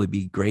hopefully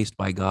be graced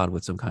by God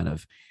with some kind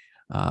of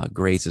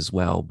grace as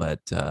well, but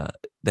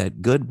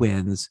that good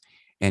wins,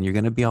 and you're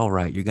going to be all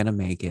right. You're going to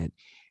make it.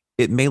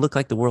 It may look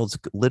like the world's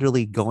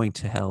literally going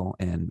to hell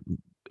and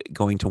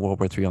going to World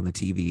War III on the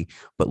TV,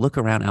 but look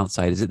around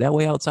outside. Is it that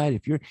way outside?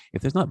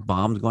 If there's not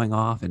bombs going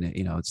off and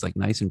it's like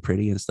nice and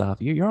pretty and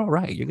stuff, you're all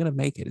right. You're gonna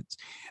make it. It's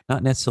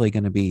not necessarily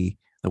going to be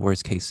the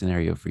worst case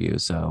scenario for you.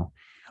 So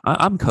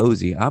I'm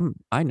cozy.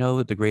 I know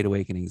that the Great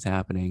Awakening is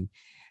happening,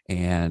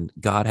 and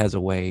God has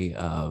a way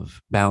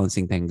of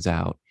balancing things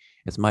out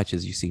as much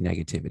as you see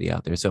negativity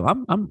out there. So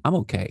I'm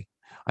okay.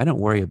 I don't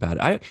worry about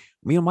it.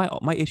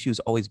 My issue's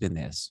always been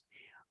this.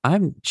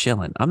 I'm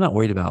chilling. I'm not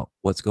worried about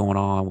what's going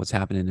on, what's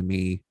happening to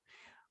me.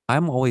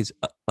 I'm always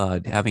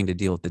having to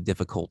deal with the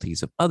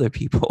difficulties of other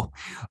people.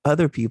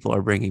 Other people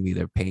are bringing me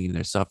their pain,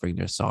 their suffering,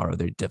 their sorrow,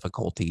 their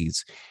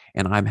difficulties,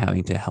 and I'm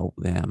having to help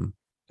them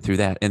through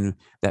that. And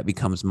that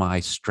becomes my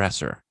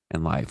stressor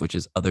in life, which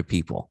is other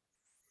people.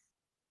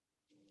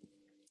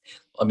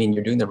 I mean,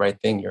 you're doing the right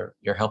thing.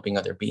 You're helping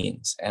other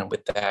beings, and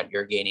with that,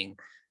 you're gaining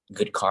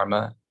good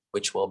karma,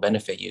 which will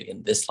benefit you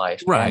in this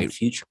life and Right.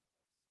 future.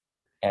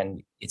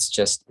 And it's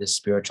just this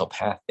spiritual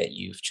path that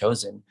you've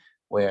chosen,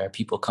 where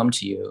people come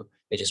to you,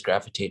 they just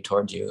gravitate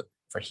towards you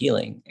for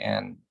healing,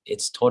 and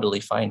it's totally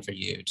fine for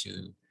you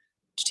to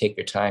take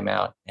your time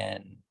out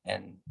and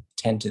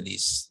tend to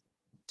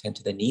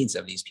the needs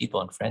of these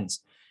people and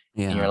friends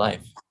in Yeah. your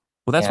life.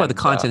 Well, that's why the And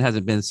content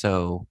hasn't been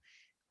so.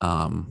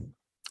 Um,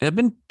 I've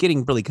been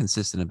getting really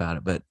consistent about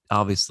it, but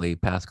obviously,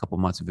 past couple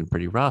months have been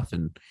pretty rough.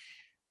 And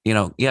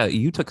yeah,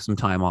 you took some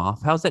time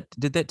off. How's that?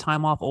 Did that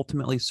time off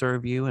ultimately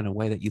serve you in a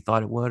way that you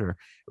thought it would, or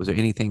was there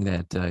anything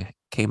that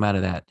came out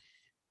of that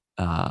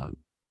uh,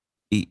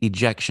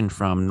 ejection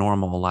from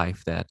normal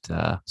life that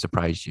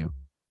surprised you?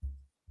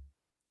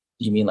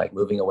 you mean like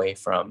moving away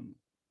from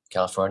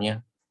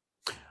California?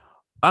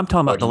 I'm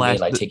talking Or about do the you mean last,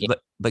 like taking?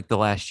 like the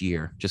last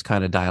year, just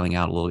kind of dialing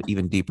out a little,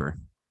 even deeper.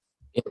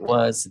 It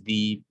was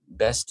the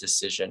best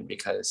decision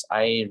because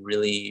I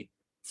really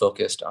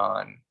focused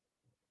on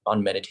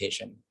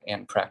meditation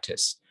and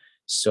practice.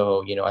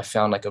 So, I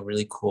found like a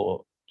really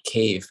cool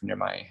cave near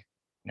my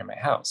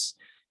house.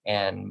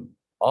 And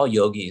all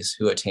yogis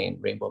who attain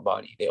rainbow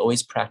body, they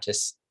always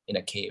practice in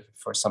a cave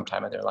for some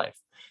time of their life.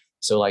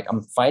 So like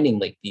I'm finding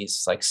like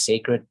these like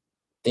sacred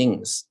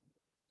things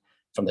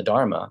from the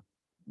Dharma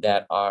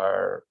that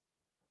are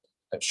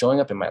showing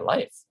up in my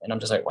life. And I'm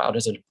just like, wow,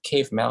 there's a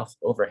cave mouth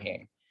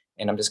overhang.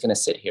 And I'm just going to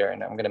sit here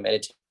and I'm going to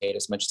meditate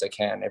as much as I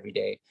can every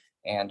day.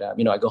 And,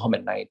 I go home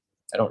at night.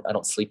 I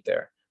don't sleep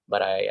there,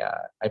 but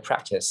I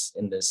practice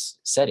in this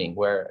setting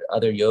where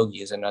other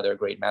yogis and other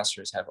great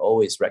masters have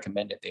always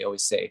recommended. They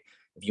always say,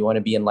 if you want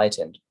to be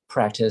enlightened,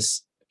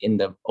 practice in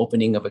the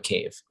opening of a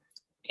cave.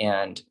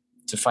 And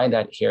to find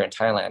that here in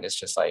Thailand is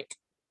just like,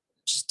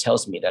 just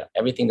tells me that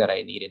everything that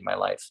I need in my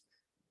life,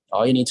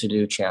 all you need to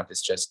do, champ,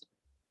 is just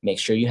make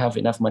sure you have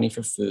enough money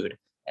for food,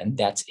 and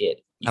that's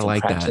it. You I can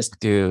like that, practice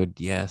dude.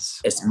 Yes.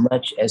 as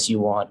much as you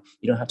want.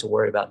 You don't have to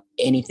worry about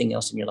anything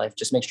else in your life.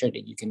 Just make sure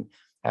that you can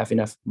have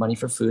enough money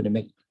for food and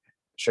make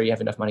sure you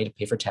have enough money to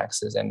pay for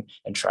taxes and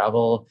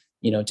travel,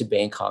 to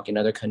Bangkok and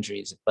other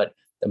countries. But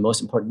the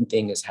most important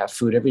thing is have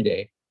food every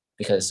day,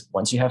 because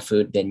once you have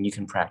food, then you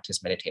can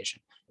practice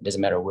meditation. It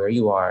doesn't matter where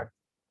you are,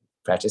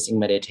 practicing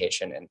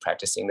meditation and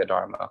practicing the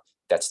Dharma.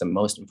 That's the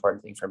most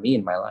important thing for me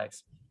in my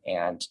life.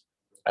 And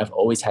I've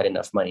always had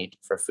enough money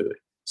for food.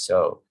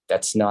 So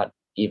that's not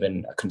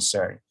even a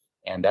concern.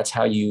 And that's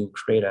how you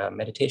create a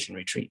meditation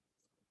retreat.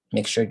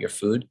 Make sure your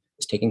food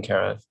is taken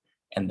care of,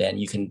 and then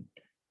you can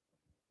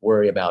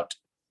worry about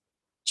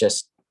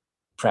just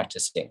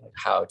practicing, like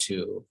how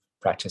to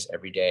practice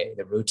every day,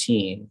 the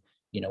routine.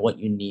 What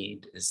you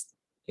need is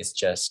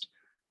just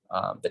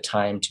the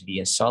time to be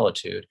in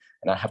solitude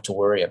and not have to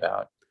worry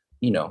about,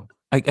 you know,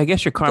 I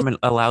guess your just karma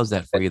allows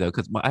that for you though,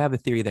 because I have a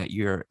theory that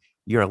you're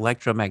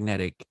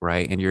electromagnetic,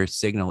 right? And your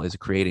signal is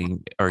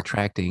creating or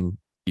attracting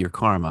your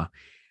karma.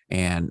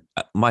 And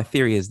my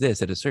theory is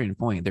this: at a certain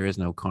point, there is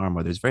no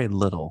karma. There's very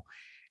little.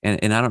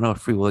 And I don't know if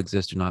free will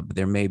exists or not, but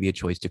there may be a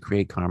choice to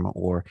create karma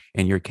or,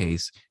 in your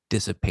case,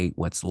 dissipate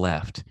what's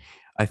left.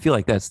 I feel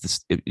like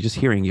that's just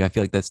hearing you. I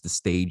feel like that's the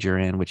stage you're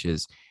in, which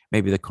is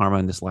maybe the karma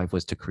in this life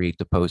was to create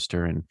the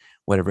poster and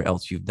whatever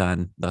else you've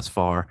done thus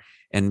far.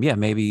 And yeah,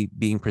 maybe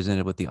being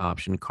presented with the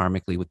option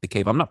karmically with the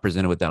cave. I'm not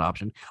presented with that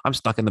option. I'm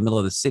stuck in the middle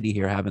of the city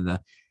here having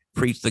to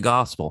preach the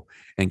gospel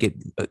and get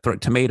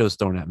tomatoes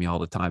thrown at me all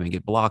the time and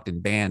get blocked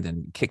and banned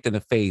and kicked in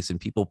the face and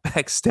people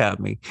backstab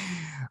me.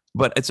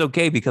 But it's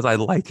okay because I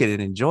like it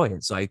and enjoy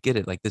it. So I get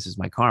it. Like this is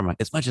my karma.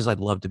 As much as I'd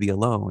love to be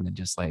alone and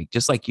just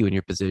like you in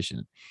your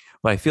position.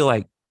 But I feel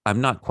like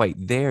I'm not quite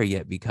there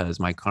yet because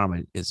my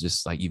karma is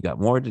just like you've got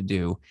more to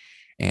do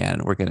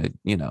and we're gonna,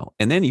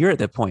 and then you're at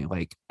that point.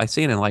 Like I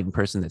see an enlightened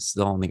person that's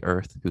still on the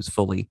earth who's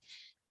fully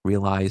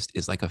realized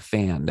is like a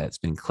fan that's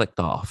been clicked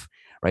off,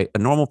 right? A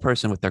normal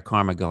person with their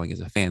karma going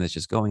is a fan that's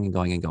just going and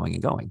going and going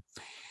and going.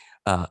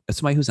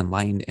 Somebody who's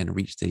enlightened and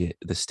reached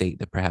the state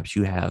that perhaps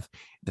you have,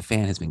 the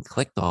fan has been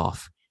clicked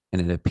off,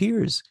 and it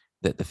appears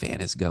that the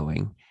fan is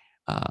going.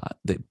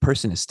 The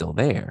person is still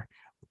there,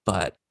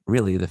 but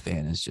really the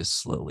fan is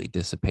just slowly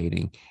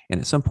dissipating.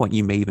 And at some point,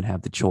 you may even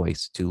have the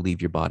choice to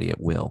leave your body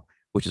at will,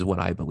 which is what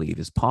I believe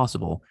is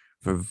possible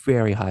for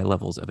very high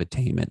levels of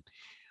attainment.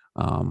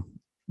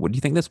 What do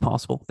you think that's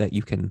possible that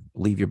you can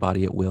leave your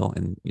body at will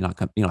and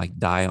like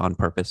die on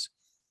purpose?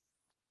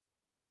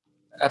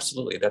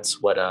 absolutely.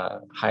 That's what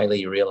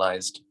highly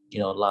realized,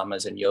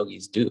 lamas and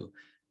yogis do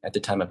at the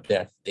time of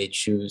death. They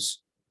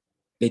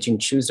can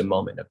choose a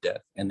moment of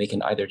death, and they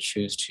can either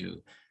choose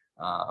to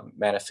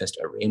manifest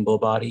a rainbow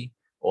body,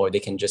 or they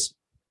can just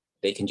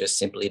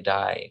simply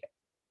die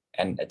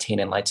and attain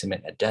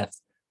enlightenment at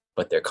death,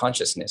 but their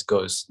consciousness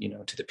goes,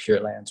 to the pure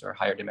lands or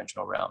higher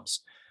dimensional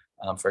realms,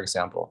 for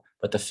example.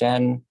 But the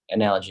fan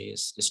analogy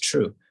is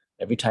true.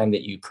 Every time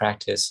that you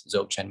practice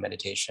Dzogchen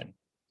meditation,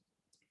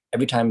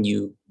 every time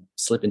you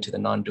slip into the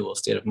non-dual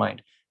state of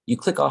mind, you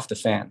click off the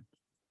fan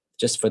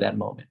just for that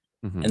moment.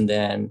 Mm-hmm. And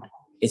then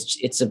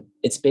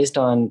it's based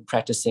on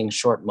practicing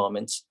short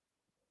moments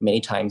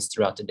many times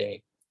throughout the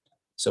day.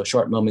 So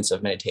short moments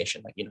of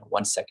meditation, like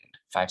 1 second,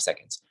 5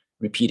 seconds,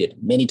 repeated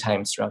many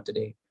times throughout the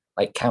day,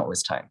 like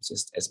countless times,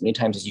 just as many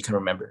times as you can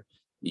remember.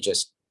 You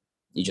just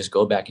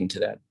go back into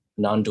that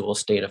non-dual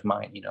state of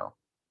mind,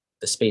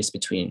 the space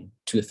between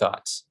two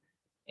thoughts.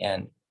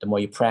 And the more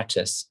you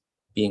practice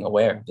being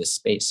aware of this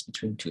space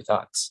between two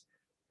thoughts,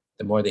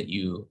 the more that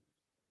you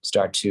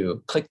start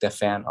to click the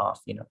fan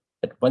off,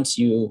 but once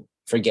you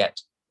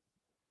forget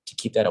to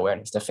keep that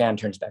awareness, the fan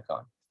turns back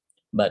on.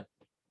 But,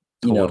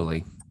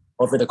 Totally.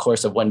 over the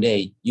course of one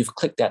day, you've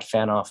clicked that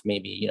fan off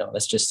maybe,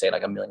 let's just say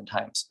like a million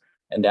times.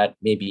 And that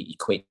maybe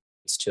equates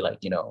to like,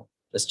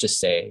 let's just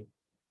say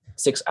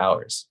 6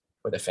 hours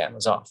where the fan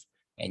was off.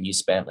 And you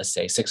spent, let's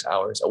say, 6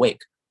 hours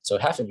awake. So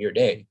half of your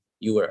day,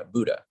 you were a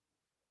Buddha.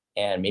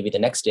 And maybe the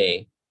next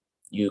day,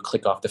 you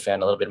click off the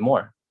fan a little bit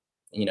more.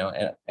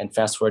 and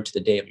fast forward to the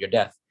day of your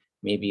death,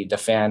 maybe the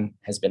fan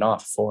has been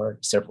off for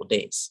several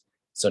days.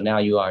 So now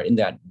you are in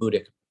that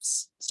Buddhic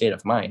state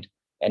of mind,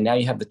 and now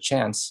you have the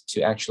chance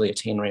to actually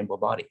attain rainbow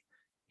body.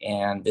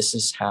 And this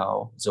is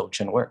how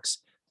Dzogchen works.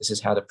 This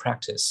is how the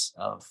practice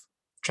of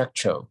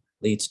Trekcho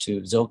leads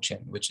to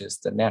Dzogchen, which is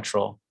the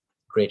natural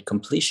great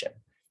completion.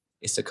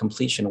 It's a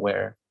completion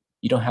where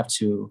you don't have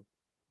to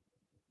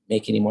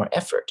make any more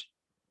effort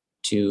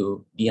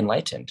to be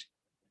enlightened.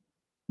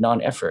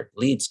 Non-effort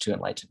leads to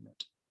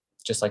enlightenment,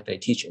 just like they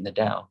teach in the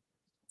Tao,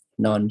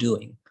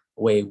 non-doing,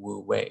 wei wu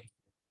wei.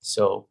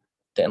 So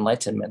the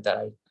enlightenment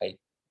that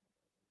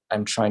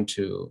I'm trying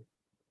to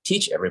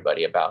teach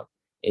everybody about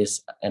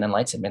is an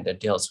enlightenment that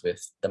deals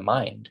with the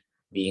mind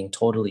being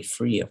totally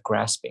free of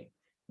grasping.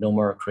 No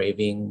more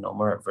craving, no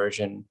more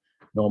aversion,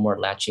 no more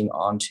latching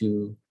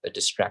onto the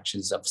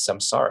distractions of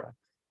samsara.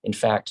 In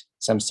fact,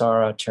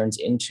 samsara turns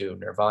into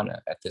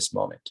nirvana at this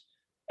moment.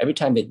 Every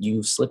time that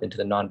you slip into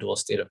the non-dual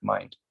state of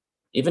mind,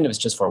 even if it's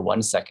just for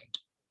 1 second,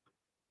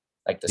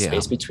 like the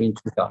space between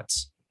two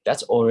thoughts,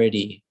 that's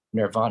already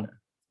nirvana.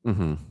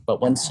 Mm-hmm. But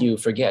once you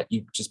forget,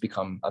 you just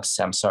become a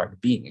samsara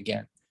being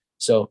again.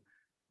 So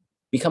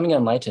becoming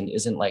enlightened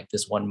isn't like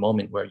this one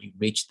moment where you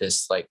reach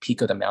this like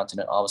peak of the mountain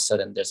and all of a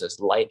sudden there's this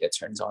light that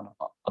turns on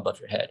above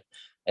your head.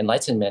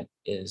 Enlightenment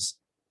is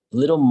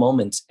little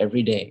moments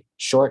every day,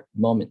 short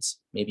moments,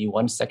 maybe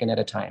 1 second at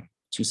a time,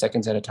 2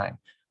 seconds at a time,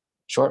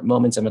 short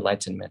moments of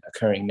enlightenment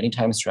occurring many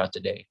times throughout the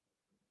day,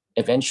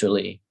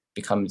 eventually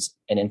becomes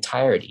an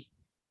entirety.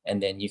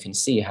 And then you can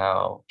see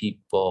how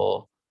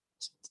people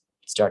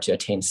start to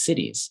attain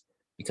cities,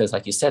 because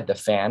like you said, the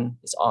fan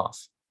is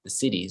off. The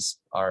cities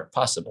are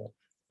possible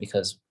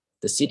because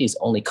the cities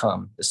only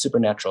come, the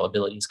supernatural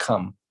abilities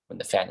come when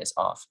the fan is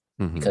off,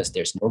 because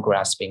there's no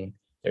grasping,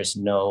 there's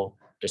no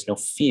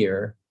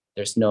fear,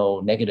 there's no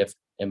negative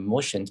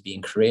emotions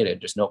being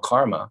created, there's no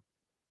karma.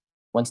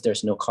 Once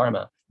there's no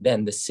karma,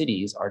 then the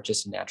cities are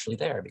just naturally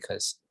there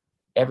because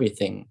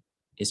everything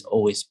is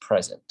always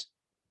present.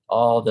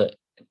 All the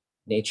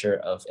nature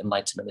of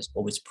enlightenment is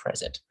always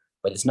present,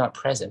 but it's not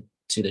present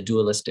to the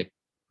dualistic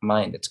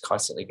mind that's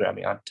constantly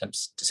grabbing onto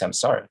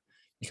samsara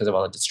because of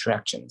all the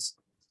distractions.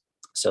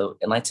 So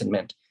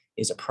enlightenment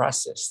is a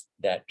process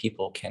that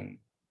people can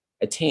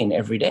attain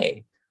every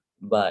day,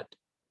 but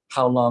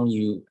how long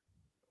you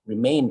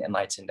remain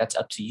enlightened, that's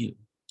up to you.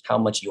 How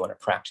much you want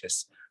to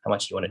practice, how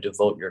much you want to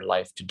devote your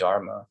life to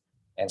Dharma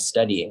and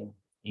studying,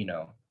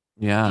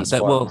 Yeah, these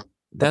forms.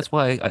 that's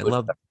why I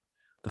love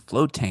the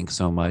float tank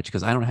so much,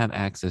 because I don't have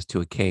access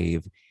to a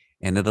cave,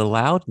 and it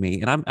allowed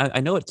me, and I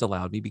know it's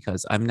allowed me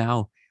because I'm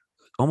now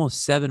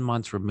almost 7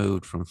 months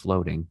removed from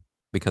floating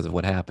because of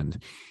what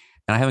happened,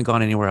 and I haven't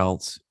gone anywhere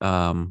else.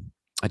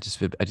 I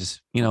just,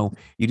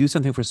 you do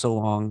something for so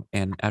long,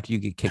 and after you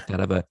get kicked out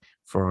of it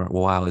for a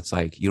while, it's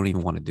like you don't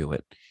even want to do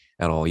it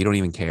at all. You don't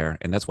even care,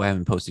 and that's why I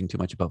haven't posting too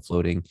much about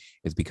floating.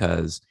 Is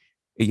because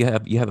you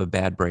have a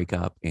bad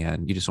breakup,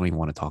 and you just don't even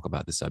want to talk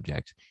about the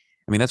subject.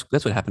 I mean, that's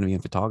what happened to me in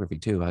photography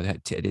too. I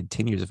did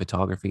 10 years of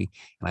photography,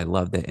 and I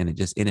loved it, and it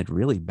just ended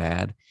really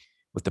bad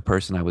with the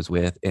person I was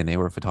with, and they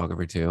were a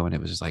photographer too, and it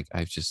was just like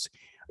I just,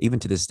 even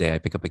to this day, I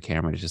pick up a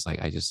camera and it's just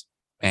like I just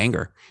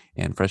anger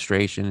and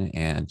frustration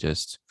and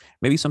just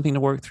maybe something to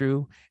work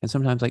through, and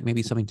sometimes like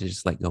maybe something to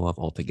just let go of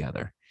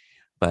altogether.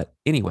 But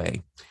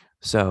anyway,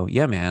 so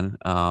yeah, man.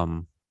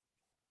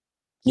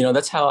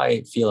 That's how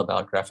I feel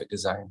about graphic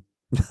design,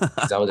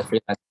 because I was a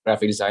freelance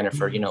graphic designer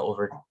for,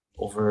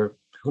 over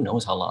who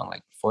knows how long,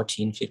 like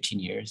 14, 15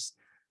 years,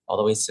 all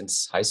the way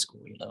since high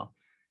school,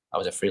 I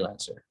was a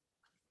freelancer.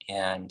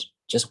 And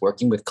just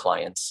working with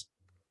clients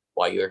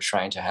while you're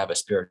trying to have a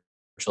spiritual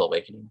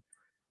awakening,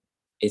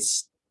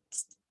 it's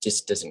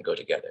just doesn't go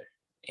together.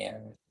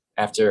 And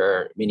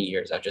after many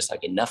years, I'm just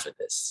like, enough of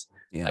this.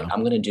 Yeah. Like,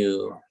 I'm going to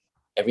do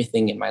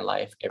everything in my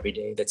life every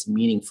day that's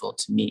meaningful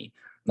to me.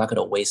 I'm not going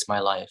to waste my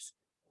life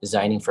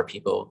designing for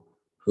people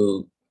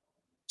who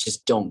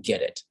just don't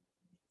get it.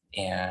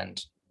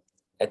 And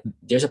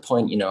there's a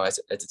point, as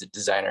a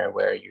designer,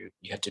 where you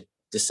have to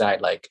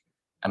decide, like,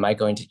 am I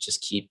going to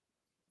just keep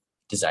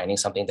designing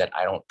something that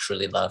I don't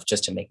truly love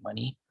just to make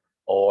money?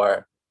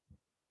 Or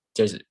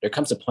there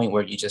comes a point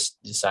where you just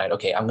decide,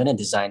 okay, I'm going to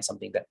design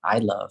something that I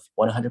love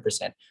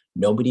 100%.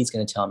 Nobody's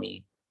going to tell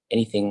me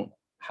anything,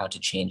 how to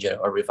change it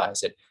or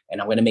revise it, and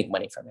I'm going to make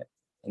money from it.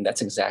 And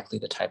that's exactly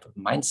the type of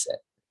mindset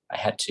I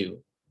had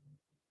to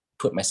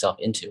put myself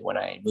into when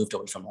I moved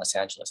away from Los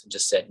Angeles and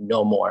just said,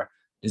 no more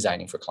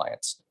designing for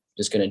clients.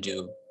 Just going to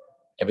do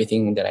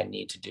everything that I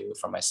need to do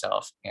for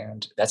myself.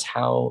 And that's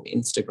how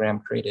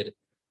Instagram created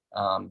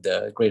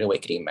the Great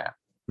Awakening map.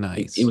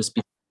 Nice. It was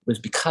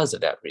because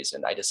of that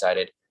reason I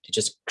decided to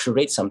just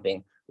create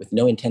something with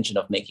no intention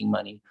of making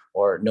money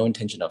or no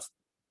intention of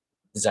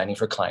designing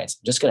for clients.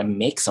 I'm just going to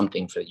make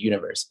something for the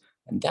universe.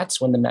 And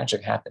that's when the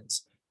magic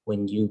happens.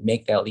 When you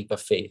make that leap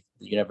of faith,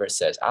 the universe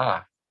says,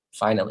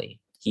 finally,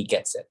 he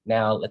gets it.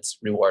 Now let's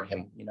reward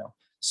him,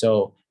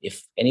 So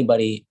if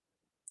anybody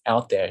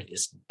out there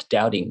is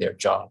doubting their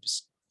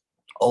jobs,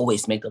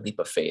 always make the leap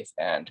of faith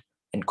and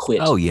and quit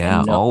Oh yeah,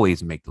 and know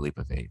always make the leap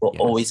of faith. will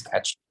always Yes,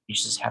 catch you. You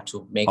just have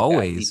to make that leap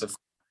always. of,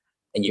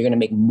 and you're going to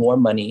make more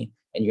money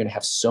and you're going to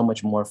have so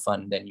much more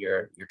fun than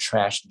your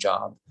trash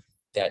job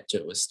that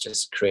was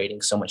just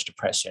creating so much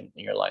depression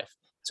in your life.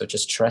 So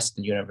just trust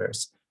the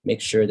universe. Make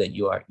sure that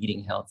you are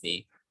eating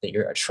healthy, that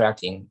you're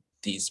attracting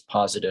these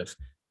positive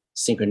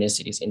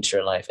synchronicities into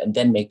your life, and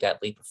then make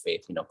that leap of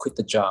faith. Quit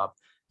the job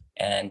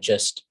and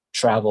just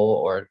travel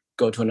or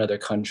go to another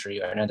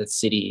country or another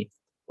city.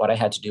 What I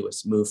had to do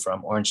was move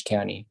from Orange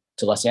County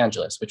to Los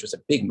Angeles, which was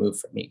a big move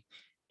for me.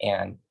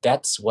 And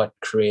that's what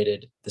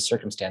created the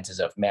circumstances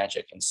of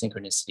magic and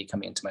synchronicity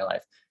coming into my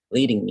life,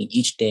 leading me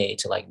each day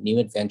to like new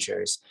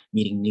adventures,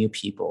 meeting new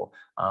people,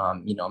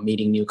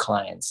 meeting new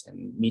clients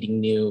and meeting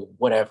new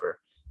whatever.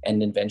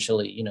 And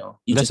eventually, you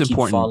That's just keep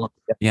important. following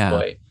that Yeah.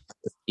 joy.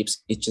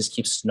 It just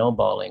keeps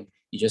snowballing.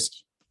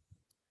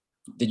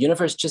 The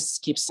universe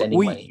just keeps sending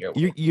money We your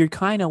way. you're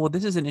kind of, well,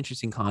 this is an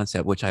interesting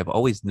concept which I've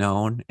always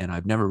known and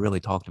I've never really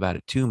talked about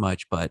it too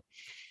much, but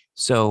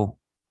so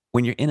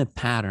when you're in a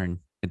pattern,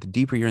 the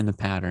deeper you're in the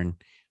pattern,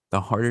 the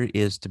harder it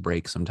is to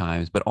break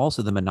sometimes, but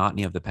also the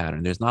monotony of the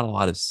pattern. There's not a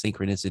lot of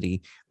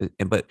synchronicity.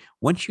 But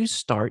once you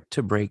start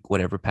to break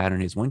whatever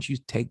pattern is, once you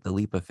take the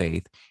leap of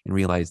faith and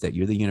realize that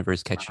you're the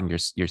universe catching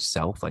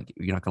yourself, like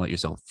you're not going to let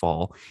yourself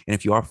fall. And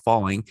if you are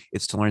falling,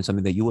 it's to learn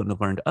something that you wouldn't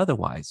have learned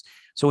otherwise.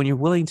 So when you're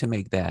willing to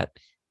make that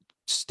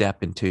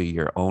step into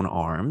your own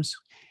arms,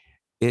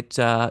 it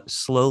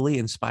slowly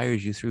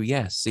inspires you through,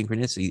 yes,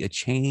 synchronicity, a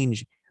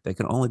change that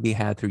can only be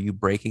had through you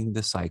breaking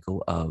the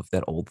cycle of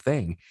that old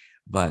thing.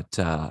 But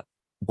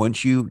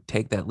once you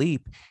take that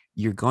leap,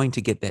 you're going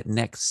to get that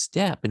next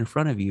step in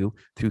front of you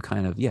through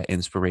kind of, yeah,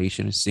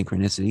 inspiration,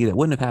 synchronicity that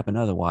wouldn't have happened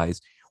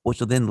otherwise, which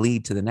will then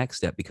lead to the next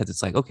step because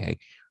it's like, okay,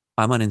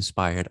 I'm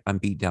uninspired, I'm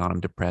beat down,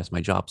 I'm depressed,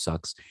 my job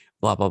sucks,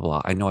 blah, blah,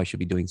 blah. I know I should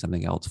be doing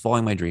something else,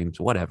 following my dreams,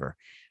 whatever.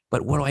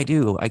 But what do I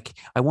do?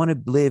 I want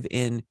to live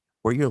in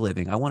where you're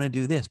living. I want to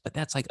do this, but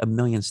that's like a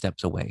million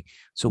steps away.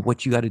 So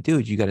what you got to do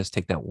is you got to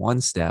take that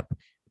one step,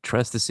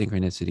 trust the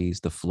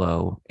synchronicities, the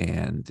flow,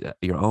 and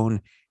your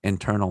own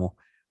internal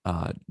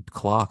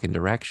clock and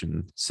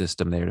direction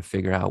system there to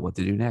figure out what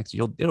to do next.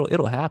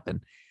 It'll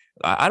happen.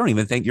 I don't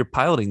even think you're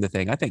piloting the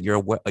thing. I think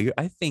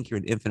I think you're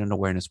an infinite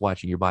awareness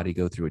watching your body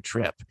go through a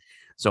trip.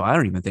 So I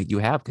don't even think you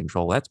have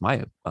control. That's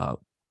my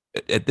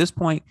at this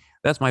point,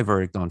 that's my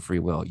verdict on free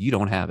will. You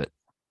don't have it.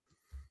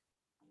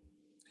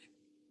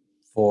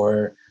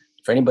 For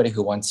anybody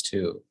who wants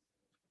to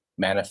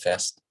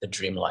manifest the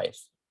dream life,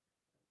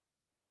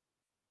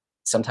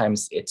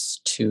 sometimes it's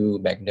too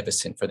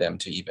magnificent for them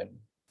to even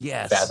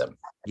Yes. fathom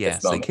at this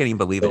Yes. They moment. can't even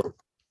believe it. So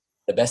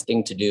the best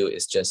thing to do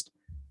is just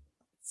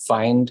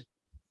find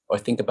or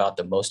think about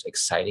the most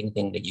exciting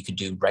thing that you could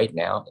do right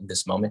now in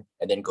this moment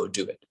and then go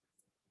do it.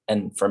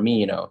 And for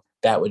me,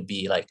 that would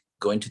be like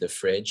going to the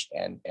fridge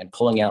and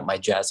pulling out my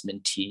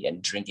jasmine tea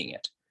and drinking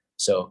it.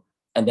 So,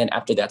 and then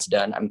after that's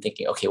done, I'm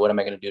thinking, okay, what am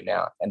I going to do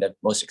now? And the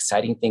most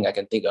exciting thing I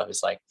can think of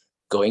is like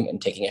going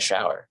and taking a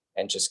shower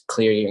and just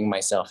clearing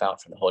myself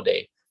out from the whole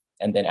day.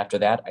 And then after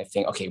that, I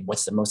think, okay,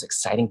 what's the most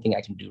exciting thing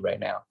I can do right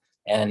now?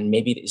 And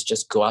maybe it's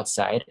just go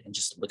outside and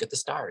just look at the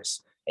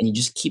stars. And you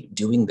just keep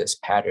doing this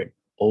pattern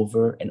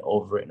over and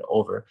over and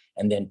over.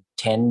 And then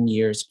 10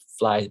 years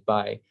flies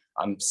by.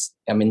 I'm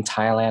in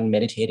Thailand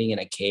meditating in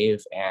a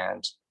cave,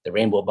 and the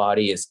rainbow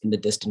body is in the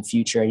distant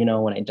future,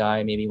 when I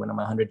die, maybe when I'm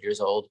 100 years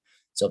old.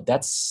 So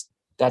that's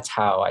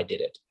how I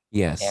did it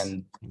Yes.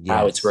 and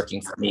how it's Yes.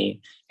 working for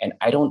me. And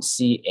I don't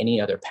see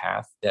any other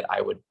path that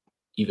I would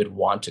even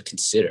want to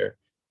consider,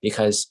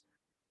 because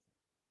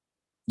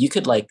you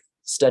could like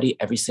study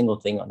every single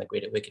thing on the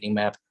Great Awakening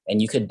map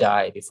and you could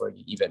die before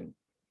you even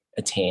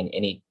attain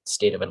any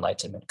state of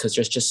enlightenment, because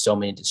there's just so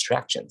many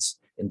distractions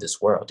in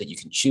this world that you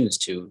can choose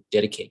to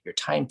dedicate your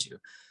time to.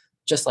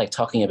 Just like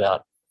talking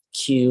about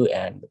Q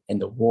and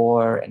the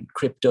war and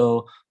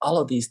crypto, all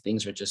of these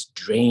things are just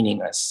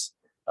draining us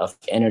of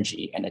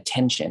energy and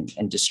attention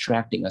and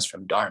distracting us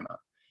from Dharma.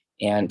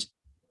 And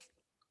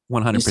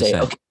you say,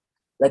 100%.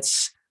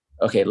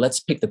 let's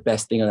pick the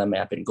best thing on the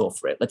map and go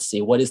for it. Let's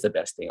see, what is the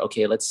best thing?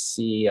 Okay, let's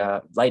see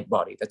light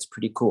body. That's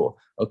pretty cool.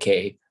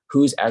 Okay,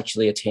 who's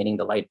actually attaining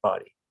the light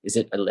body? Is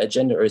it a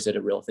legend or is it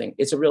a real thing?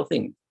 It's a real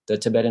thing. The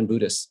Tibetan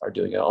Buddhists are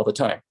doing it all the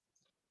time.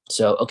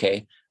 So,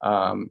 okay,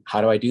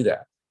 how do I do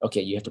that?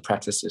 Okay, you have to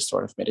practice this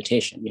sort of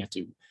meditation.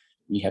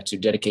 You have to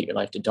dedicate your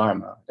life to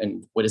Dharma.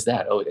 And what is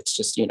that? Oh, it's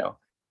just,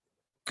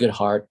 good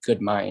heart,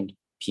 good mind,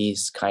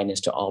 peace,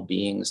 kindness to all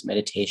beings,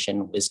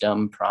 meditation,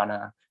 wisdom,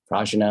 prana,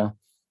 prajna.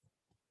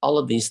 All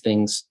of these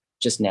things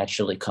just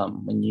naturally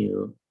come when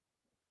you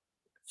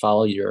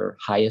follow your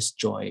highest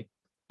joy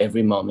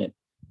every moment,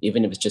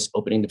 even if it's just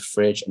opening the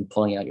fridge and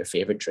pulling out your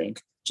favorite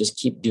drink. Just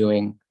keep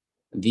doing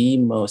the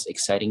most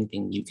exciting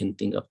thing you can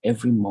think of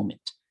every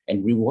moment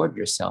and reward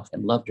yourself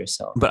and love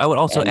yourself. But I would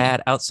also And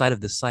add outside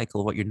of the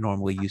cycle of what you're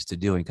normally used to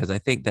doing, because I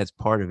think that's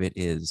part of it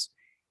is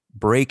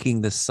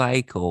breaking the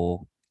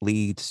cycle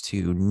leads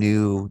to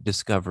new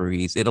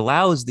discoveries. It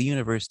allows the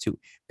universe to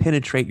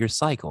penetrate your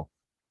cycle.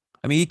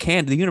 I mean, you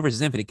can. The universe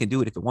is infinite. It can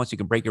do it if it wants. You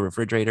can break your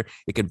refrigerator.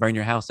 It can burn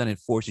your house down. It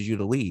forces you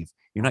to leave.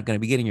 You're not going to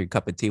be getting your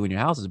cup of tea when your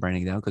house is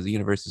burning down because the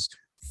universe has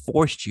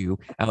forced you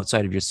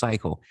outside of your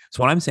cycle.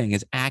 So what I'm saying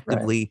is Right.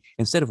 actively,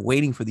 instead of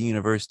waiting for the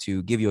universe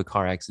to give you a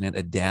car accident,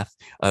 a death,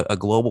 a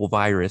global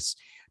virus,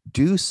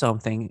 do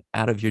something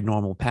out of your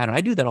normal pattern.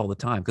 I do that all the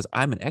time because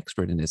I'm an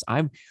expert in this.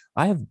 I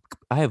have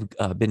I have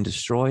been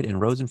destroyed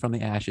and risen from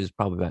the ashes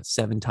probably about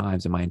 7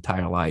 times in my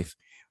entire life,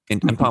 and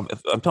I'm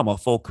talking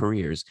about full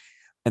careers,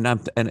 and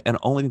and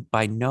only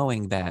by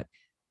knowing that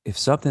if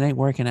something ain't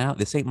working out,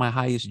 this ain't my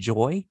highest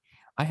joy.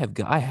 I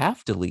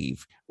have to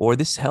leave, or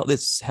this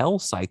hell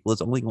cycle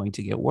is only going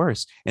to get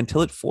worse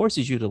until it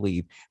forces you to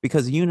leave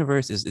because the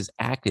universe is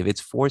active.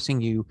 It's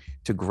forcing you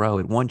to grow.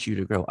 It wants you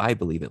to grow. I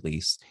believe at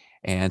least.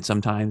 And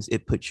sometimes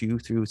it puts you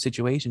through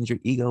situations your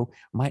ego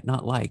might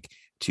not like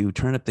to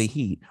turn up the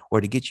heat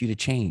or to get you to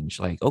change.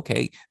 Like,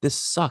 okay, this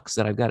sucks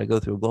that I've got to go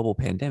through a global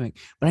pandemic,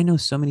 but I know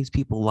so many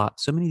people,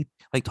 so many,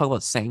 like talk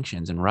about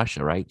sanctions in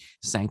Russia, right?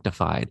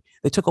 Sanctified.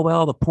 They took away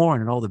all the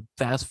porn and all the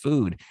fast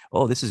food.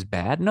 Oh, this is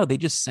bad. No, they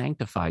just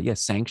sanctified.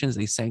 Yes, sanctions,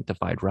 they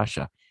sanctified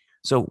Russia.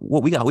 So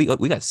what we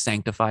got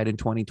sanctified in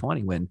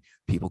 2020 when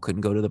people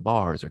couldn't go to the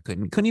bars or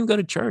couldn't even go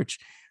to church,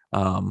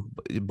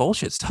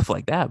 bullshit stuff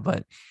like that.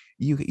 But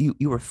you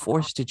were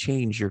forced to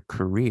change your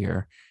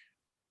career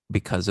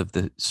because of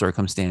the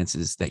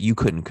circumstances that you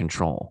couldn't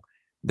control.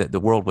 That the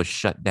world was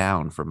shut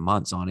down for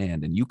months on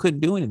end and you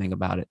couldn't do anything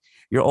about it.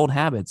 Your old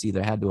habits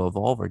either had to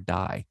evolve or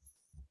die.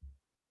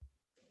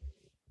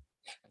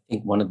 I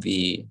think one of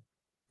the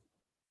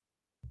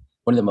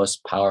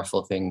most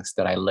powerful things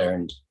that I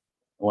learned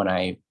when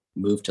I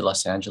moved to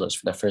Los Angeles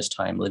for the first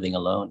time living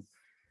alone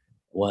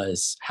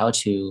was how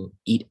to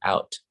eat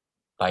out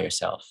by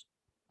yourself.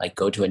 Like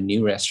go to a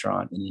new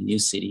restaurant in a new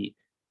city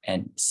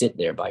and sit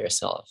there by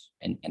yourself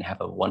and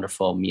have a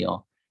wonderful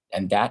meal.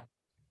 And And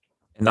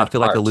not that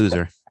feel like a art,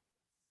 loser.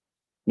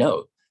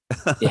 no,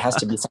 it has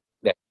to be something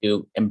that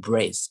you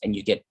embrace and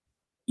you get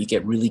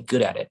really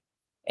good at it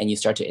and you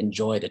start to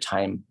enjoy the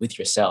time with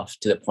yourself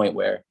to the point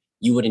where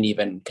you wouldn't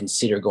even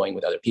consider going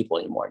with other people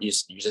anymore. You're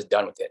just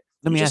done with it.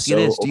 Let You're me just ask you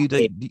so this. Do you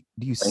okay like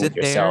do you playing with sit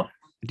there? yourself.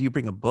 Do you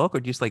bring a book or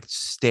just like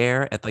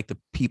stare at like the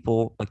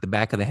people like the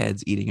back of the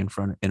heads eating in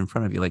front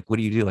of you? Like what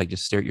do you do? Like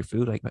just stare at your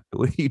food? Like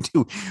what do you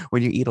do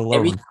when you eat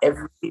every alone?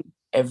 every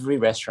every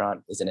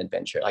restaurant is an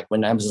adventure. Like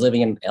when I was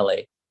living in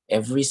LA,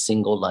 every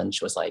single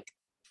lunch was like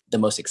the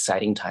most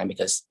exciting time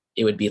because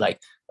it would be like,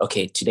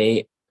 okay,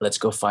 today let's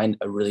go find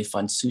a really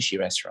fun sushi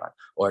restaurant,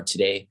 or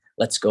today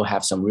let's go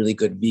have some really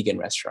good vegan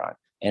restaurant.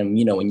 And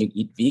when you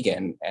eat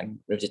vegan and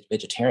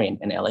vegetarian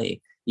in LA,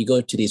 you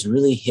go to these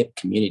really hip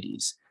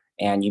communities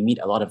and you meet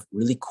a lot of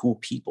really cool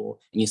people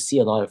and you see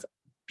a lot of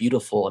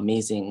beautiful,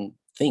 amazing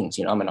things.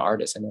 I'm an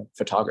artist and a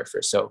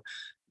photographer, so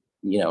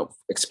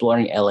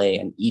exploring LA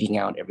and eating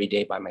out every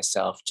day by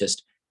myself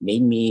just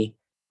made me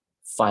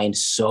find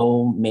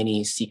so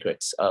many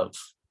secrets of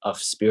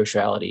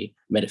spirituality,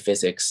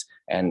 metaphysics,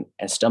 and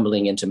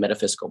stumbling into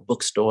metaphysical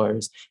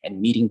bookstores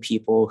and meeting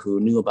people who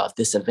knew about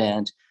this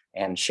event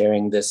and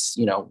sharing this,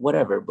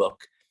 whatever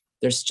book.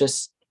 There's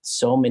just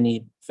so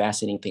many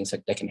fascinating things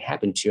that can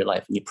happen to your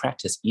life when you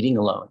practice eating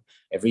alone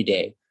every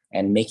day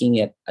and making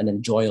it an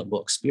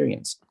enjoyable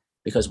experience.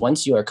 Because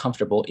once you are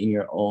comfortable in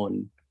your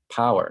own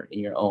power, in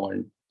your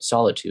own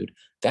solitude,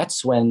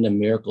 that's when the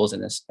miracles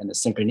and the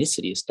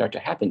synchronicities start to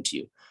happen to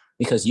you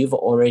because you've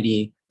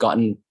already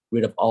gotten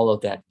rid of all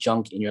of that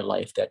junk in your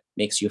life that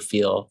makes you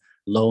feel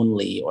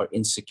lonely or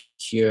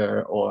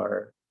insecure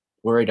or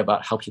worried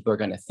about how people are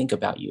going to think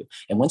about you.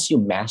 And once you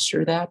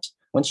master that,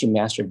 once you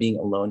master being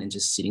alone and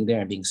just sitting there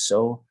and being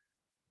so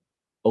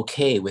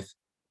okay with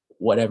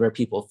whatever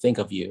people think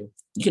of you,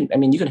 you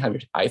can have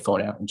your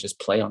iPhone out and just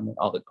play on it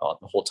all the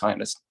whole time.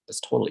 That's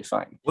totally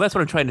fine. Well, that's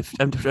what I'm trying to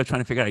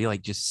figure out. You're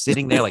like just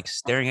sitting there, like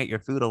staring at your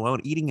food alone,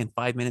 eating in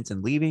 5 minutes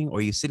and leaving, or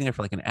are you sitting there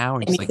for like an hour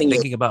and just like anything you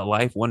thinking about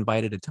life one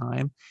bite at a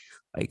time?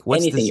 Like,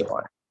 what's anything this? you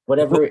want, What,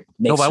 whatever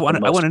no, makes but I you the want to.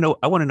 I most. want to know.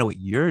 I want to know what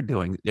you're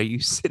doing. Are you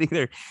sitting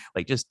there,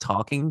 like just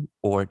talking,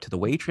 or to the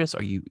waitress?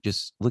 Are you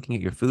just looking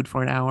at your food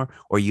for an hour,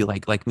 or you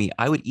like me?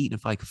 I would eat in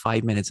like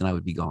 5 minutes and I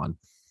would be gone.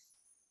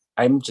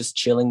 I'm just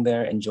chilling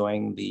there,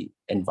 enjoying the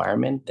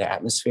environment, the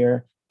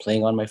atmosphere,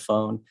 playing on my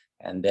phone,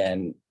 and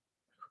then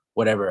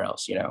whatever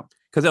else.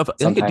 Because if I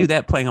could Sometimes do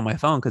that playing on my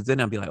phone, because then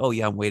I'd be like, oh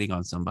yeah, I'm waiting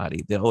on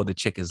somebody. Oh, the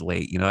chick is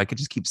late. I could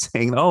just keep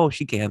saying, oh,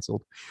 she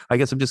canceled. I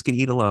guess I'm just gonna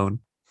eat alone.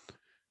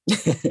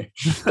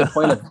 the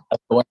point of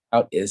going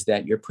out is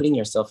that you're putting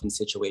yourself in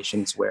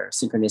situations where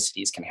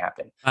synchronicities can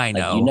happen. I Like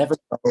you know. never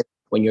know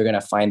when you're gonna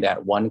find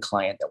that one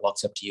client that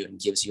walks up to you and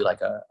gives you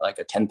like a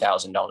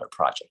 $10,000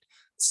 project.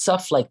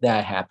 Stuff like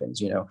that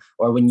happens.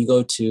 Or when you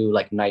go to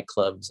like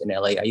nightclubs in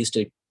LA. I used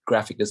to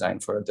graphic design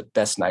for the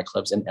best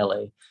nightclubs in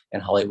LA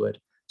and Hollywood.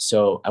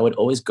 So I would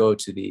always go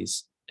to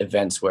these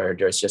events where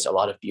there's just a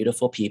lot of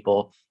beautiful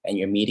people and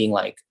you're meeting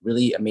like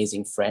really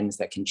amazing friends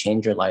that can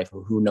change your life,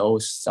 who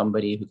knows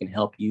somebody who can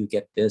help you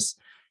get this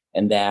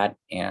and that,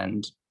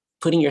 and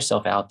putting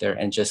yourself out there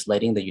and just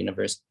letting the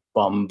universe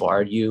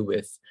bombard you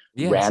with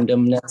Yes,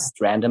 random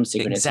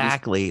synchronicities.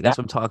 exactly. That's That's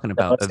what I'm talking the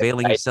about. most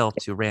Availing exciting yourself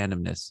to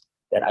randomness.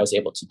 that I was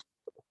able to do.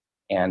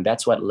 And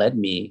that's what led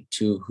me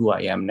to who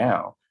I am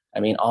now. I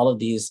mean, all of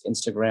these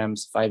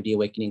Instagrams, 5D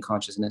awakening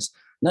consciousness,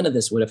 none of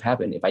this would have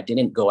happened if I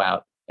didn't go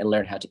out and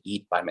learn how to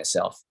eat by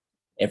myself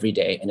every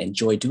day and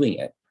enjoy doing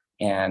it.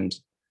 And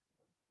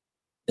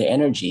the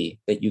energy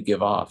that you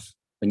give off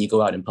when you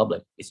go out in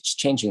public, it's just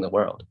changing the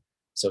world.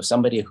 So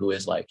somebody who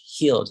is like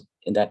healed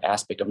in that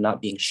aspect of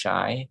not being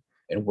shy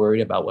and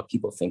worried about what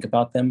people think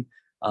about them,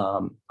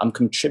 I'm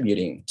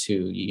contributing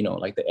to, you know,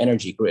 like the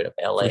energy grid of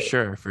For LA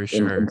sure, for in,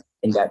 sure.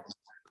 in that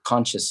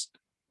conscious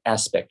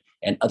aspect,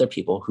 and other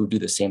people who do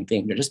the same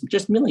thing. They're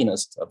just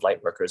millions of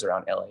light workers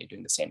around LA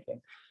doing the same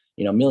thing.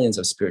 You know, millions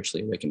of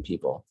spiritually awakened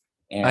people.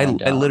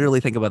 And I literally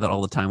think about that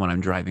all the time when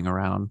I'm driving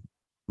around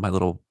my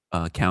little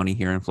county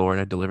here in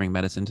Florida, delivering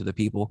medicine to the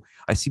people.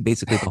 I see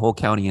basically the whole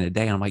county in a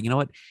day. And I'm like, you know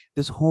what?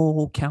 This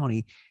whole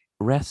county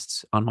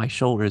rests on my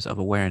shoulders of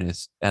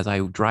awareness as I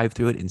drive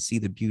through it and see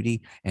the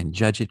beauty and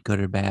judge it good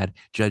or bad,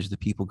 judge the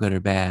people good or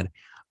bad.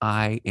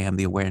 I am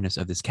the awareness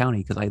of this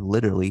county because I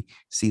literally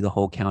see the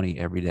whole county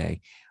every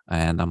day.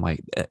 And I'm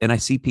like, and I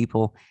see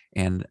people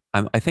and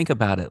I think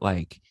about it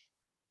like,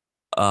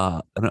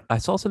 and I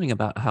saw something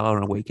about how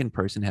an awakened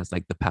person has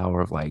like the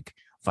power of like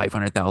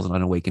 500,000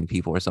 unawakened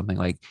people or something.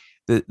 Like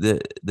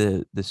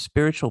the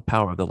spiritual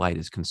power of the light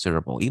is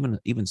considerable,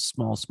 even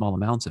small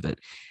amounts of it.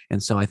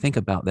 And so I think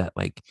about that,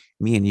 like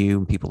me and you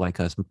and people like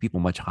us, people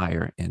much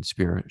higher in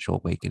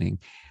spiritual awakening,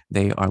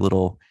 they are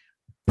little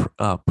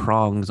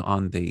prongs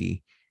on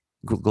the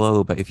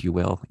globe, if you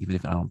will, even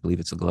if I don't believe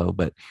it's a globe,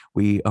 but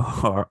we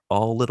are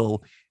all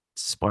little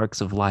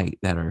sparks of light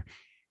that are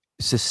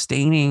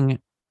sustaining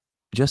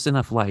just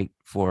enough light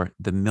for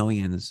the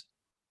millions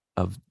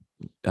of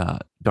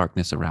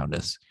darkness around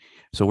us.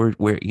 So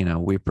we're you know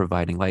we're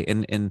providing light,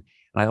 and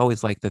I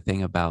always like the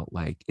thing about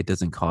like it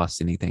doesn't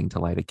cost anything to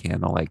light a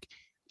candle. Like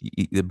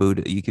the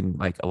Buddha, you can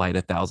like light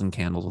 1,000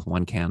 candles with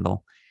one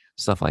candle,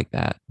 stuff like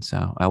that.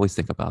 So I always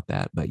think about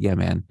that. But yeah,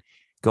 man,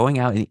 going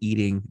out and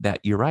eating that,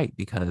 you're right,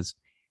 because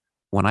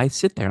when I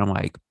sit there, I'm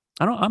like,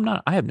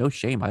 I have no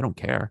shame. I don't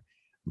care.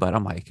 But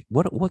I'm like,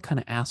 what kind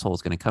of asshole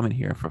is going to come in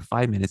here for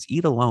 5 minutes,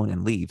 eat alone,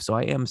 and leave? So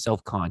I am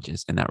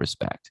self-conscious in that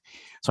respect.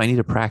 So I need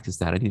to practice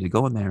that. I need to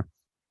go in there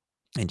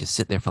and just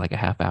sit there for like a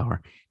half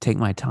hour, take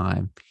my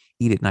time,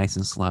 eat it nice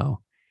and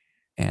slow,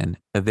 and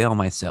avail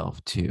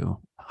myself to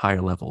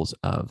higher levels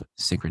of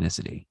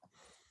synchronicity.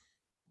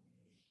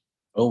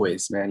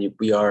 always, man,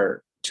 we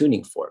are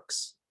tuning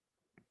forks,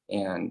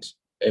 and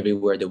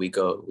everywhere that we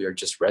go, we are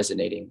just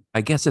resonating.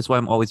 I guess that's why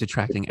I'm always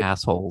attracting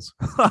assholes.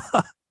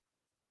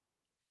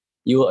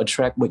 You will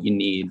attract what you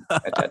need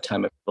at that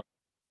time of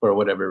for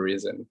whatever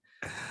reason.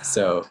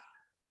 So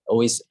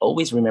always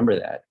remember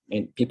that.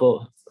 And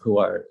people who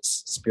are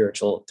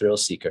spiritual thrill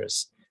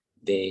seekers,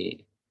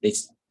 they they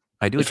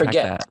I do they attract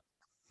forget that.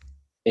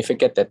 they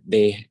forget that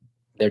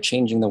they're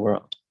changing the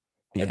world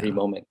every Yeah.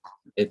 moment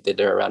that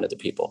they're around other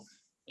people.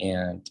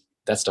 And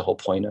that's the whole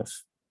point of,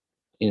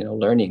 you know,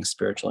 learning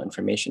spiritual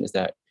information, is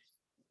that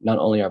not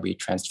only are we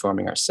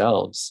transforming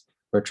ourselves,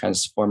 we're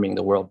transforming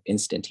the world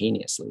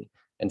instantaneously.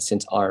 And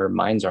since our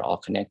minds are all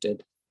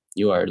connected,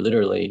 you are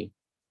literally,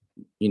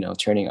 you know,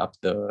 turning up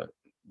the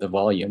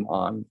volume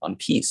on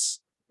peace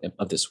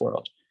of this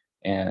world.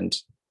 And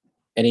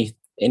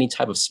any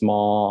type of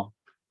small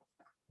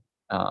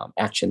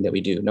action that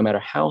we do, no matter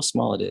how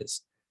small it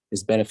is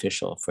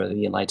beneficial for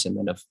the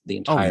enlightenment of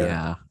Oh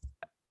yeah.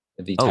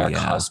 the Oh entire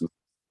yeah. cosmos.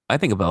 I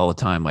think about it all the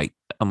time. Like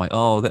I'm like,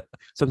 oh, that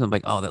sometimes I'm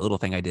like, oh, that little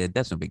thing I did,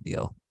 that's no big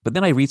deal. But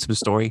then I read some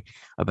story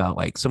about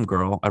like some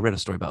girl. I read a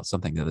story about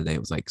something the other day. It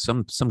was like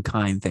some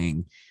kind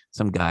thing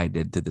some guy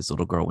did to this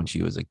little girl when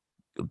she was a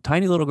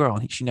tiny little girl,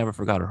 and she never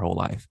forgot her whole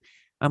life.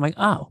 I'm like,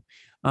 oh,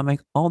 I'm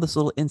like, all this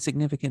little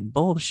insignificant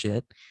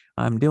bullshit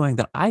I'm doing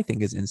that I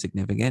think is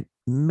insignificant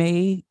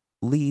may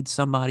lead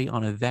somebody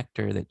on a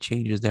vector that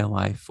changes their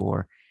life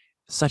for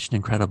such an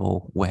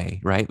incredible way,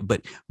 right?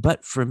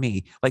 But for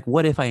me, like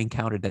what if I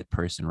encountered that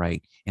person,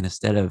 right? And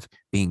instead of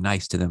being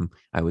nice to them,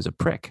 I was a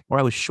prick, or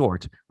I was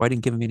short, or I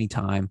didn't give them any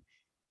time.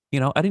 You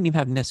know, I didn't even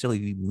have necessarily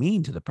be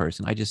mean to the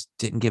person. I just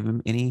didn't give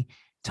them any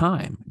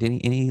time,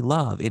 any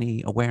love,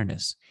 any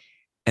awareness.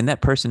 And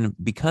that person,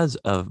 because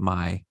of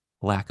my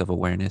lack of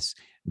awareness,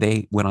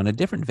 they went on a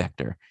different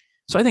vector.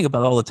 So I think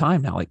about it all the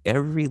time now, like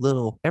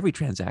every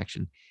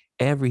transaction,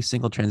 every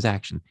single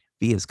transaction,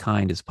 be as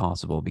kind as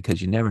possible,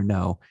 because you never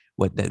know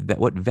what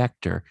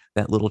vector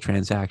that little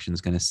transaction is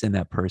going to send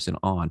that person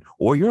on,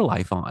 or your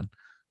life on.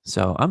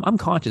 So I'm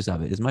conscious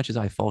of it. As much as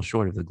I fall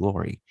short of the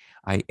glory,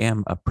 I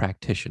am a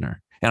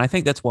practitioner. And I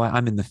think that's why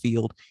I'm in the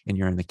field and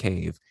you're in the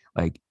cave.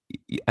 Like,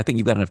 I think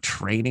you've got enough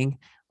training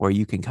where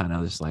you can kind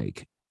of just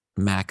like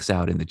max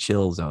out in the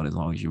chill zone as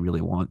long as you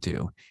really want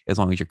to, as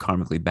long as you're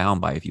karmically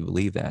bound by, if you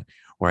believe that.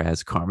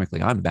 Whereas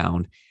karmically, I'm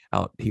bound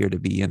out here to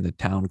be in the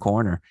town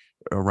corner,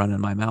 running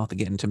my mouth and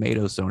getting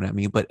tomatoes thrown at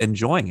me, but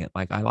enjoying it.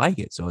 Like I like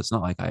it. So it's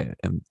not like I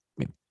am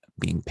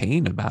being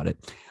pained about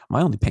it.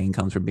 My only pain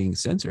comes from being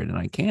censored, and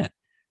I can't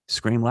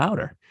scream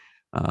louder.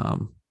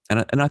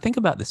 And I think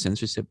about the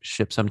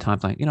censorship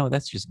sometimes, like,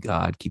 that's just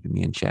God keeping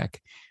me in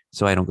check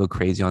so I don't go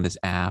crazy on this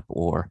app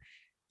or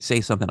say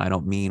something I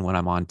don't mean when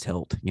I'm on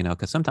tilt,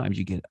 because sometimes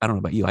I don't know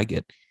about you, I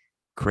get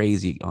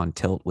crazy on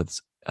tilt with,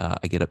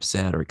 I get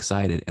upset or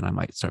excited and I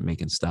might start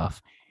making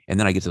stuff. And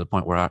then I get to the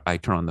point where I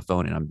turn on the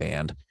phone and I'm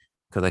banned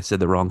because I said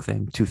the wrong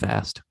thing too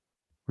fast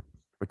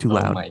or too Oh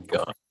loud. my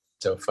God.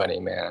 So funny,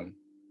 man.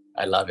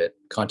 I love it.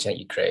 Content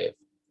you crave.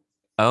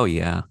 Oh,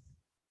 yeah.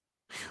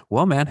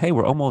 Well, man, hey,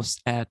 we're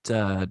almost at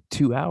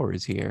 2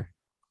 hours here.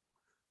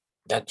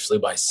 That flew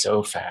by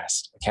so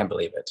fast. I can't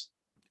believe it.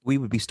 We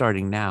would be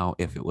starting now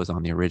if it was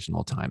on the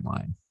original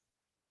timeline.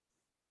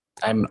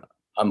 I'm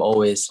I'm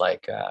always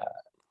like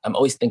I'm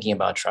always thinking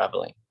about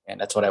traveling, and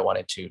that's what I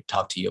wanted to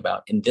talk to you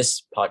about in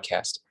this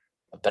podcast.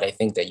 But I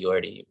think that you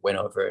already went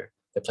over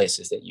the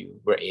places that you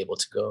were able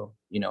to go,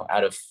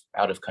 out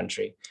of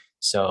country.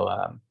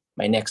 So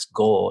my next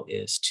goal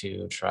is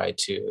to try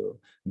to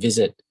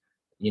visit,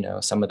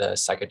 some of the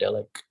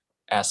psychedelic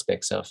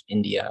aspects of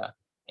India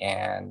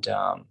and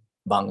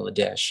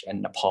Bangladesh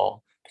and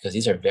Nepal, because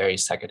these are very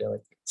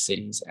psychedelic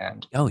cities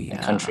Oh, and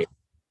yeah. country.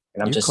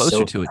 And I'm You're just closer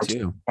so to it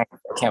too. I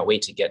can't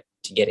wait to get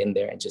in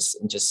there and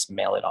just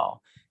smell it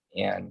all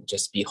and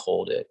just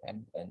behold it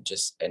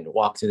and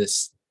walk through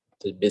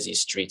the busy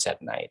streets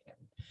at night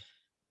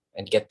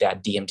and get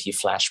that DMT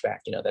flashback,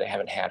 that I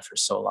haven't had for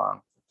so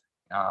long.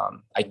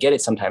 I get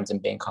it sometimes in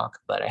Bangkok,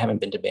 but I haven't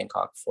been to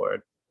Bangkok for a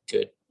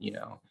good,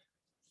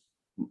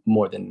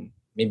 more than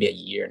maybe a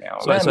year now,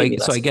 So, or so, I, maybe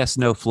so less. I guess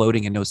no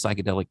floating and no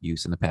psychedelic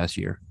use in the past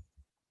year.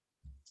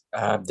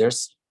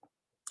 There's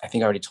I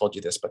think I already told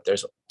you this, but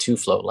there's 2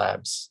 float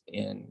labs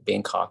in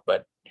Bangkok,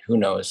 but who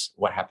knows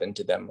what happened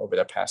to them over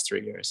the past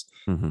 3 years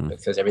Mm-hmm.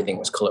 because everything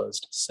was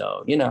closed.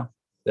 So,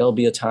 there'll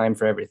be a time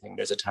for everything.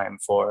 There's a time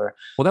for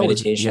Well, that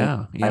was, meditation, yeah,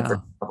 time for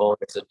yeah. travel.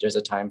 There's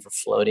a time for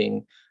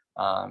floating.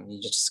 You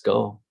just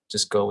go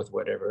with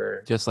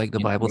whatever, Just like the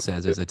Bible makes says,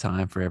 you there's a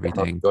time for most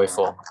everything.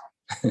 joyful.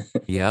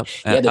 Yep.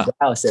 Yeah, the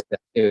Tao says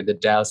that too. The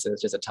Tao says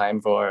there's a time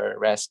for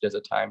rest, there's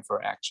a time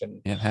for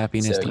action. Yep.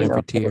 Happiness, So, time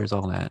for tears,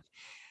 all that.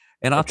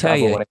 And I I'll tell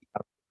travel you, when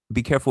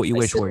be careful what you I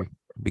wish sit. for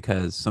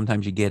because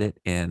sometimes you get it.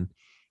 And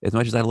as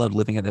much as I loved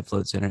living at that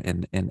float center,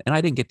 and I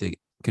didn't get to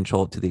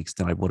control it to the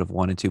extent I would have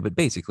wanted to, but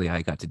basically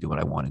I got to do what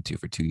I wanted to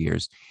for 2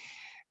 years.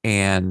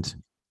 And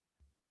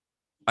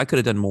I could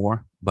have done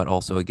more, but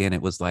also again,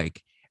 it was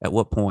like, at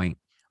what point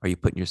are you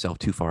putting yourself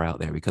too far out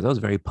there? Because I was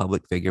a very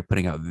public figure,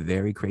 putting out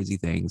very crazy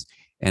things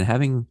and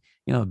having,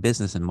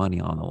 business and money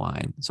on the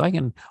line. So I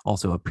can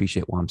also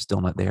appreciate why I'm still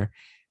not there.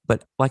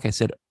 But like I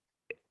said,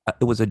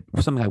 it was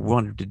something I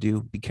wanted to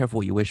do. Be careful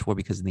what you wish for,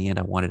 because in the end,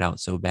 I wanted out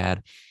so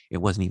bad, it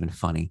wasn't even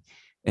funny.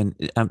 And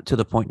I'm to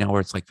the point now where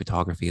it's like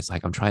photography. It's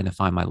like I'm trying to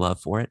find my love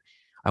for it.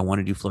 I want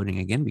to do floating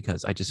again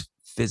because I just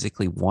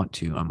physically want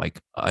to. I'm like,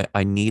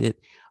 I need it.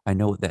 I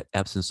know what that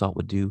Epsom salt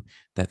would do,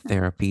 that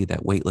therapy,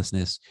 that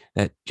weightlessness,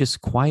 that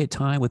just quiet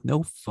time with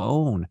no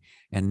phone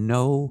and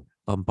no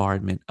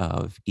bombardment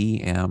of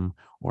EM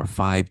or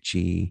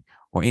 5G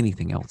or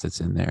anything else that's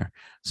in there.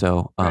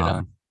 So Right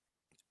on.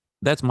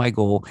 that's my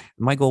goal.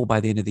 My goal by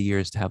the end of the year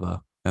is to have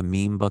a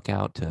meme book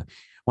out. To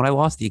when I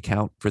lost the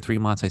account for 3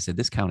 months, I said,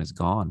 this account is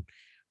gone.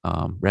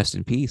 Rest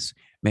in peace.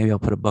 Maybe I'll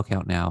put a book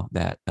out now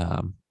that,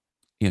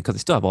 because I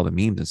still have all the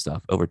memes and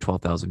stuff, over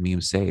 12,000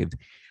 memes saved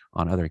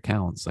on other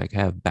accounts. Like I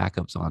have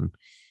backups on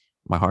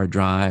my hard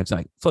drives.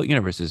 Like Float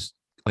Universe is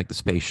like the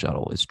space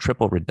shuttle. It's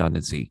triple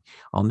redundancy.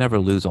 I'll never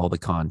lose all the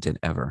content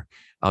ever.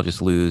 I'll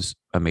just lose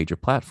a major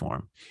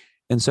platform.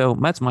 And so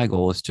that's my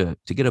goal, is to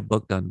get a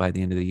book done by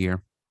the end of the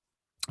year.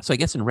 So I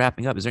guess in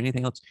wrapping up, is there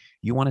anything else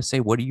you want to say?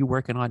 What are you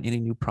working on? Any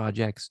new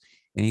projects?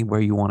 Anywhere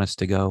you want us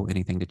to go?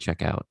 Anything to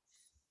check out?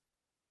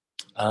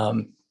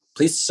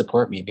 Please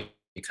support me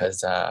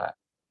because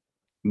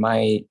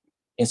my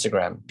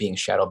Instagram being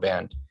shadow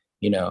banned,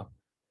 you know,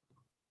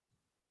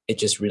 it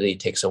just really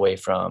takes away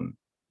from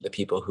the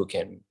people who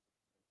can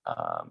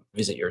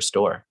visit your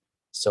store.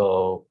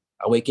 So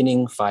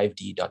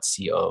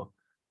awakening5d.co,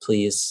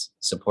 please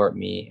support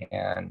me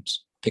and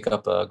pick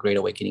up a Great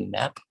Awakening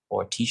map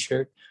or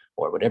t-shirt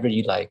or whatever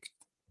you like.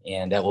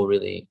 And that will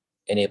really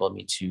enable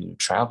me to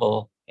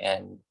travel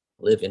and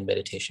live in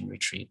meditation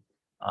retreat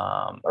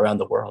around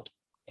the world.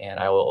 And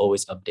I will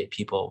always update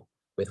people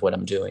with what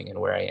I'm doing and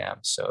where I am.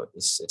 So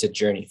it's a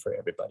journey for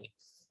everybody.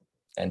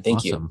 And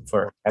thank you Awesome.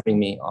 for having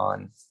me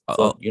on Oh,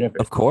 Float Universe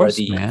of for course,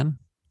 the man.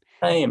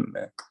 time.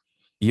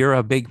 You're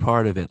a big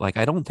part of it. Like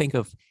I don't think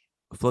of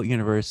Float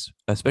Universe,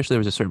 especially there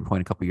was a certain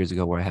point a couple years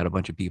ago where I had a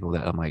bunch of people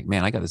that I'm like,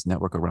 man, I got this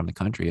network around the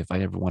country. If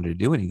I ever wanted to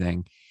do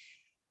anything,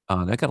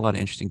 I got a lot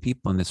of interesting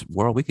people in this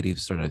world. We could even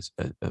start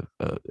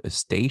a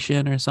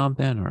station or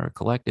something, or a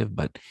collective,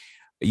 but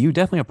you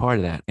definitely are part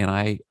of that. And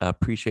I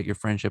appreciate your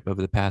friendship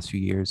over the past few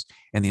years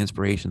and the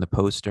inspiration, the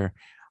poster.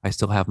 I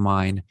still have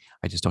mine.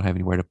 I just don't have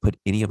anywhere to put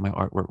any of my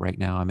artwork right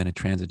now. I'm in a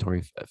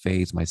transitory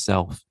phase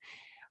myself.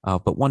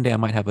 But one day I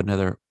might have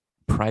another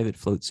private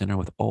float center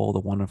with all the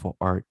wonderful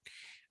art,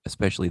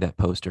 especially that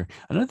poster.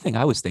 Another thing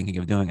I was thinking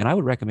of doing, and I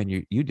would recommend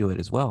you do it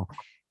as well,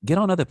 get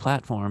on other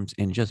platforms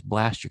and just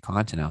blast your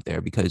content out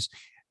there, because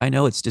I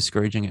know it's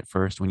discouraging at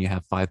first when you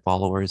have 5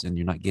 followers and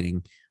you're not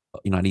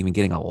even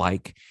getting a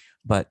like,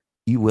 but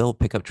you will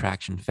pick up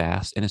traction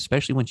fast. And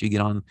especially once you get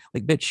on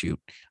like BitChute,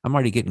 I'm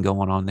already getting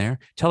going on there.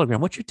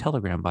 Telegram, what's your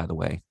Telegram, by the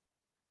way?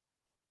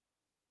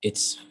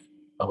 It's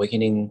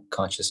Awakening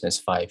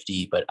Consciousness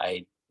 5D, but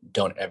I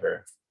don't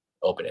ever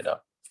open it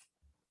up.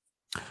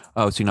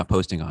 Oh, so you're not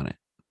posting on it.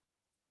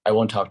 I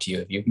won't talk to you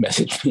if you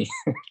message me.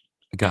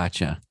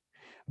 Gotcha.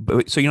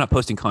 But so you're not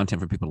posting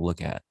content for people to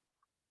look at.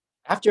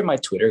 After my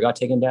Twitter got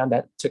taken down,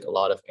 that took a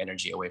lot of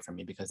energy away from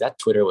me, because that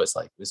Twitter was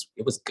like,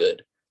 it was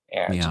good.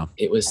 And Yeah.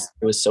 it was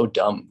so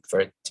dumb for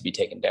it to be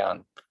taken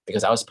down,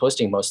 because I was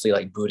posting mostly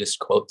like Buddhist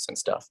quotes and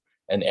stuff.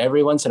 And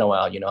every once in a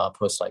while, I'll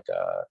post like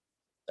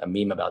a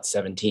meme about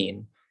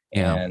 17,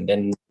 Yeah. and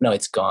then no,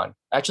 it's gone.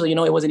 Actually,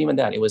 it wasn't even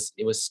that. It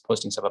was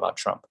posting stuff about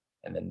Trump,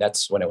 and then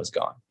that's when it was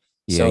gone.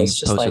 Yeah. So You it's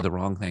just posted like the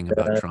wrong thing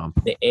about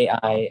Trump. the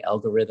AI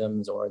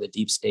algorithms or the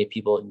deep state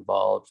people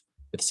involved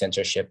with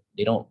censorship,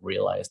 they don't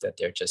realize that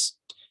they're just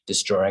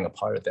destroying a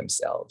part of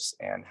themselves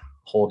and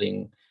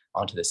holding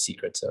onto the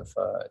secrets of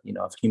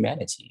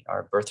humanity,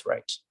 our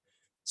birthright.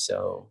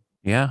 So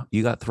Yeah,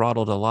 you got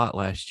throttled a lot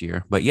last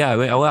year. But yeah,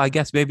 well, I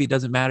guess maybe it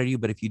doesn't matter to you.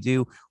 But if you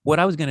do, what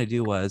I was going to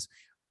do was,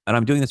 and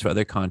I'm doing this for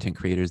other content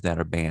creators that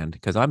are banned,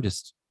 because I'm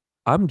just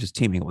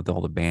teaming up with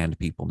all the banned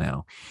people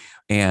now.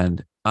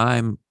 And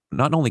I'm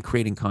not only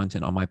creating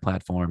content on my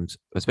platforms,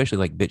 especially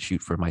like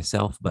BitChute for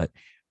myself, but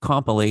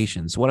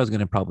compilations. So what I was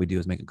going to probably do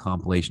is make a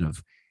compilation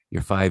of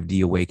your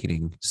 5D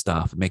awakening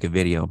stuff, make a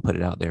video and put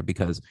it out there,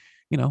 because,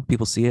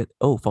 people see it.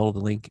 Oh, follow the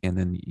link. And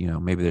then,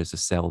 maybe there's a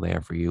sell there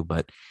for you.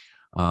 But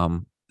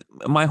um,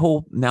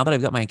 now that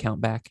I've got my account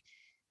back,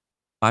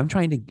 I'm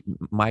trying to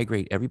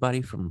migrate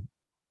everybody from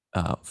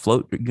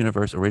Float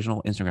Universe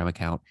original Instagram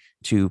account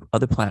to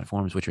other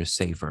platforms which are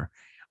safer.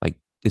 Like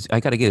I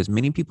got to get as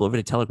many people over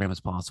to Telegram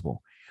as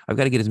possible. I've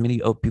got to get as many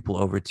people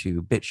over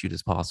to BitChute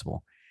as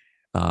possible.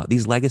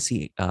 These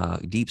legacy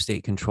deep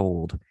state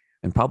controlled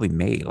and probably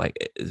made,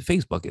 like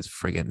Facebook is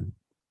friggin'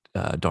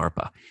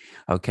 DARPA.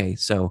 Okay,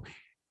 so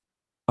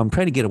I'm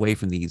trying to get away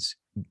from these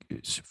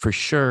for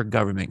sure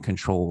government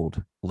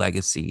controlled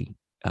legacy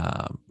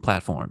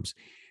platforms.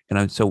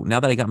 So now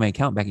that I got my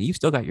account back, and you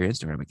still got your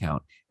Instagram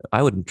account,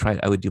 I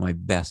would do my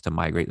best to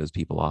migrate those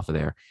people off of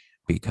there,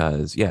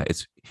 because yeah,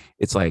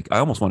 it's like I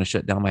almost want to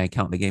shut down my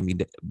account they gave me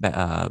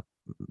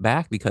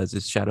back because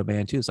it's shadow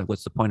banned too. It's like,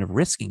 what's the point of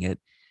risking it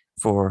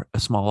for a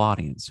small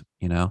audience?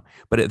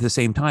 But at the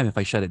same time, if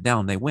I shut it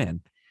down, they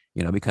win,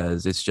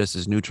 because it's just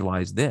as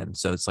neutralized then.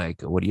 So it's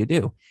like, what do you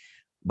do?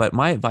 But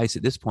my advice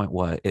at this point,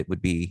 it would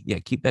be, yeah,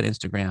 keep that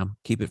Instagram,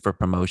 keep it for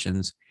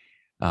promotions,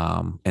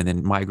 and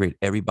then migrate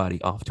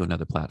everybody off to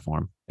another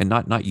platform. And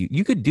not you.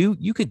 You could do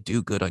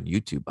good on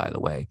YouTube, by the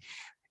way,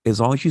 as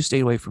long as you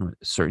stay away from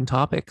certain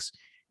topics.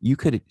 You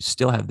could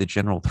still have the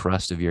general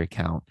thrust of your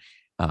account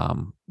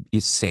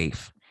is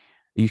safe.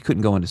 You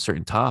couldn't go into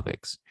certain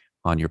topics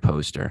on your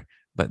poster,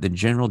 but the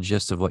general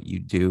gist of what you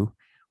do,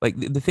 like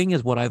the thing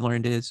is, what I've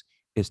learned is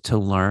to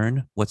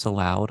learn what's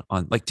allowed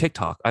on like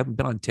TikTok. I've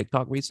been on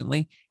TikTok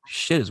recently.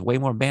 Shit is way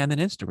more banned than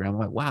Instagram. I'm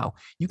like, wow,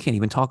 you can't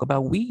even talk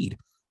about weed,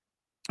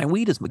 and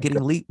weed is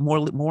getting more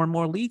and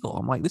more legal.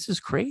 I'm like, this is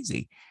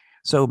crazy.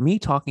 So me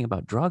talking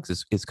about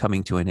drugs is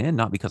coming to an end,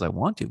 not because I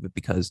want to, but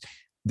because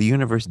the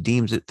universe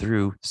deems it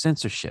through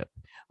censorship.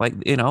 Like,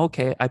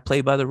 okay, I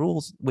play by the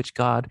rules which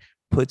God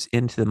puts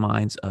into the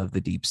minds of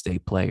the deep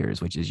state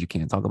players, which is you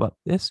can't talk about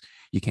this,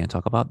 you can't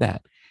talk about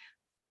that.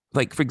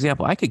 Like, for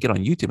example, I could get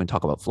on YouTube and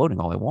talk about floating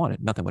all I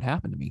wanted. Nothing would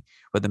happen to me.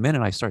 But the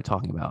minute I start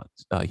talking about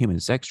human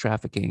sex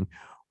trafficking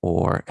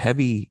or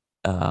heavy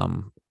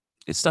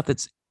stuff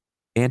that's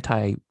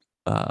anti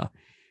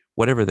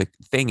whatever the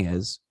thing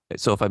is.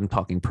 So if I'm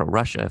talking pro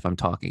Russia, if I'm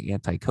talking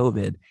anti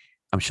COVID,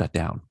 I'm shut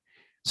down.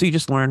 So you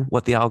just learn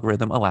what the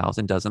algorithm allows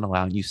and doesn't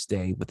allow, and you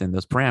stay within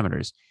those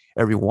parameters.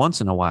 Every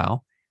once in a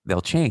while,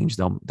 they'll change.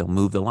 They'll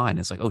move the line.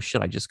 It's like, oh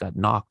shit, I just got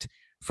knocked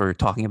for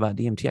talking about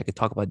DMT. I could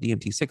talk about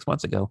DMT 6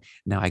 months ago.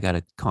 Now I got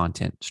a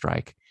content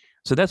strike.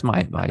 So that's my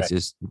advice: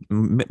 is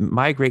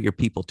migrate your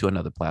people to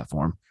another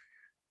platform.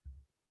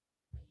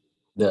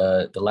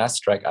 The last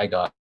strike I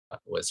got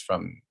was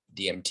from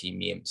DMT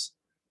memes,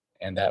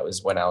 and that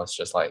was when I was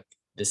just like,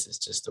 this is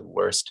just the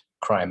worst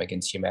crime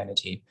against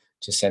humanity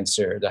to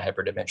censor the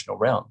hyperdimensional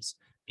realms,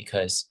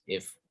 because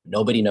if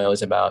nobody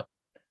knows about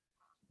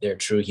their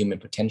true human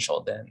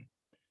potential, then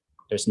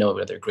there's no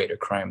other greater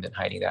crime than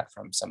hiding that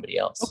from somebody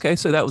else. Okay,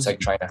 so that was like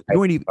trying to you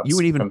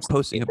weren't even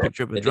posting a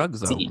picture of the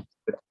drugs though.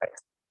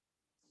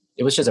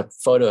 It was just a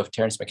photo of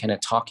Terence McKenna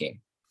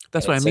talking.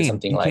 That's what I mean.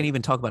 You can't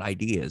even talk about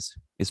ideas.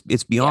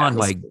 It's beyond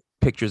like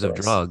pictures of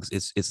drugs.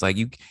 It's like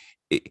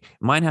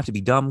mine have to be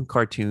dumb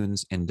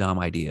cartoons and dumb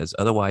ideas.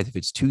 Otherwise, if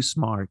it's too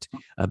smart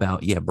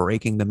about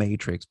breaking the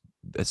matrix,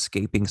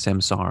 escaping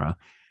samsara,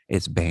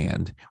 it's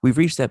banned. We've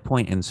reached that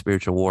point in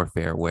spiritual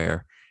warfare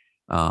where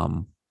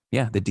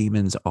the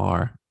demons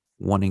are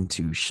wanting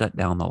to shut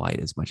down the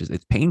light as much as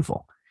it's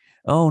painful.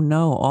 Oh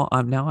no,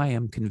 now I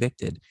am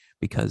convicted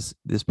because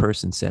this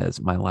person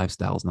says my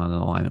lifestyle is not in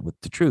alignment with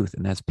the truth,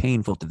 and that's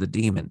painful to the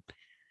demon.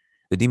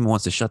 The demon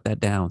wants to shut that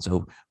down.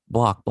 So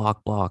block,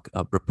 block, block,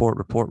 report,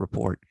 report,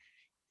 report.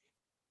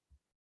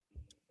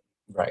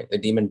 Right. The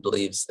demon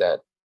believes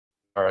that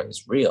Nirvana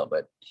is real,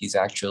 but he's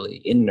actually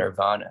in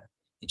nirvana.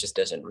 He just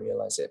doesn't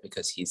realize it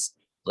because he's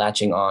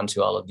latching on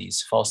to all of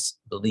these false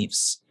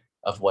beliefs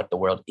of what the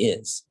world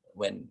is,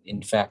 when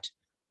in fact,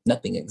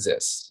 nothing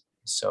exists.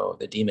 So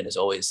the demon is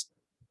always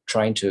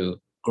trying to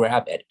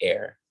grab at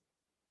air,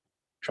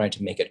 trying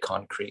to make it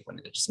concrete when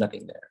there's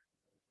nothing there.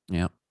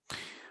 Yeah.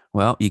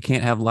 Well, you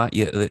can't have light.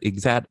 Yeah,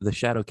 the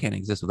shadow can't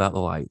exist without the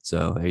light.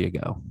 So there you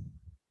go.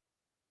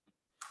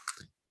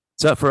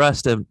 It's up for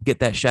us to get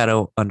that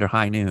shadow under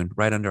high noon,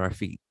 right under our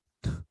feet.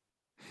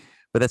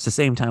 But that's the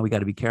same time we got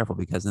to be careful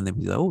because then they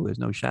be like, oh, there's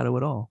no shadow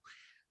at all.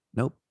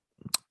 Nope.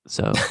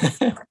 So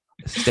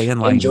stay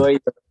enlightened. Enjoy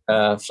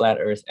flat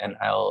Earth, and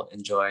I'll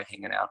enjoy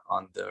hanging out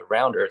on the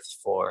round Earth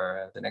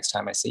for the next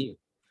time I see you.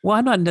 Well,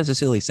 I'm not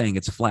necessarily saying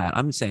it's flat.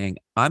 I'm saying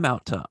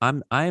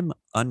I'm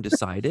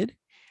undecided.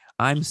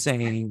 I'm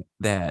saying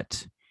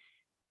that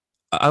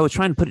I was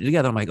trying to put it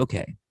together. I'm like,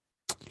 okay,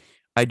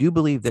 I do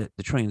believe that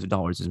the trillions of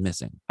dollars is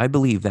missing. I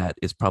believe that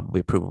is probably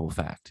a provable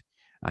fact.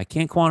 I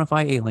can't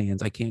quantify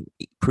aliens. I can't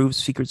prove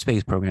secret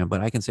space program,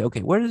 but I can say,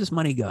 okay, where does this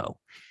money go?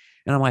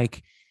 And I'm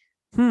like,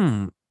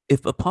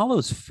 if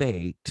Apollo's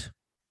faked,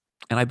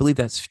 and I believe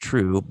that's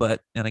true,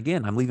 but and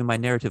again, I'm leaving my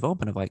narrative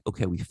open of like,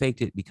 okay, we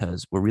faked it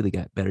because we're really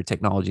got better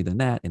technology than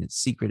that, and it's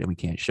secret and we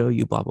can't show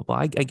you, blah, blah, blah.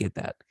 I get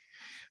that.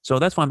 So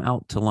that's why I'm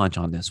out to lunch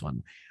on this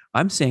one.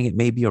 I'm saying it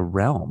may be a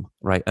realm,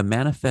 right? A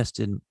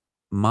manifested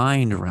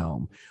mind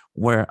realm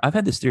where I've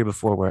had this theory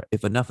before where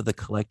if enough of the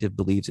collective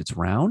believes it's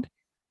round,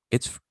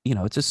 it's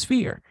a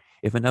sphere.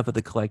 If enough of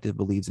the collective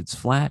believes it's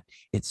flat,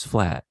 it's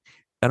flat.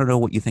 I don't know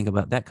what you think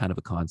about that kind of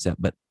a concept,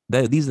 but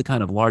these are the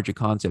kind of larger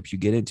concepts you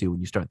get into when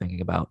you start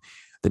thinking about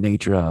the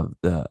nature of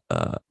the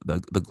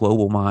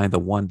global mind,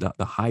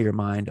 the higher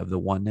mind of the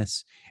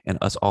oneness, and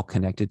us all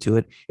connected to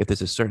it. If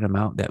there's a certain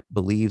amount that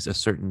believes a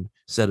certain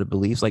set of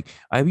beliefs, like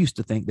I used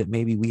to think that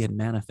maybe we had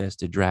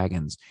manifested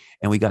dragons,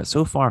 and we got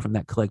so far from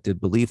that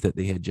collective belief that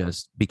they had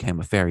just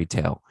became a fairy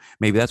tale.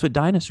 Maybe that's what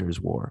dinosaurs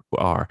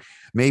are.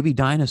 Maybe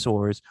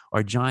dinosaurs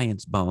are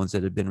giants' bones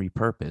that have been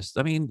repurposed.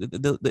 I mean,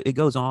 it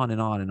goes on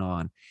and on and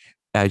on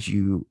as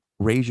you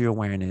raise your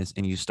awareness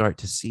and you start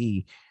to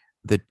see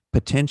the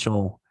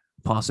potential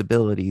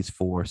possibilities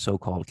for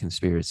so-called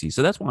conspiracies.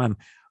 So that's why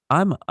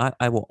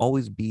I will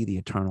always be the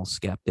eternal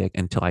skeptic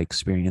until I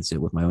experience it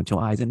with my own two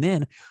eyes. And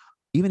then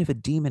even if a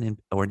demon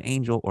or an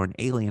angel or an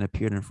alien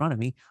appeared in front of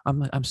me,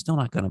 I'm still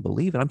not going to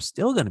believe it. I'm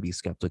still going to be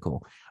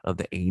skeptical of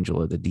the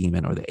angel or the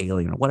demon or the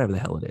alien or whatever the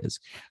hell it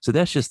is. So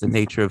that's just the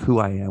nature of who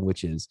I am,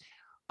 which is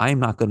I'm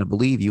not going to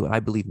believe you.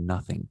 I believe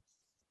nothing.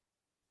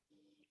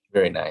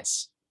 Very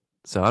nice.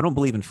 So I don't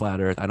believe in flat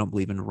Earth. I don't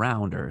believe in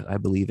round Earth. I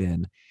believe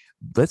in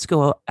let's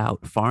go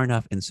out far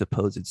enough in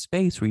supposed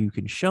space where you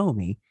can show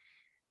me.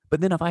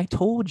 But then if I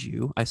told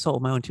you, I saw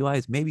with my own two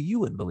eyes, maybe you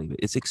wouldn't believe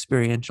it. It's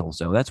experiential.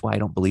 So that's why I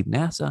don't believe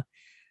NASA.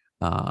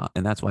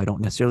 And that's why I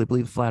don't necessarily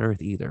believe flat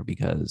Earth either,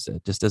 because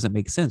it just doesn't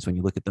make sense when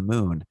you look at the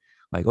moon.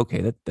 Like,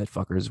 okay, that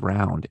fucker is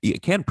round. You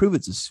can't prove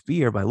it's a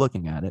sphere by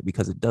looking at it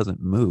because it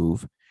doesn't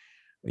move.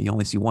 You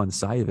only see one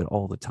side of it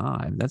all the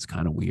time. That's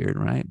kind of weird,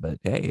 right? But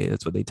hey,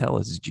 that's what they tell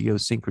us is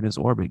geosynchronous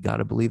orbit. Got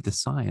to believe the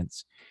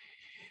science.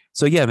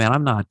 So yeah, man,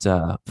 I'm not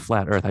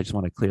flat Earth. I just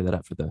want to clear that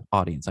up for the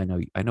audience. I know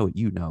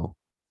you know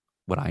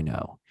what I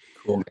know.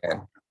 Cool,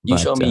 man. You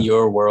But show me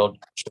your world,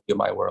 I'll show you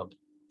my world.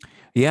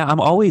 yeah, I'm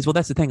always well.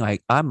 That's the thing.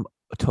 Like I'm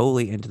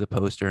totally into the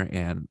poster,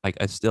 and like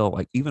I still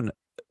like even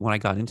when I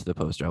got into the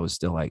poster, I was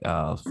still like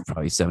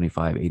probably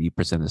 75,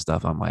 80% of the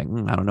stuff. I'm like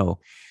I don't know.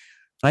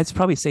 I'd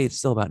probably say it's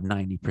still about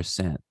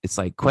 90%. It's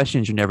like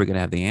questions you're never going to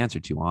have the answer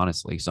to.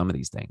 Honestly, some of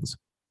these things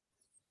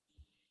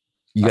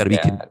you got to be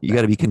you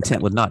got to be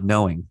content with not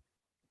knowing.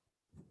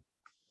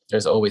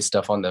 There's always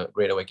stuff on the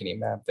Great Awakening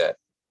map that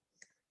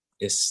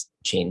is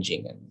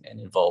changing and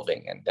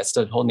evolving, and that's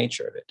the whole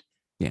nature of it.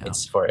 Yeah,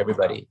 it's for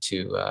everybody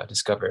to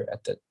discover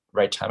at the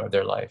right time of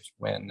their life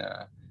when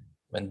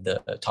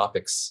the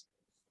topics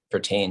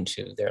pertain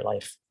to their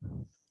life.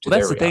 Well,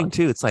 that's the thing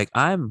too. It's like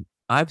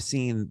I've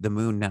seen the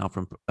moon now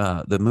from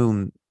the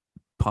moon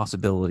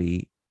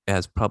possibility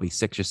as probably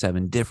 6 or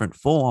 7 different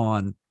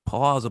full-on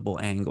plausible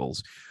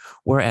angles.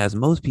 Whereas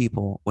most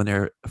people, when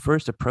they're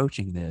first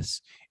approaching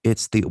this,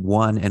 it's the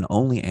one and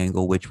only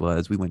angle, which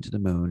was we went to the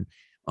moon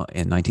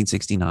in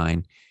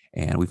 1969,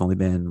 and we've only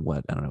been,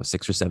 what, I don't know,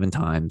 6 or 7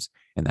 times,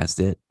 and that's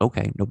it.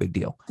 Okay, no big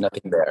deal.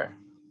 Nothing there.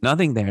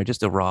 Nothing there,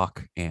 just a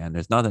rock, and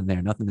there's nothing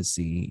there, nothing to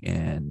see,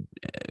 and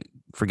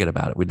forget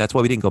about it. That's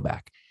why we didn't go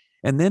back.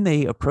 And then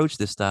they approach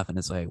this stuff, and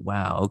it's like,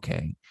 wow,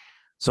 okay.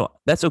 So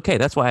that's okay.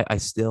 That's why I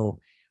still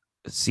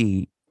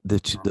see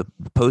the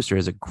poster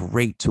as a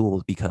great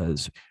tool,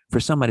 because for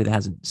somebody that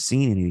hasn't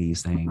seen any of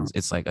these things,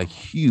 it's like a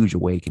huge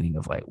awakening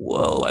of like,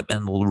 whoa, I've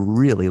been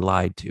really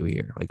lied to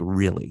here. Like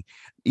really,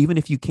 even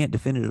if you can't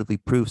definitively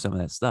prove some of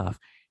that stuff,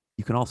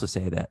 you can also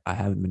say that I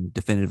haven't been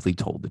definitively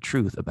told the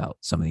truth about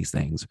some of these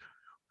things.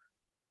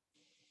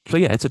 So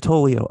yeah, it's a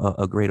totally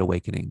a great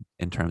awakening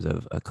in terms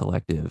of a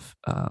collective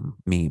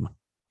meme.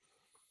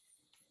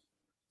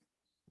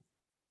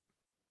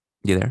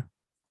 You there?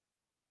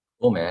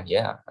 Oh man,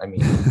 yeah. I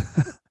mean,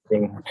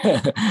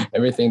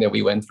 everything that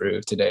we went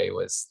through today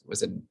was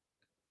an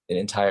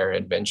entire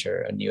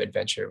adventure, a new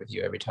adventure with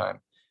you every time.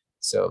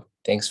 So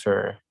thanks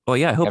for Well,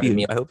 yeah, having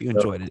me. I hope you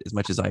enjoyed it as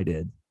much as I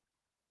did.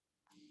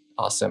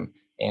 Awesome.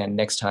 And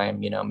next time,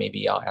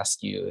 maybe I'll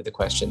ask you the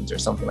questions or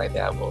something like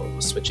that. We'll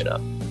switch it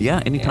up.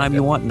 Yeah, anytime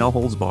you want, no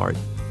holds barred.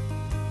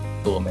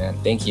 Cool, man.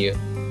 Thank you.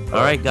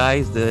 All right,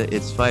 guys,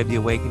 it's 5D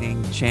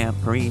Awakening, Champ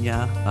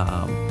Parina.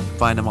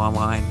 Find them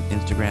online,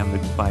 Instagram, the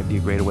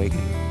 5D Great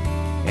Awakening,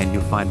 and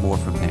you'll find more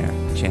from there.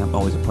 Champ,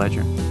 always a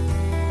pleasure.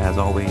 As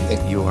always,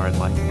 you are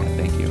enlightened.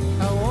 Thank you.